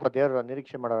ತಪ್ಪಿಸೋಕೆ ಏನಪ್ಪ ದೇವರು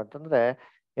ನಿರೀಕ್ಷೆ ಮಾಡೋರು ಅಂತಂದ್ರೆ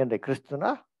ಏನ್ರಿ, ಕ್ರಿಸ್ತನ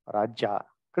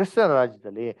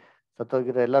ರಾಜ್ಯದಲ್ಲಿ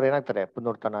ಸತ್ತೋಗಿರೋ ಎಲ್ಲರೂ ಏನಾಗ್ತಾರೆ,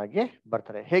 ಪುನರುತ್ಥಾನ ಆಗಿ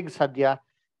ಬರ್ತಾರೆ. ಹೇಗೆ ಸಾಧ್ಯ?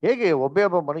 ಹೇಗೆ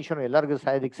ಒಬ್ಬ ಮನುಷ್ಯನು ಎಲ್ಲರಿಗೂ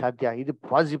ಸಾಯೋದಿಕ್ ಸಾಧ್ಯ? ಇದು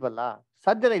ಪಾಸಿಬಲ್ಲ?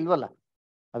 ಸಾಧ್ಯನೇ ಇಲ್ವಲ್ಲ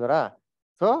ಅದರ.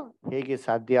 ಸೊ ಹೇಗೆ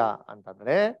ಸಾಧ್ಯ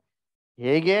ಅಂತಂದ್ರೆ,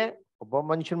 ಹೇಗೆ ಒಬ್ಬ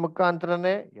ಮನುಷ್ಯನ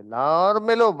ಮುಖಾಂತರನೇ ಎಲ್ಲಾರ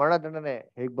ಮೇಲೂ ಮರಣದಂಡನೆ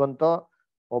ಹೇಗ್ ಬಂತೋ,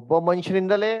 ಒಬ್ಬ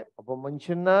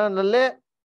ಮನುಷ್ಯನಲ್ಲೇ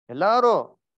ಎಲ್ಲಾರು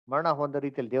ಮರಣ ಹೊಂದ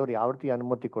ರೀತಿಯಲ್ಲಿ ದೇವ್ರು ಯಾವ ರೀತಿ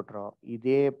ಅನುಮತಿ ಕೊಟ್ರೋ,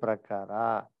 ಇದೇ ಪ್ರಕಾರ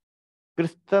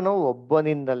ಕ್ರಿಸ್ತನು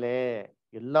ಒಬ್ಬನಿಂದಲೇ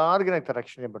ಎಲ್ಲಾರ್ಗಿನಾಗ್ತಾ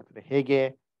ರಕ್ಷಣೆ ಬರ್ತದೆ. ಹೇಗೆ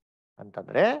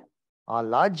ಅಂತಂದ್ರೆ, ಆ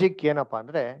ಲಾಜಿಕ್ ಏನಪ್ಪಾ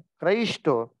ಅಂದ್ರೆ,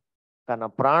 ಕ್ರೈಸ್ತು ತನ್ನ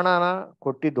ಪ್ರಾಣನ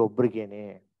ಕೊಟ್ಟಿದ್ದು ಒಬ್ರಿಗೇನೆ.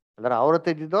 ಅದರ ಅವ್ರ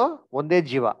ತೆಗೆದಿದ್ದು ಒಂದೇ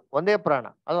ಜೀವ, ಒಂದೇ ಪ್ರಾಣ.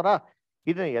 ಅದರ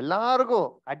ಇದನ್ನ ಎಲ್ಲಾರ್ಗೂ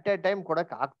ಅಟ್ ಎ ಟೈಮ್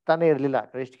ಕೊಡಕ್ ಆಗ್ತಾನೆ ಇರ್ಲಿಲ್ಲ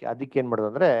ಕ್ರೈಸ್ಟ್ಗೆ. ಅದಕ್ಕೆ ಏನ್ ಮಾಡೋದು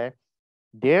ಅಂದ್ರೆ,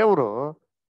 ದೇವ್ರು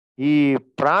ಈ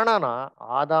ಪ್ರಾಣನ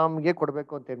ಆದಾಮ್ಗೆ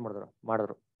ಕೊಡ್ಬೇಕು ಅಂತ ಏನ್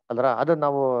ಮಾಡಿದ್ರು ಅಲ್ರ. ಅದು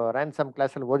ನಾವು ರ್ಯಾನ್ಸಮ್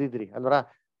ಕ್ಲಾಸಲ್ಲಿ ಓದಿದ್ರಿ ಅಲ್ವರ,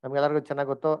 ನಮ್ಗೆಲ್ಲರಿಗೂ ಚೆನ್ನಾಗಿ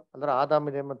ಗೊತ್ತು ಅಲ್ರ.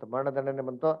 ಆದಾಮಿನ ಏನ್ ಬಂತು, ಮರಣದಂಡನೆ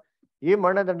ಬಂತು. ಈ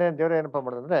ಮರಣದಂಡನೆ ದೇವ್ರ ಏನಪ್ಪಾ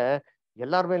ಮಾಡೋದಂದ್ರೆ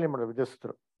ಎಲ್ಲಾರ ಮೇಲೆ ಏನ್ ಮಾಡಿದ್ರು,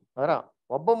 ವಿಧಿಸಿದ್ರು. ಅದರ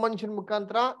ಒಬ್ಬ ಮನುಷ್ಯನ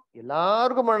ಮುಖಾಂತರ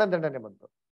ಎಲ್ಲಾರ್ಗು ಮರಣದಂಡನೆ ಬಂತು.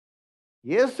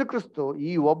 ಯೇಸು ಕ್ರಿಸ್ತು ಈ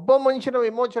ಒಬ್ಬ ಮನುಷ್ಯನ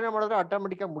ವಿಮೋಚನೆ ಮಾಡಿದ್ರೆ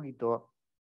ಆಟೋಮೆಟಿಕ್ ಆಗಿ ಮುಗೀತು.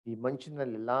 ಈ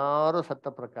ಮನುಷ್ಯನಲ್ಲಿ ಎಲ್ಲಾರು ಸತ್ತ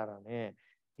ಪ್ರಕಾರನೇ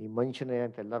ಈ ಮನುಷ್ಯನೇ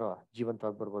ಅಂತ ಎಲ್ಲರೂ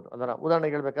ಜೀವಂತವಾಗಿ ಬರ್ಬೋದು. ಅದರ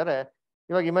ಉದಾಹರಣೆಗೆ ಹೇಳ್ಬೇಕಾದ್ರೆ,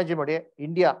 ಇವಾಗ ಇಮ್ಯಾಜಿನ್ ಮಾಡಿ,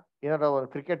 ಇಂಡಿಯಾ ಏನಾರ ಒಂದು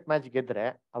ಕ್ರಿಕೆಟ್ ಮ್ಯಾಚ್ ಗೆದ್ರೆ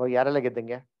ಅವಾಗ ಯಾರೆಲ್ಲ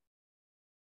ಗೆದ್ದಂಗೆ?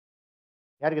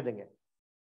 ಯಾರು ಗೆದ್ದಂಗೆ?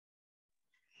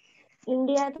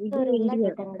 ಇಂಡಿಯಾದವ್ರೆಲ್ಲ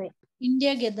ಗೆದ್ದಂಗ್ರಿ.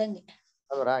 ಇಂಡಿಯಾ ಗೆದ್ದಂಗೆ.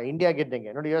 ಅಲ್ವರಾ? ಇಂಡಿಯಾ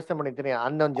ಗೆದ್ದಂಗೆ. ನೋಡಿ, ಯೋಚನೆ ಮಾಡಿದ್ದೀನಿ,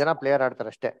 11 ಜನ ಪ್ಲೇಯರ್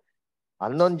ಆಡ್ತಾರೆ ಅಷ್ಟೇ.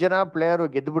 11 ಜನ ಪ್ಲೇಯರ್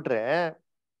ಗೆದ್ಬಿಟ್ರೆ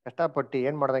ಕಷ್ಟಪಟ್ಟು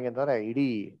ಏನ್ ಮಾಡ್ದಂಗೆ ಅಂತಂದ್ರೆ ಇಡೀ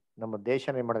ನಮ್ಮ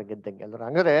ದೇಶನ ಏನ್ ಮಾಡ್ದಂಗೆ ಗೆದ್ದಂಗೆ ಅಲ್ವರ.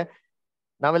 ಹಂಗಾರೆ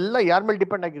ನಾವೆಲ್ಲ ಯಾರ ಮೇಲೆ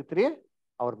ಡಿಪೆಂಡ್ ಆಗಿರ್ತೀರಿ?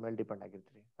 ಅವ್ರ ಮೇಲೆ ಡಿಪೆಂಡ್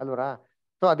ಆಗಿರ್ತೀರಿ ಅಲ್ವರಾ?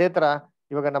 ಸೊ ಅದೇ ತರ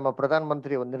ಇವಾಗ ನಮ್ಮ ಪ್ರಧಾನ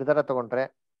ಮಂತ್ರಿ ಒಂದು ನಿರ್ಧಾರ ತಗೊಂಡ್ರೆ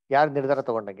ಯಾರು ನಿರ್ಧಾರ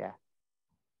ತಗೊಂಡಂಗೆ?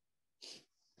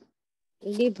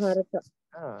 ಇಡೀ ಭಾರತ,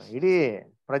 ಇಡೀ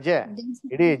ಪ್ರಜೆ,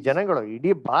 ಇಡೀ ಜನಗಳು,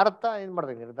 ಇಡೀ ಭಾರತ ಏನ್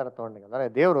ಮಾಡ್ದಂಗೆ ನಿರ್ಧಾರ ತಗೊಂಡಂಗೆ. ಅಂದ್ರೆ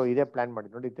ದೇವ್ರು ಇದೇ ಪ್ಲಾನ್ ಮಾಡಿ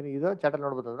ನೋಡಿರ್ತೀನಿ. ಇದು ಚಾಟಲ್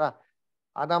ನೋಡ್ಬೋದಲ್ವಾ?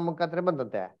 ಆದಾಮ್ ಮುಖಾಂತರ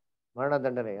ಬಂದಂತೆ ಮರಣ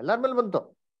ದಂಡನೆ ಎಲ್ಲರ ಮೇಲೆ ಬಂತು.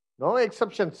 No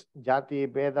exceptions. ಜಾತಿ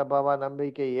ಭೇದ ಭಾವ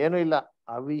ನಂಬಿಕೆ ಏನೂ ಇಲ್ಲ.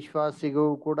 ಅವಿಶ್ವಾಸಿಗೂ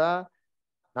ಕೂಡ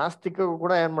ನಾಸ್ತಿಕಗೂ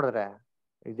ಕೂಡ ಏನ್ ಮಾಡಿದ್ರೆ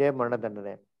ಇದೇ ಮರಣ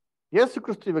ದಂಡನೆ. ಯೇಸು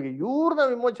ಕ್ರಿಸ್ತು ಇವಾಗ ಇವ್ರನ್ನ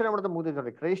ವಿಮೋಚನೆ ಮಾಡಿದ ಮುಗ್ದೋಯ್ತು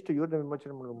ನೋಡಿ. ಕ್ರೈಸ್ಟ್ ಇವ್ರನ್ನ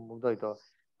ವಿಮೋಚನೆ ಮಾಡಿದ ಮುಗ್ದೋಯ್ತು.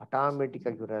 ಆಟೋಮೆಟಿಕ್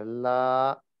ಆಗಿ ಇವರೆಲ್ಲಾ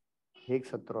ಹೇಗ್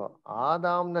ಸತ್ರು,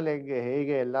 ಆದಾಮ್ನಲ್ಲಿ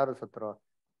ಹೇಗೆ ಎಲ್ಲಾರು ಸತ್ರು,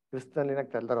 ಕ್ರಿಸ್ತನಲ್ಲಿ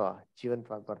ಏನಾಗ್ತಾರೆ ಎಲ್ಲರೂ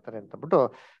ಜೀವಂತವಾಗಿ ಬರ್ತಾರೆ ಅಂತ ಬಿಟ್ಟು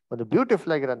ಒಂದು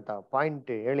ಬ್ಯೂಟಿಫುಲ್ ಆಗಿರೋಂಥ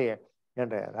ಪಾಯಿಂಟ್ ಹೇಳಿ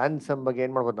ಏನ್ರೆ ರ್ಯಾನ್ಸಮ್ ಬಗ್ಗೆ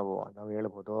ಏನ್ ಮಾಡ್ಬೋದು ನಾವು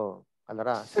ಹೇಳ್ಬೋದು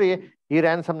ಅಲ್ಲರ. ಸರಿ, ಈ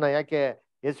ರ್ಯಾನ್ಸಮ್ನ ಯಾಕೆ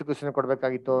ಯೇಸು ಕ್ರಿಸ್ತನ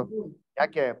ಕೊಡ್ಬೇಕಾಗಿತ್ತು?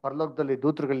 ಯಾಕೆ ಪರಲೋಕದಲ್ಲಿ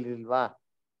ದೂತರುಗಳಿರ್ಲಿಲ್ವಾ?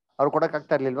 ಅವ್ರು ಕೊಡಕ್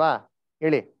ಆಗ್ತಾ ಇರ್ಲಿಲ್ವಾ?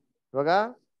 ಹೇಳಿ. ಇವಾಗ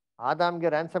ಆದಾಮ್ಗೆ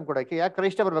ರ್ಯಾನ್ಸಮ್ ಕೊಡಕ್ಕೆ ಯಾಕೆ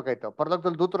ಕ್ರೈಸ್ತ ಬರ್ಬೇಕಾಯ್ತು?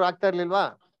 ಪರಲೋಕದಲ್ಲಿ ದೂತರು ಆಗ್ತಾ ಇರ್ಲಿಲ್ವಾ?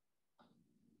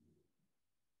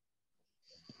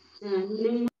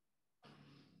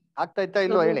 ಆಗ್ತಾ ಇತ್ತಾ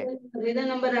ಇಲ್ವಾ? ಹೇಳಿ.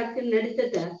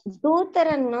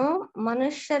 ದೂತರನ್ನು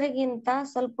ಮನುಷ್ಯರಿಗಿಂತ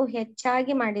ಸ್ವಲ್ಪ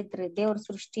ಹೆಚ್ಚಾಗಿ ಮಾಡಿದ್ರಿ ದೇವ್ರ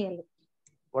ಸೃಷ್ಟಿಯಲ್ಲಿ.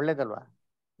 ಒಳ್ಳೇದಲ್ವಾ?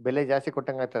 ಬೆಲೆ ಜಾಸ್ತಿ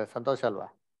ಕೊಟ್ಟಂಗ ಆಗ್ತದೆ, ಸಂತೋಷ ಅಲ್ವಾ?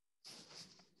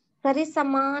 ಸರಿ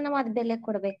ಸಮಾನವಾದ ಬೆಲೆ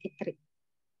ಕೊಡ್ಬೇಕಿತ್ರಿ.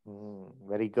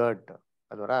 ವೆರಿ ಗುಡ್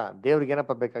ಅಲ್ವರ. ದೇವ್ರಿಗೆ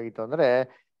ಏನಪ್ಪ ಬೇಕಾಗಿತ್ತು ಅಂದ್ರೆ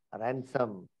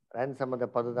ರ್ಯಾನ್ಸಮ್. ರ್ಯಾನ್ಸಮ್ ಅದ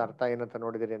ಪದದ ಅರ್ಥ ಏನಂತ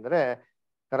ನೋಡಿದಿರಿ ಅಂದ್ರೆ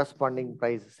ಕರಸ್ಪಾಂಡಿಂಗ್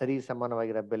ಪ್ರೈಸ್, ಸರಿ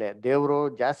ಸಮಾನವಾಗಿರೋ ಬೆಲೆ. ದೇವ್ರು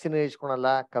ಜಾಸ್ತಿನೂ ಇಸ್ಕೊಳಲ್ಲ,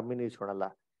 ಕಮ್ಮಿನೂ ಇಸ್ಕೊಳಲ್ಲ.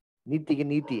 ನೀತಿಗೆ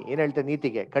ನೀತಿ. ಏನ್ ಹೇಳ್ತಾರೆ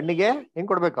ನೀತಿಗೆ? ಕಣ್ಣಿಗೆ ಹೆಂಗ್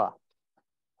ಕೊಡ್ಬೇಕು?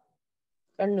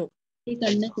 ಕಣ್ಣು.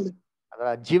 ಅದರ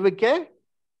ಜೀವಕ್ಕೆ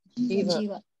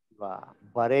ಜೀವ.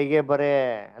 ಬರೆಗೆ ಬರೆ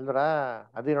ಅಲ್ವರ.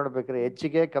 ಅದೇ ನೋಡ್ಬೇಕ್ರಿ,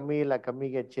 ಹೆಚ್ಚಿಗೆ ಕಮ್ಮಿ ಇಲ್ಲ,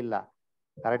 ಕಮ್ಮಿಗೆ ಹೆಚ್ಚಿಲ್ಲ.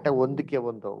 ಕರೆಕ್ಟಾಗಿ ಒಂದಕ್ಕೆ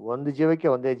ಒಂದು ಜೀವಕ್ಕೆ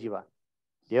ಒಂದೇ ಜೀವ.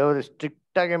 ದೇವರು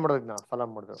ಸ್ಟ್ರಿಕ್ಟ್ ಆಗಿ ಏನ್ ಮಾಡೋದು ನಾವು ಫಾಲೋ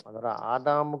ಮಾಡಿದ್ರು. ಅದರ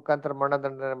ಆದಾಮ ಮುಖಾಂತರ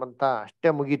ಮರಣದಂಡನೆ ಬಂತ ಅಷ್ಟೇ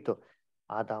ಮುಗೀತು.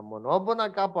 ಆದಾಮನೊಬ್ಬನ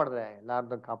ಕಾಪಾಡಿದ್ರೆ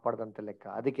ಎಲ್ಲಾರ್ದು ಕಾಪಾಡ್ದಂತ ಲೆಕ್ಕ.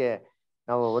 ಅದಕ್ಕೆ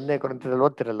ನಾವು 1ನೇ ಕೊರಿಂಥದಲ್ಲಿ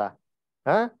ಓದ್ತಿರಲ್ಲ,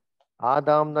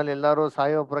 ಆದಾಮ್ನಲ್ಲಿ ಎಲ್ಲರೂ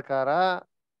ಸಾಯೋ ಪ್ರಕಾರ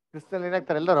ಕ್ರಿಸ್ತನಲ್ಲಿ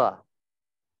ಏನಾಗ್ತಾರೆ ಎಲ್ಲರೂ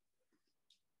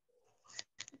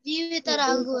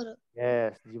ಜೀವಿತರಾಗುವರು.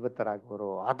 ಜೀವಿತರಾಗುವರು.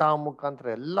 ಆದಾಮ ಮುಖಾಂತರ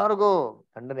ಎಲ್ಲರಿಗೂ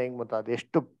ದಂಡನೆ ಹೆಂಗ್ ಬಂತು?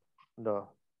 ಅದೆಷ್ಟು ಒಂದು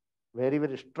ವೆರಿ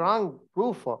ವೆರಿ ಸ್ಟ್ರಾಂಗ್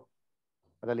ಪ್ರೂಫ್.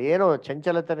 ಅದ್ರಲ್ಲಿ ಏನೋ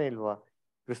ಚಂಚಲತೆನೇ ಇಲ್ವಾ?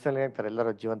 ಕ್ರಿಸ್ತನಲ್ಲಿ ಏನಾಗ್ತಾರೆ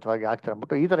ಎಲ್ಲರೂ ಜೀವಂತವಾಗಿ ಆಗ್ತಾರೆ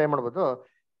ಅಂದ್ಬಿಟ್ಟು ಈ ತರ ಏನ್ ಮಾಡ್ಬೋದು,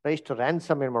 ಕ್ರೈಸ್ಟ್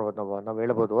ರ್ಯಾನ್ಸಮ್ ಏನ್ ಮಾಡ್ಬೋದು ನಾವು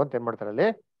ಹೇಳ್ಬೋದು ಅಂತ ಏನ್ ಮಾಡ್ತಾರೆ ಅಲ್ಲಿ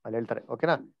ಹೇಳ್ತಾರೆ.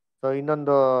 ಓಕೆನಾ? ಸೊ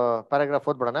ಇನ್ನೊಂದು ಪ್ಯಾರಾಗ್ರಾಫ್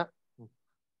ಓದ್ಬಿಡೋಣ.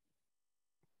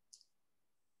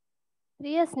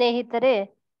 ಪ್ರಿಯ ಸ್ನೇಹಿತರೆ,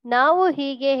 ನಾವು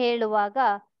ಹೀಗೆ ಹೇಳುವಾಗ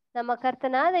ನಮ್ಮ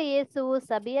ಕರ್ತನಾದ ಯೇಸುವು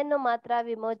ಸಭೆಯನ್ನು ಮಾತ್ರ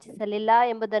ವಿಮೋಚಿಸಲಿಲ್ಲ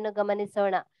ಎಂಬುದನ್ನು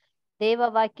ಗಮನಿಸೋಣ.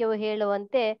 ದೇವವಾಕ್ಯವು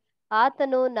ಹೇಳುವಂತೆ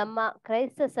ಆತನು ನಮ್ಮ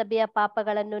ಕ್ರೈಸ್ತ ಸಭೆಯ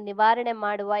ಪಾಪಗಳನ್ನು ನಿವಾರಣೆ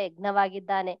ಮಾಡುವ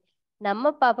ಯಜ್ಞವಾಗಿದ್ದಾನೆ. ನಮ್ಮ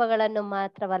ಪಾಪಗಳನ್ನು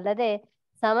ಮಾತ್ರವಲ್ಲದೆ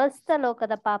ಸಮಸ್ತ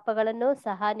ಲೋಕದ ಪಾಪಗಳನ್ನು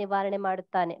ಸಹ ನಿವಾರಣೆ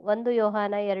ಮಾಡುತ್ತಾನೆ. 1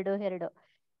 ಯೋಹಾನ 2:2.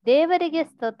 ದೇವರಿಗೆ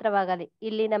ಸ್ತೋತ್ರವಾಗಲಿ.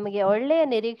 ಇಲ್ಲಿ ನಮಗೆ ಒಳ್ಳೆಯ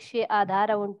ನಿರೀಕ್ಷೆ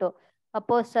ಆಧಾರ ಉಂಟು.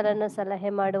 ಅಪೋಸ್ತಲನು ಸಲಹೆ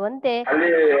ಮಾಡುವಂತೆ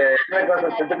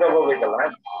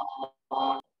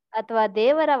ಅಥವಾ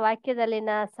ದೇವರ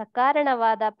ವಾಕ್ಯದಲ್ಲಿನ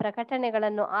ಸಕಾರಣವಾದ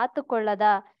ಪ್ರಕಟಣೆಗಳನ್ನು ಆತುಕೊಳ್ಳದ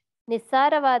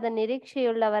ನಿಸ್ಸಾರವಾದ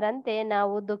ನಿರೀಕ್ಷೆಯುಳ್ಳವರಂತೆ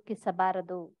ನಾವು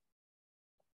ದುಃಖಿಸಬಾರದು.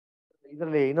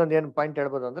 ಇದರಲ್ಲಿ ಇನ್ನೊಂದು ಏನು ಪಾಯಿಂಟ್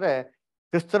ಹೇಳ್ಬೋದು ಅಂದ್ರೆ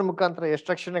ಕ್ರಿಸ್ತನ ಮುಖಾಂತರ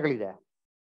ಎಷ್ಟು ರಕ್ಷಣೆಗಳಿದೆ?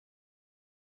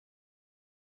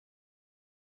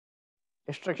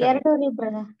 ಎಷ್ಟು ರಕ್ಷಣೆ?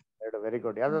 2. Very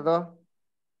good. ಯಾವ್ದು?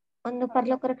 ಒಂದು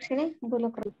ಪರಲೋಕ ರಕ್ಷಣೆ,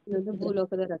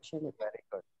 ಭೂಲೋಕದ ರಕ್ಷಣೆ. ವೆರಿ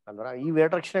ಗುಡ್ ಅಲ್ವಾ? ಈ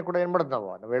 2 ರಕ್ಷಣೆ ಕೂಡ ಏನ್ ಮಾಡೋದು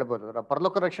ನಾವು ಹೇಳ್ಬೋದು.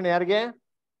 ಪರಲೋಕ ರಕ್ಷಣೆ ಯಾರಿಗೆ?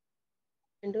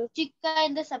 ಚಿಕ್ಕ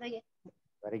ಸಭೆಗೆ.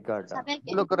 Very good.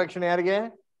 ಭೂಲೋಕ ರಕ್ಷಣೆ ಯಾರಿಗೆ?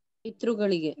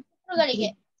 ಪಿತೃಗಳಿಗೆ.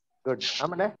 ಗುಡ್.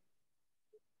 ಆಮೇಲೆ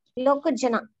ಲೋಕದ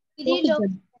ಜನ,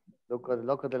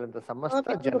 ಲೋಕದಲ್ಲಿಂತ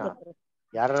ಸಮಸ್ತ ಜನ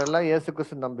ಯಾರೆಲ್ಲ ಯೇಸು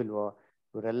ಕ್ರಿಸ್ತನ ನಂಬಿಲ್ವೋ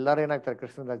ಇವರೆಲ್ಲರೂ ಏನಾಗ್ತಾರೆ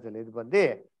ಕೃಷ್ಣ ರಾಜ್ಯದಲ್ಲಿ ಇದು ಬಂದು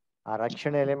ಆ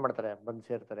ರಕ್ಷಣೆಯಲ್ಲಿ ಏನ್ ಮಾಡ್ತಾರೆ, ಬಂದು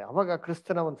ಸೇರ್ತಾರೆ. ಅವಾಗ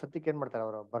ಕ್ರಿಸ್ತನ ಒಂದ್ ಸತ್ಯಕ್ಕೆ ಏನ್ ಮಾಡ್ತಾರೆ,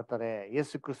 ಅವರು ಬರ್ತಾರೆ,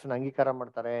 ಯೇಸು ಕ್ರಿಸ್ತನ ಅಂಗೀಕಾರ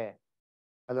ಮಾಡ್ತಾರೆ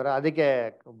ಅಲ್ವರ. ಅದಕ್ಕೆ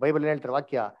ಬೈಬಲ್ ಏನ್ ಹೇಳ್ತಾರೆ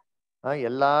ವಾಕ್ಯ,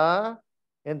 ಎಲ್ಲಾ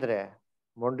ಏನ್ರೆ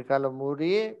ಮೊಂಡ್ಕಾಲ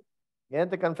ಮೂರಿ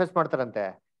ಏನಂತ ಕನ್ಫೆಸ್ ಮಾಡ್ತಾರಂತೆ,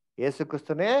 ಯೇಸು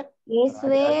ಕ್ರಿಸ್ತನೇ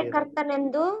ಯೇಸುವೇ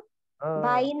ಕರ್ತನೆಂದು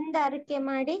ಬಾಯಿಂದ ಅರಿಕೆ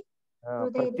ಮಾಡಿ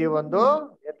ಪ್ರತಿಯೊಂದು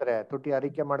ಏನ್ತಾರೆ ತುಟಿ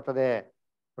ಅರಿಕೆ ಮಾಡ್ತದೆ.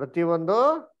 ಪ್ರತಿಯೊಂದು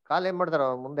ಕಾಲ ಏನ್ ಮಾಡ್ತಾರ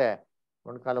ಅವ್ರ ಮುಂದೆ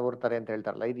ಮೊಂಡ್ಕಾಲ ಊರ್ತಾರೆ ಅಂತ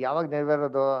ಹೇಳ್ತಾರಲ್ಲ. ಇದು ಯಾವಾಗ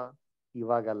ನೆರವೇರೋದು?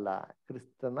 ಇವಾಗಲ್ಲ,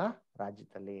 ಕ್ರಿಸ್ತನ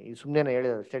ರಾಜ್ಯದಲ್ಲಿ. ಈ ಸುಮ್ನೆ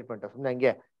ಹೇಳಿದ್ರು ಸ್ಟೇಟ್ಮೆಂಟ್,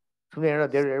 ಸುಮ್ನೆ ಹೇಳೋ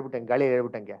ದೇವ್ರು ಹೇಳ್ಬಿಟ್ಟಂಗೆ, ಗಾಳಿ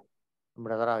ಹೇಳ್ಬಿಟ್ಟಂಗೆ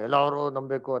ಅಂದ್ಬಿಡದಾರ ಎಲ್ಲರೂ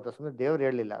ನಂಬೇಕು ಅಂತ ಸುಮ್ನೆ ದೇವ್ರು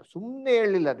ಹೇಳಲಿಲ್ಲ. ಸುಮ್ನೆ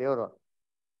ಹೇಳಲಿಲ್ಲ ದೇವ್ರು.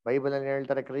 ಬೈಬಲ್ ಅಲ್ಲಿ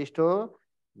ಹೇಳ್ತಾರೆ, ಕ್ರೈಸ್ಟು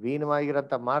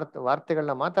ವೀಣವಾಗಿರಂತ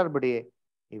ವಾರ್ತೆಗಳನ್ನ ಮಾತಾಡ್ಬಿಡಿ,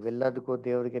 ಇವೆಲ್ಲದಕ್ಕೂ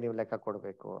ದೇವರಿಗೆ ನೀವು ಲೆಕ್ಕ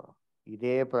ಕೊಡ್ಬೇಕು.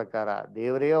 ಇದೇ ಪ್ರಕಾರ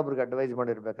ದೇವರೇ ಒಬ್ರಿಗೆ ಅಡ್ವೈಸ್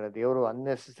ಮಾಡಿರ್ಬೇಕಾದ್ರೆ ದೇವರು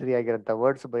ಅನ್ನೆಸೆಸರಿ ಆಗಿರಂತ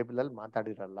ವರ್ಡ್ಸ್ ಬೈಬಲ್ ಅಲ್ಲಿ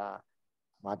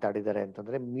ಮಾತಾಡಿದ್ದಾರೆ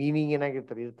ಅಂತಂದ್ರೆ ಮೀನಿಂಗ್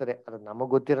ಏನಾಗಿರ್ತಾರೆ ಇರ್ತಾರೆ, ಅದು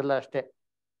ನಮಗ್ ಗೊತ್ತಿರಲ್ಲ ಅಷ್ಟೇ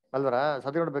ಅಲ್ವರ.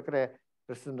 ಸತಿ ನೋಡ್ಬೇಕಾದ್ರೆ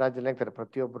ಕ್ರಿಸ್ತನ ರಾಜ್ಯದಲ್ಲಿ ಹೇಳ್ತಾರೆ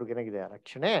ಪ್ರತಿಯೊಬ್ಬರಿಗೆ ಏನಾಗಿದೆ,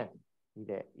 ರಕ್ಷಣೆ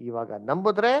ಇದೆ. ಇವಾಗ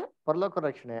ನಂಬುದ್ರೆ ಪರಲೋಕ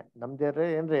ರಕ್ಷಣೆ, ನಮ್ದೇವ್ರೆ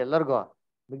ಏನ್ರಿ ಎಲ್ಲರಿಗೂ,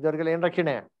 ಮಿಗ್ದವ್ರಿಗೆಲ್ಲ ಏನ್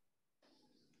ರಕ್ಷಣೆ?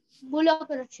 ಭೂಲೋಕ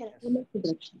ರಕ್ಷಣೆ.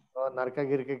 ನರಕ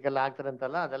ಗಿರ್ಕಕ್ಕೆಲ್ಲ ಆಗ್ತಾರೆ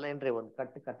ಅಂತಲ್ಲ, ಅದೆಲ್ಲ ಏನ್ರಿ ಒಂದ್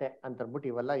ಕತೆ ಅಂತ ಅಂದ್ಬಿಟ್ಟು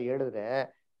ಇವೆಲ್ಲ ಹೇಳಿದ್ರೆ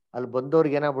ಅಲ್ಲಿ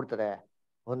ಬಂದವ್ರಿಗೆ ಏನಾಗ್ಬಿಡ್ತಾರೆ,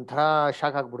 ಒಂಥರ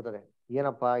ಶಾಕ್ ಆಗ್ಬಿಡ್ತಾರೆ.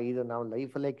 ಏನಪ್ಪಾ ಇದು ನಾವು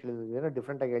ಲೈಫಲ್ಲೇ ಕೇಳಿದ್ವಿ, ಏನೋ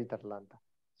ಡಿಫ್ರೆಂಟ್ ಆಗಿ ಹೇಳ್ತಾರಲ್ಲ ಅಂತ.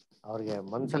 ಅವ್ರಿಗೆ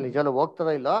ಮನ್ಸಲ್ಲಿ ನಿಜವಲ್ಲ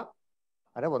ಹೋಗ್ತದೋ ಇಲ್ಲೋ,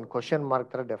 ಅರೆ ಒಂದು ಕ್ವಶನ್ ಮಾರ್ಕ್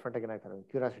ತರ ಡೆಫಿನೆಟ್ ಆಗಿ ಏನಾಗ್ತಾರೆ,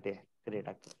 ಕ್ಯೂರಿಯಾಸಿಟಿ ಕ್ರಿಯೇಟ್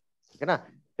ಆಗ್ತದೆ. ಓಕೆನಾ?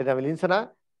 ನಾವಿಲ್ಲಿ ನಿಲ್ಸೋಣ.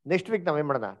 ನೆಕ್ಸ್ಟ್ ವೀಕ್ ನಾವೇನ್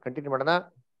ಮಾಡೋಣ, ಕಂಟಿನ್ಯೂ ಮಾಡೋಣ.